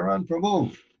 Chaitanya, Charan,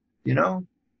 Prabhu,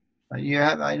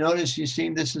 I noticed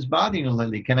this is bothering you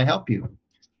lately. Can I help you?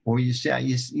 Or you say,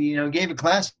 gave a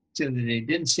class the other day,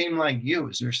 didn't seem like you.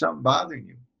 Is there something bothering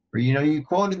you? Or, you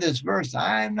quoted this verse.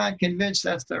 I'm not convinced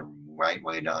that's the right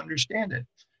way to understand it.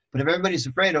 But if everybody's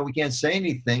afraid, we can't say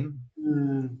anything,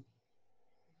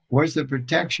 where's the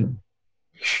protection?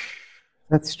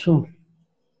 That's true.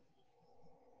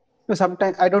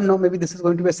 Sometimes, I don't know, maybe this is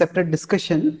going to be a separate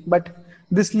discussion, but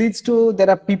this leads to, there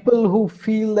are people who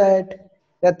feel that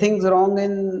there are things wrong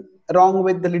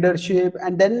with the leadership,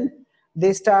 and then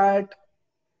they start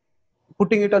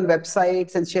putting it on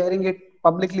websites and sharing it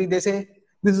publicly. They say,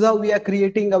 this is how we are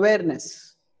creating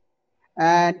awareness,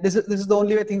 and this is the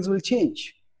only way things will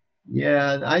change.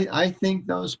 Yeah, I think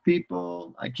those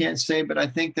people, I can't say, but I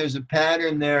think there's a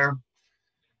pattern there,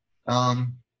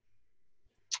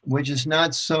 which is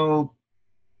not so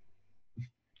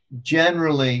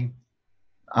generally.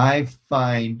 I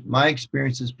find my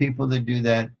experience is people that do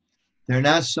that, they're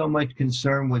not so much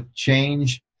concerned with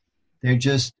change. They're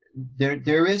just,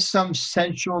 there is some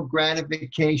sensual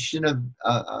gratification of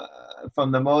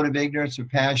from the mode of ignorance or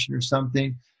passion or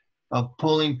something of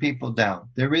pulling people down.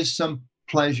 There is some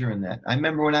pleasure in that. I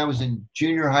remember when I was in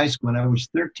junior high school, when I was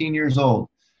 13 years old,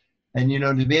 and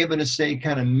to be able to say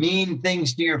kind of mean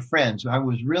things to your friends, I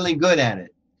was really good at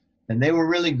it, and they were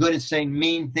really good at saying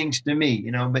mean things to me.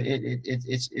 But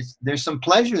it's there's some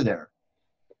pleasure there.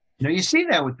 You see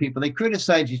that with people. They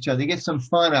criticize each other. They get some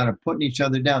fun out of putting each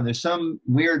other down. There's some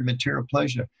weird material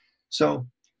pleasure. So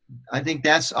I think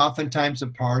that's oftentimes a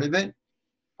part of it.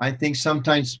 I think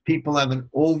sometimes people have an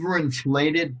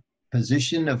overinflated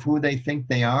position of who they think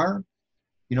they are.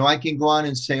 I can go on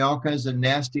and say all kinds of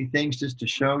nasty things just to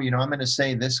show, I'm going to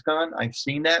say this, ISKCON. I've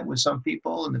seen that with some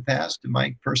people in the past, in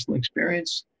my personal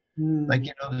experience. Like,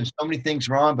 there's so many things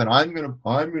wrong, but I'm going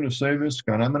to say this,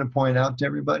 ISKCON. I'm going to point out to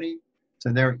everybody.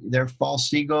 So their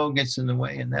false ego gets in the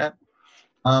way in that.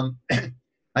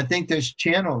 I think there's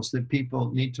channels that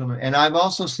people need to learn. And I've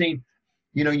also seen,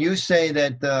 you say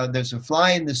that there's a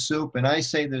fly in the soup, and I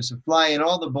say there's a fly in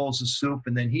all the bowls of soup,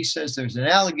 and then he says there's an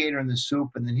alligator in the soup,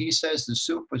 and then he says the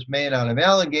soup was made out of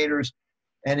alligators,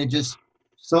 and it just,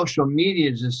 social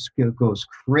media just goes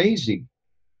crazy,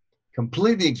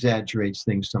 completely exaggerates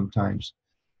things sometimes.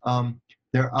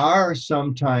 There are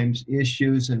sometimes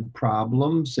issues and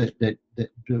problems that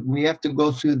we have to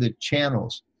go through the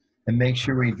channels and make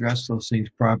sure we address those things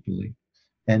properly.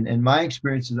 And in my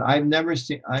experience is I've never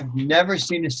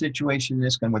seen a situation in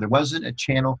this kind where there wasn't a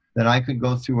channel that I could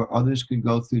go through or others could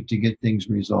go through to get things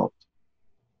resolved.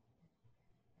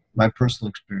 My personal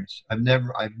experience. I've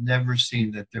never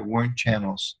seen that there weren't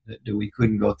channels that we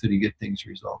couldn't go through to get things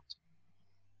resolved.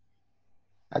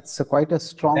 That's quite a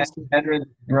strong That's better than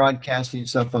broadcasting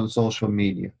stuff on social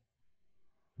media.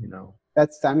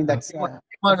 That's if you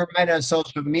want to write on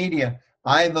social media,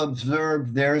 I've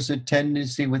observed there's a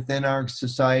tendency within our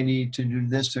society to do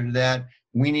this or that.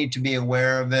 We need to be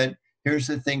aware of it. Here's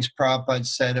the things Prabhupada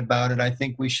said about it. I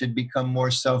think we should become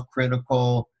more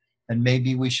self-critical, and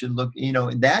maybe we should look,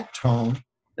 in that tone,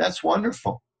 that's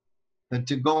wonderful. But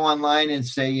to go online and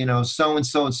say,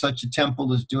 so-and-so at such a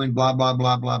temple is doing blah, blah,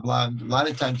 blah, blah, blah. A lot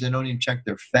of times they don't even check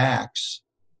their facts.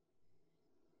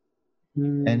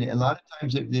 And a lot of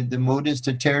times the mood is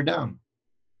to tear down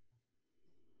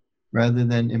rather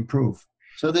than improve.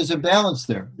 So there's a balance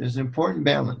there. There's an important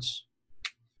balance.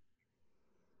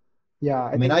 Yeah.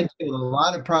 I deal with a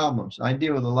lot of problems.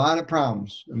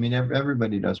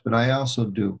 Everybody does, but I also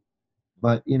do.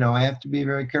 But, I have to be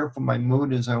very careful. My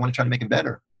mood is I want to try to make it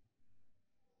better.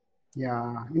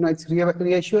 Yeah. It's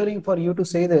reassuring for you to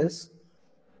say this,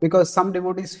 because some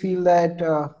devotees feel that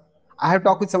I have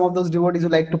talked with some of those devotees who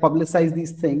like to publicize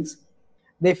these things.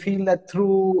 They feel that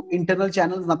through internal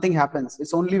channels, nothing happens.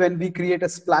 It's only when we create a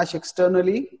splash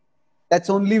externally, that's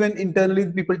only when internally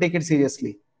people take it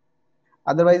seriously.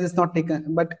 Otherwise, it's not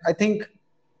taken. But I think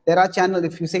there are channels.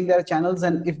 If you're saying there are channels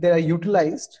and if they are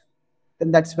utilized,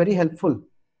 then that's very helpful.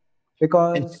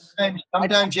 Because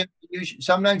sometimes you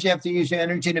have to use your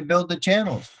energy to build the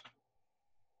channels.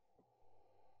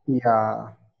 Yeah.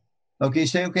 Okay,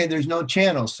 say, okay, there's no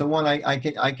channels. So one, I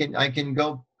can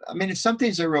go. I mean, if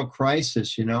something's a real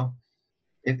crisis, you know,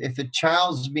 if a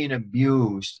child's being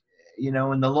abused, you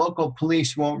know, and the local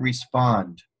police won't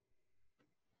respond,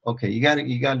 okay, you got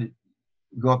to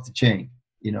go up the chain,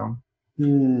 you know.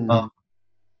 Hmm.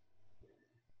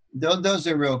 Those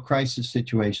are real crisis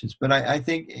situations. But I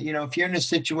think, you know, if you're in a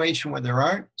situation where there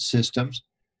aren't systems,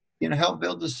 you know, help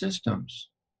build the systems.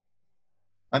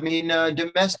 I mean,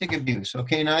 domestic abuse.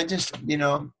 Okay, now I just, you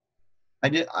know,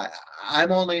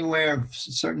 I'm only aware of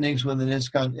certain things within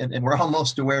ISKCON, and we're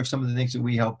almost aware of some of the things that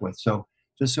we help with. So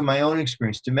just from my own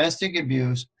experience, domestic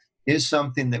abuse is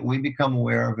something that we become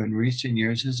aware of in recent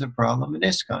years as a problem in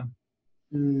ISKCON.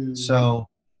 So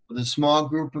with a small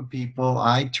group of people,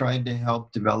 I tried to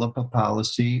help develop a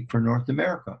policy for North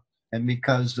America. And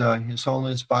because His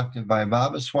Holiness Bhakti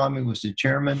Vaishnava Swami was the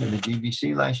chairman of the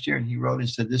GBC last year, and he wrote and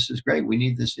said, this is great, we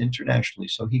need this internationally.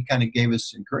 So he kind of gave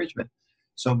us encouragement.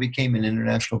 So it became an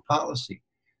international policy.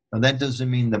 Now that doesn't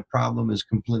mean the problem is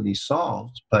completely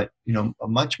solved, but you know,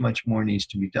 much more needs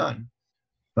to be done.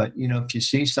 But you know, if you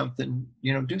see something,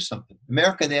 you know, do something.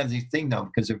 America, they have this thing now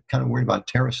because they're kind of worried about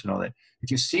terrorists and all that.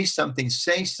 If you see something,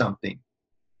 say something.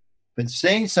 But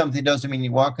saying something doesn't mean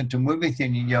you walk into a movie theater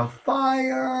and you yell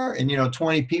fire, and you know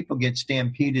 20 people get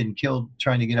stampeded and killed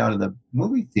trying to get out of the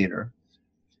movie theater.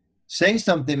 Say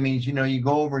something means, you know, you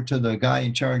go over to the guy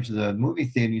in charge of the movie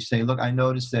theater and you say, look, I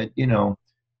noticed that, you know,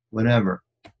 whatever,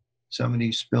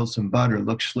 somebody spilled some butter, it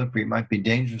looks slippery, it might be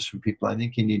dangerous for people. I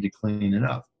think you need to clean it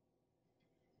up.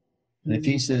 And if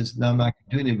he says, no, I'm not going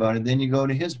to do anything about it, then you go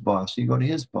to his boss. You go to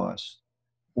his boss.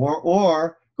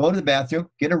 Or go to the bathroom,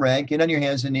 get a rag, get on your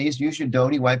hands and knees, use your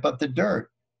dhoti, wipe up the dirt.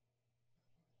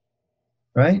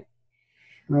 Right?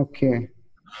 Okay.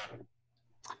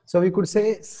 So we could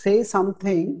say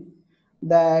something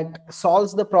that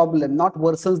solves the problem, not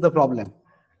worsens the problem.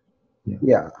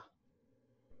 Yeah.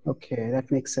 Okay, that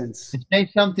makes sense. And say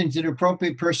something to the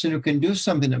appropriate person who can do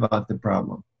something about the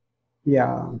problem.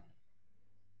 Yeah.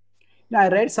 Now, I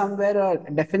read somewhere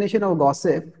a definition of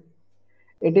gossip.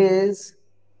 It is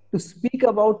to speak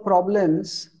about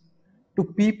problems to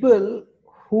people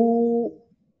for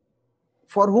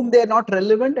whom they are not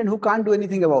relevant and who can't do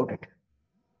anything about it.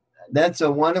 That's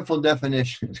a wonderful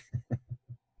definition.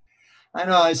 I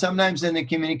know sometimes in the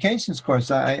communications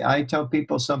course, I tell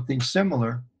people something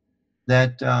similar,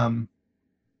 that,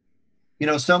 you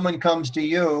know, someone comes to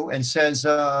you and says,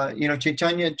 you know,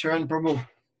 Chaitanya, Charan, Prabhu,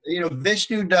 you know,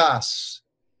 Vishnu Das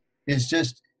is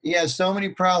just, he has so many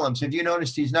problems. Have you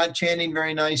noticed he's not chanting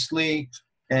very nicely?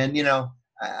 And, you know,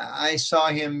 I saw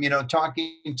him, you know,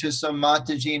 talking to some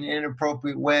Mataji in an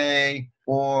inappropriate way,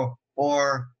 or,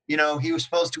 you know, he was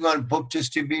supposed to go on book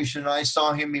distribution. I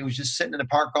saw him, he was just sitting in the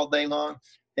park all day long.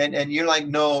 And you're like,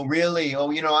 no, really? Oh,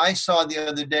 you know, I saw the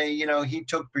other day, you know, he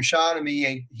took prasadam,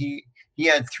 he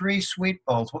had 3 sweet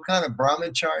bowls. What kind of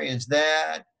brahmachari is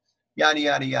that? Yada,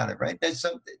 yada, yada, right? That's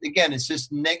something, again, it's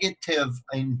just negative,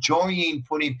 enjoying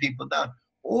putting people down.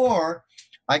 Or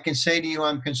I can say to you,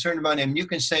 I'm concerned about him. You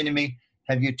can say to me,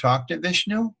 have you talked to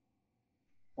Vishnu?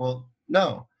 Well,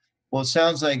 no. Well, it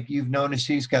sounds like you've noticed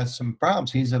he's got some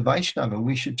problems. He's a Vaishnava.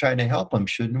 We should try to help him,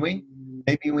 shouldn't we?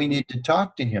 Maybe we need to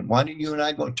talk to him. Why don't you and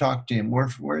I go talk to him?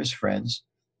 We're his friends.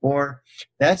 Or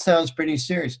that sounds pretty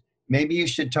serious. Maybe you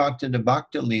should talk to the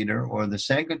Bhakta leader or the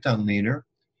Sankirtan leader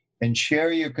and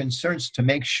share your concerns to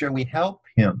make sure we help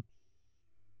him.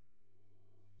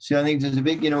 See, I think there's a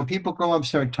big, you know, people go up and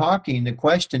start talking. The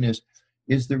question is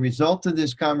the result of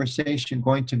this conversation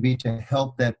going to be to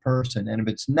help that person? And if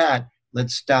it's not,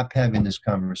 let's stop having this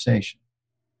conversation.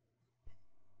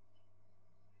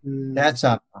 That's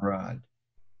aparad.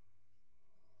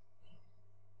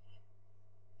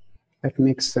 That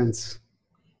makes sense.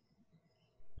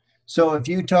 So if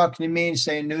you talk to me and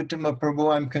say, Anuttama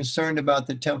Prabhu, I'm concerned about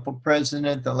the temple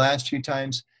president. The last few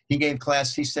times he gave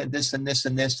class, he said this and this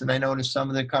and this, and I noticed some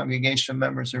of the congregation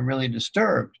members are really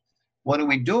disturbed. What do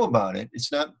we do about it?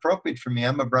 It's not appropriate for me.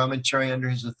 I'm a brahmachari under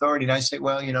his authority. And I say,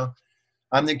 well, you know,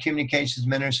 I'm the communications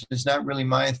minister. It's not really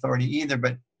my authority either,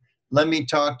 but let me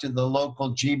talk to the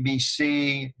local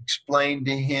GBC, explain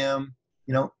to him,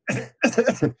 you know,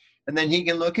 and then he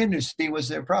can look into it, see what's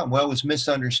their problem. Well, it was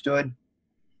misunderstood.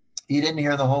 He didn't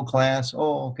hear the whole class.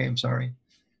 Oh, okay, I'm sorry.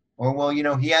 Or, well, you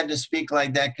know, he had to speak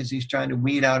like that because he's trying to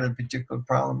weed out a particular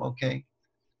problem. Okay.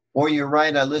 Or you're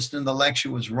right, I listened to the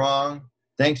lecture, was wrong.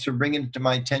 Thanks for bringing it to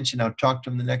my attention. I'll talk to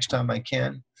him the next time I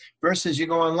can. Versus you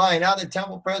go online, the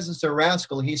temple president's a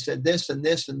rascal. He said this and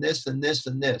this and this and this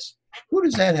and this. Who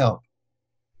does that help?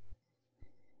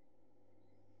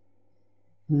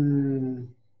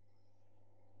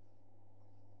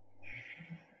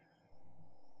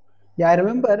 Yeah, I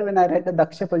remember when I read the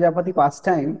Daksha Prajapati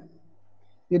pastime,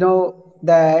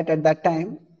 that at that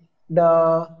time,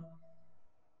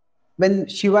 when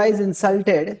Shiva is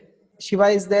insulted, Shiva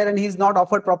is there and he's not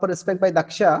offered proper respect by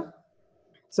Daksha.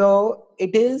 So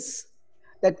it is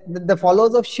that the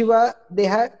followers of Shiva,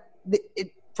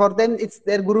 for them, it's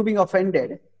their guru being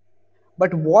offended.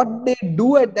 But what they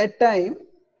do at that time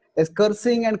is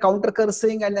cursing and counter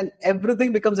cursing, and then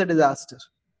everything becomes a disaster.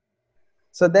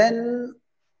 So then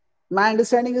my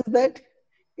understanding is that,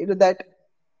 that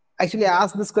actually I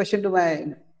asked this question to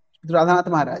Radhanath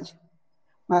Maharaj.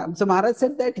 So Maharaj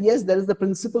said that yes, there is the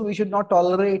principle we should not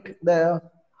tolerate the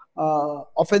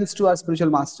offense to our spiritual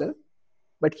master.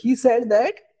 But he said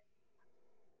that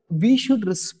we should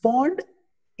respond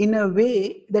in a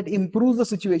way that improves the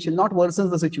situation, not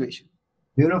worsens the situation.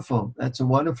 Beautiful. That's a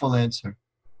wonderful answer.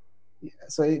 Yeah,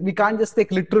 so we can't just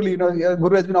take literally, your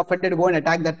guru has been offended, go and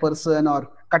attack that person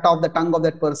or cut off the tongue of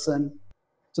that person.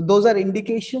 So those are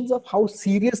indications of how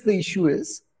serious the issue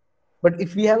is. But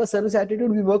if we have a service attitude,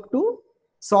 we work to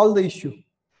solve the issue,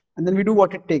 and then we do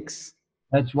what it takes.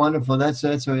 That's wonderful. That's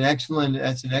an excellent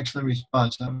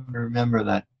response. I'm going to remember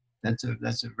that. That's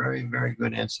a very, very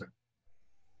good answer.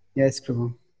 Yes,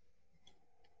 Prabhu.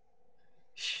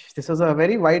 This was a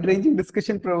very wide-ranging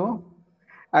discussion, Prabhu.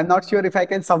 I'm not sure if I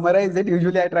can summarize it.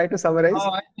 Usually I try to summarize.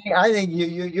 Oh, I think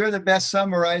you're the best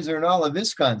summarizer in all of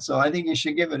ISKCON, so I think you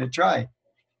should give it a try.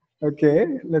 Okay,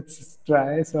 let's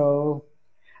try. So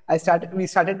we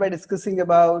started by discussing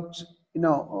about,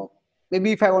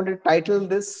 maybe if I wanted to title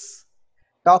this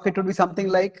talk, it would be something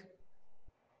like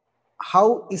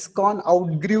how ISKCON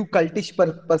outgrew cultish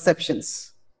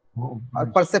perceptions or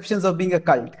perceptions of being a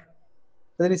cult.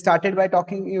 So then we started by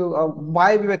talking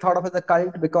why we were thought of as a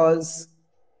cult, because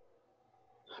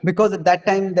at that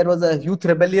time there was a youth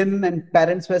rebellion and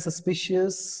parents were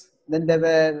suspicious. Then there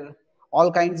were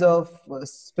all kinds of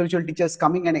spiritual teachers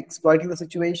coming and exploiting the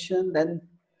situation. Then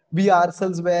we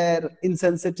ourselves were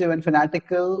insensitive and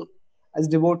fanatical as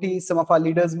devotees. Some of our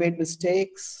leaders made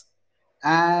mistakes,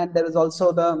 and there is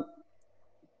also the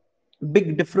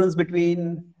big difference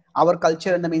between our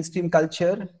culture and the mainstream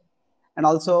culture, and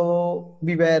also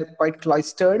we were quite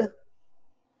cloistered.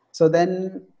 So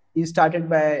then you started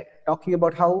by talking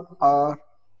about how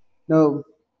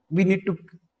we need to,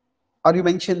 or you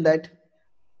mentioned that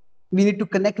we need to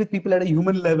connect with people at a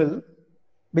human level,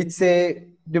 which say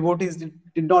devotees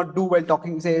did not do while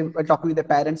talking with their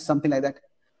parents, something like that.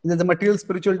 There's a material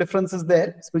spiritual differences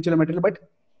there, spiritual and material, but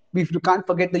we can't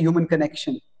forget the human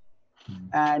connection.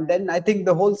 And then I think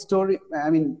the whole story,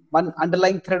 one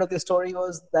underlying thread of the story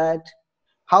was that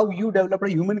how you developed a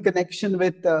human connection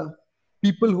with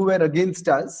people who were against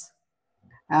us.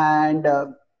 And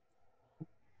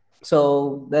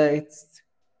so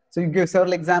you give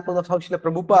several examples of how Srila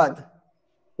Prabhupada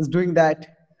was doing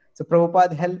that. So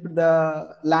Prabhupada helped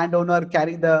the landowner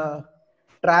carry the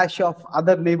trash of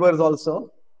other neighbors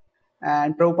also.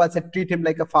 And Prabhupada said, treat him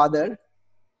like a father.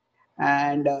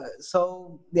 And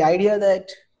so the idea that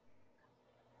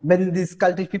when these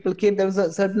cultish people came, there was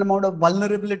a certain amount of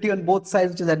vulnerability on both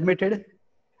sides, which is admitted.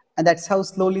 And that's how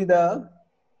slowly the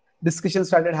discussion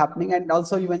started happening. And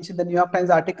also you mentioned the New York Times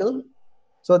article.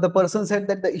 So the person said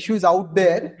that the issue is out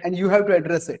there and you have to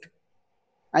address it.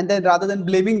 And then rather than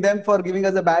blaming them for giving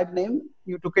us a bad name,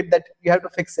 you took it that you have to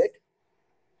fix it.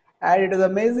 And it was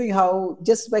amazing how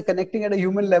just by connecting at a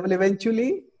human level,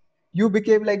 eventually you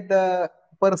became like the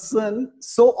person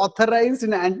so authorized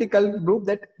in an anti-cult group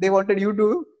that they wanted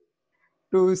you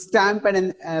to stamp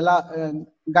and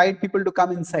guide people to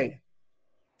come inside.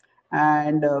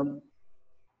 And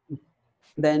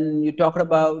then you talked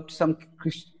about some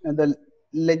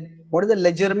what is the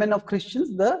legerdemain of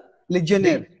Christians? The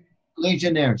legionnaire.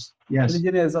 Legionnaires, yes.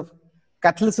 Legionnaires of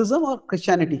Catholicism or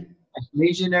Christianity?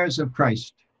 Legionnaires of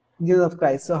Christ. Legionnaires of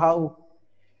Christ. So how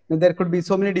there could be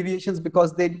so many deviations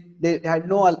because they had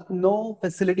no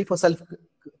facility for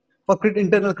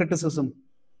internal criticism.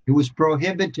 It was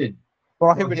prohibited.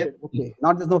 Prohibited. Okay.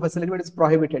 Not there's no facility, but it's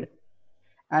prohibited.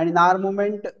 And in our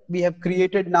movement, we have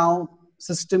created now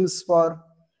systems for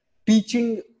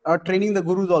teaching or training the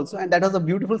gurus also. And that was a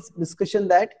beautiful discussion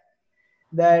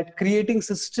that creating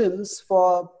systems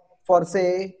for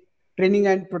say training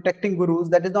and protecting gurus,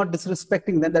 that is not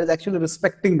disrespecting them, that is actually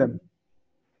respecting them.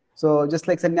 So just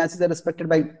like sannyasis are respected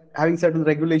by having certain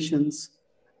regulations,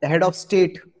 the head of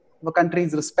state of a country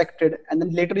is respected. And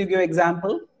then later you give an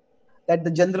example that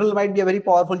the general might be a very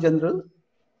powerful general,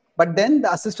 but then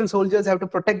the assistant soldiers have to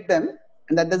protect them,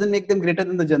 and that doesn't make them greater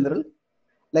than the general.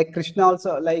 Like Krishna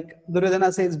also, like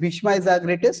Duryodhana says, Bhishma is our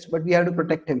greatest, but we have to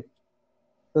protect him.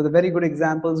 So the very good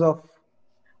examples of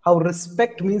how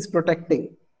respect means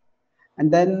protecting.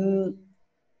 And then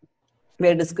we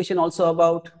had a discussion also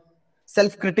about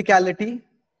self-criticality.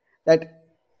 That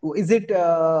is it,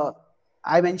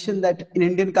 I mentioned that in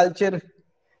Indian culture,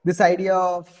 this idea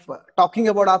of talking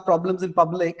about our problems in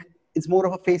public is more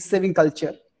of a face-saving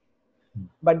culture.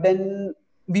 But then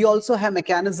we also have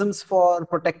mechanisms for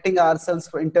protecting ourselves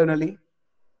internally.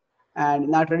 And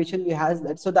in our tradition, we have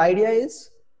that. So the idea is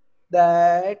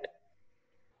that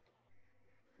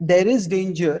there is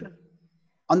danger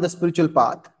on the spiritual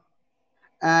path.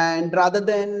 And rather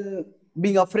than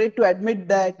being afraid to admit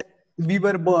that we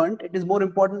were burnt, it is more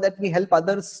important that we help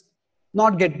others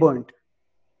not get burnt.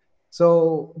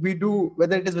 So we do,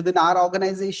 whether it is within our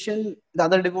organization, the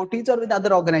other devotees, or with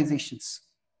other organizations.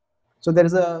 So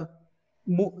there's a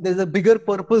bigger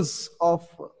purpose of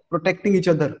protecting each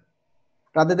other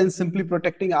rather than simply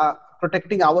protecting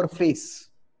our face.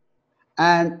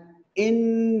 And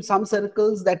in some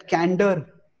circles, that candor,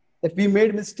 that we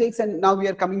made mistakes and now we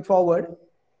are coming forward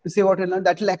to say what we learned,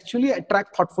 that will actually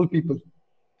attract thoughtful people.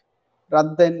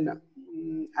 Rather than,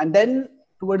 and then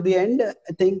toward the end,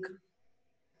 I think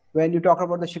when you talk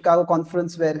about the Chicago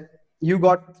conference where you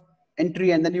got entry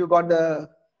and then you got the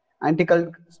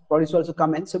anti-cult bodies also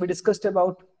come in. So we discussed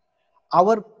about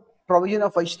our provision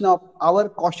of Vaishnava, our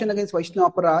caution against Vaishnava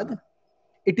Aparadh.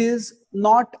 It is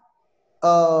not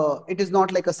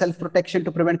like a self-protection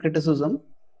to prevent criticism.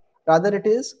 Rather,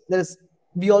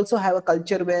 we also have a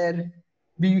culture where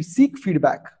we seek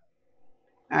feedback.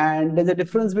 And there's a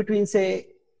difference between, say,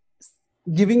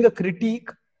 giving a critique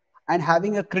and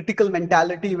having a critical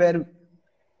mentality where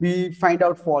we find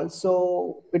out faults.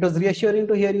 So it was reassuring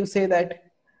to hear you say that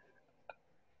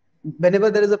whenever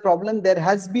there is a problem, there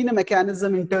has been a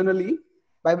mechanism internally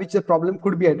by which the problem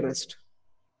could be addressed.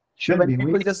 Should so be.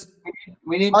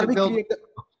 We need to build,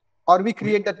 or we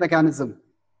create that mechanism.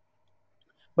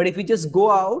 But if we just go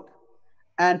out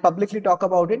and publicly talk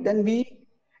about it, then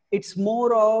it's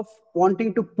more of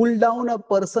wanting to pull down a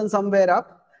person somewhere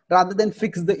up rather than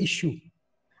fix the issue.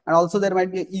 And also there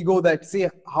might be an ego that, say,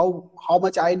 how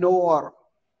much I know or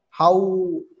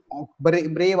how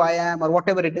brave I am or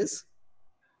whatever it is.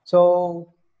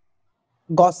 So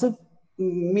gossip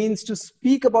means to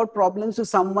speak about problems to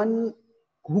someone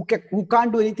who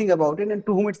can't do anything about it and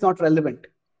to whom it's not relevant.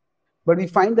 But we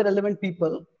find the relevant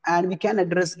people and we can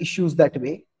address issues that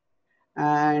way.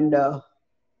 And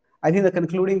I think the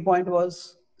concluding point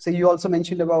was, so you also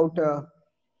mentioned about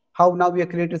how now we have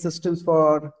created systems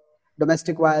for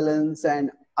domestic violence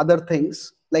and other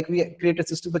things. Like we created a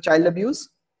system for child abuse.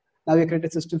 Now we created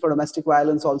a system for domestic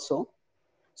violence also.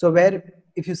 So where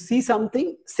if you see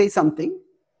something, say something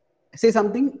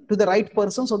to the right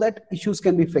person so that issues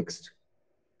can be fixed.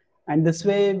 And this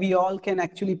way we all can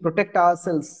actually protect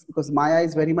ourselves because Maya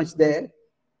is very much there.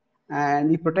 And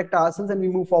we protect ourselves and we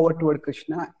move forward toward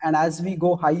Krishna. And as we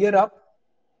go higher up,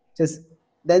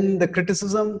 then the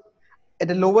criticism at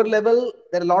a lower level,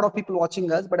 there are a lot of people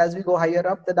watching us, but as we go higher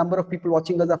up, the number of people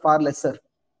watching us are far lesser.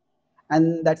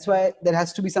 And that's why there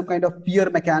has to be some kind of peer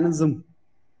mechanism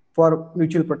for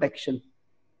mutual protection.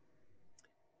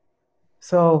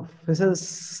 So this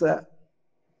is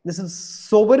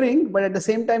sobering, but at the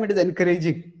same time, it is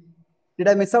encouraging. Did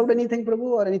I miss out anything,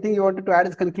 Prabhu, or anything you wanted to add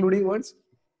as concluding words?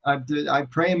 I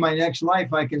pray in my next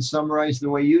life I can summarize the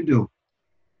way you do.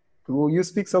 Prabhu, you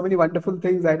speak so many wonderful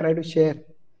things. I try to share.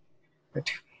 But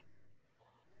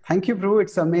thank you, Prabhu.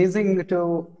 It's amazing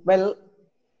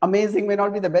amazing may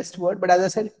not be the best word, but as I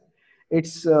said,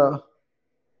 it's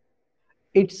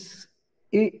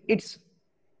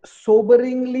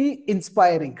soberingly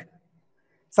inspiring.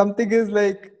 Something is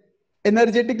like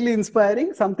energetically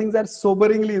inspiring. Some things are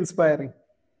soberingly inspiring.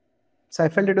 So I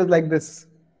felt it was like this.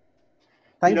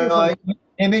 Thank you.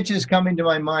 Images coming to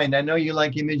my mind. I know you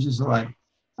like images a lot.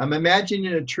 I'm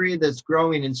imagining a tree that's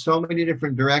growing in so many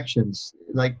different directions,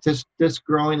 like just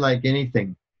growing like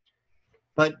anything.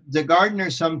 But the gardener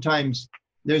sometimes,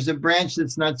 there's a branch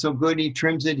that's not so good. He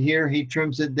trims it here, he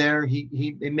trims it there.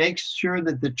 He makes sure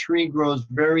that the tree grows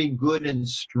very good and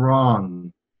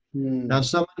strong. Now,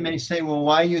 someone may say, well,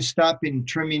 why are you stopping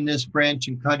trimming this branch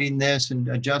and cutting this and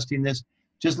adjusting this?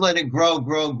 Just let it grow,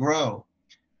 grow, grow.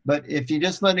 But if you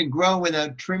just let it grow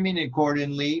without trimming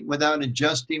accordingly, without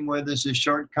adjusting where there's a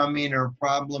shortcoming or a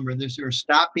problem or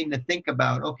stopping to think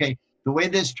about, okay, the way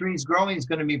this tree is growing is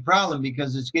going to be a problem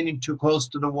because it's getting too close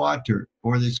to the water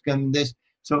or there's going this.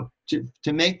 So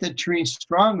to make the tree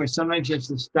stronger, sometimes you have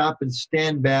to stop and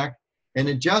stand back and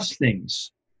adjust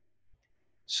things.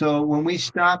 So when we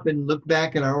stop and look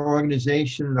back at our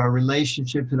organization and our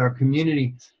relationships and our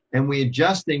community, and we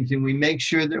adjust things and we make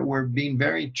sure that we're being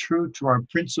very true to our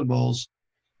principles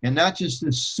and not just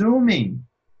assuming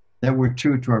that we're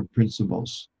true to our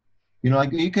principles. You know,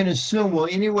 like you can assume, well,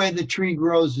 any way the tree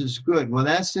grows is good. Well,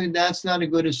 that's not a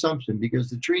good assumption, because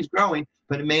the tree's growing,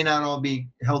 but it may not all be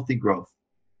healthy growth.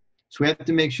 So we have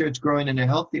to make sure it's growing in a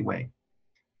healthy way.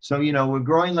 So, you know, we're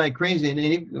growing like crazy. And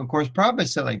he, of course, Prabhupada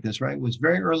said like this, right? It was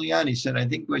very early on. He said, I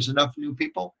think there's enough new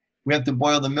people. We have to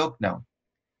boil the milk now.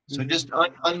 So just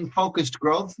unfocused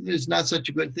growth is not such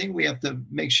a good thing. We have to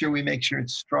make sure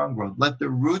it's strong growth. Let the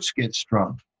roots get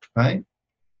strong, right?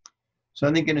 So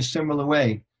I think in a similar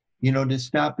way, you know, to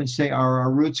stop and say, are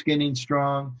our roots getting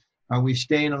strong? Are we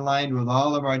staying aligned with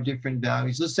all of our different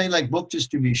values? Let's say like book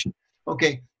distribution.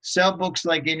 Okay, sell books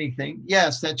like anything.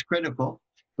 Yes, that's critical,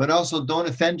 but also don't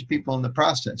offend people in the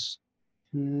process.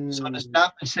 So to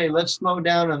stop and say, let's slow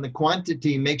down on the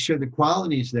quantity, make sure the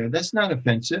quality is there. That's not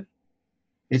offensive.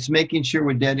 It's making sure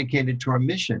we're dedicated to our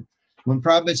mission. When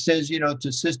Prabhupada says, you know,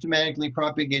 to systematically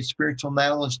propagate spiritual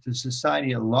knowledge to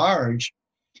society at large,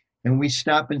 and we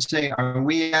stop and say, are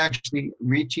we actually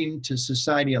reaching to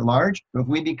society at large? Or if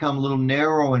we become a little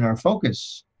narrow in our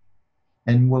focus,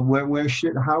 and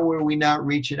how are we not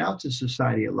reaching out to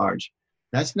society at large?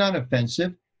 That's not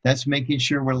offensive. That's making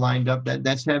sure we're lined up.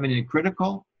 That's having a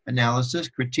critical analysis,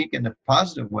 critique in a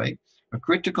positive way, a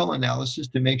critical analysis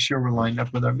to make sure we're lined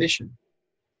up with our mission.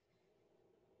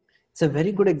 It's a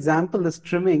very good example, this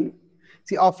trimming.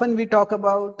 See, often we talk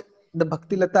about the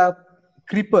Bhaktilata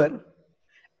creeper,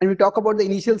 and we talk about the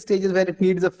initial stages where it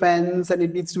needs a fence and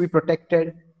it needs to be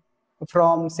protected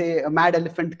from, say, a mad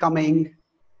elephant coming.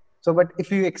 So, but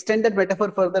if you extend that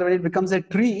metaphor further, when it becomes a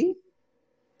tree,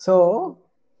 so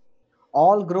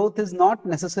all growth is not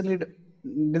necessarily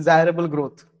desirable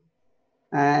growth.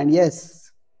 And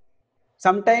yes,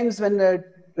 sometimes when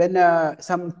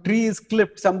some tree is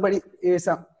clipped, somebody's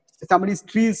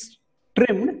tree is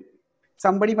trimmed,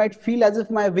 somebody might feel as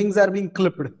if my wings are being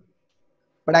clipped.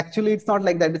 But actually, it's not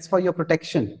like that. It's for your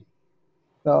protection.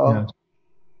 So, yeah.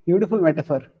 Beautiful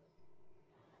metaphor.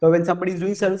 So when somebody is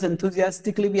doing service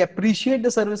enthusiastically, we appreciate the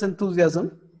service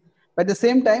enthusiasm. But at the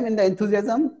same time, in the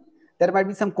enthusiasm, there might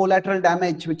be some collateral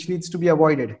damage which needs to be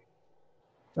avoided.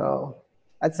 So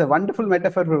that's a wonderful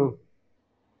metaphor, Prabhu.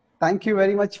 Thank you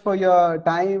very much for your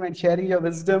time and sharing your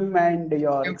wisdom and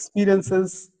your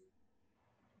experiences.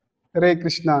 Hare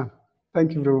Krishna.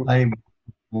 Thank you,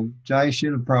 Prabhu. Jai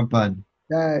Srila Prabhupada.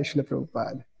 Jai Srila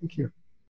Prabhupada. Thank you.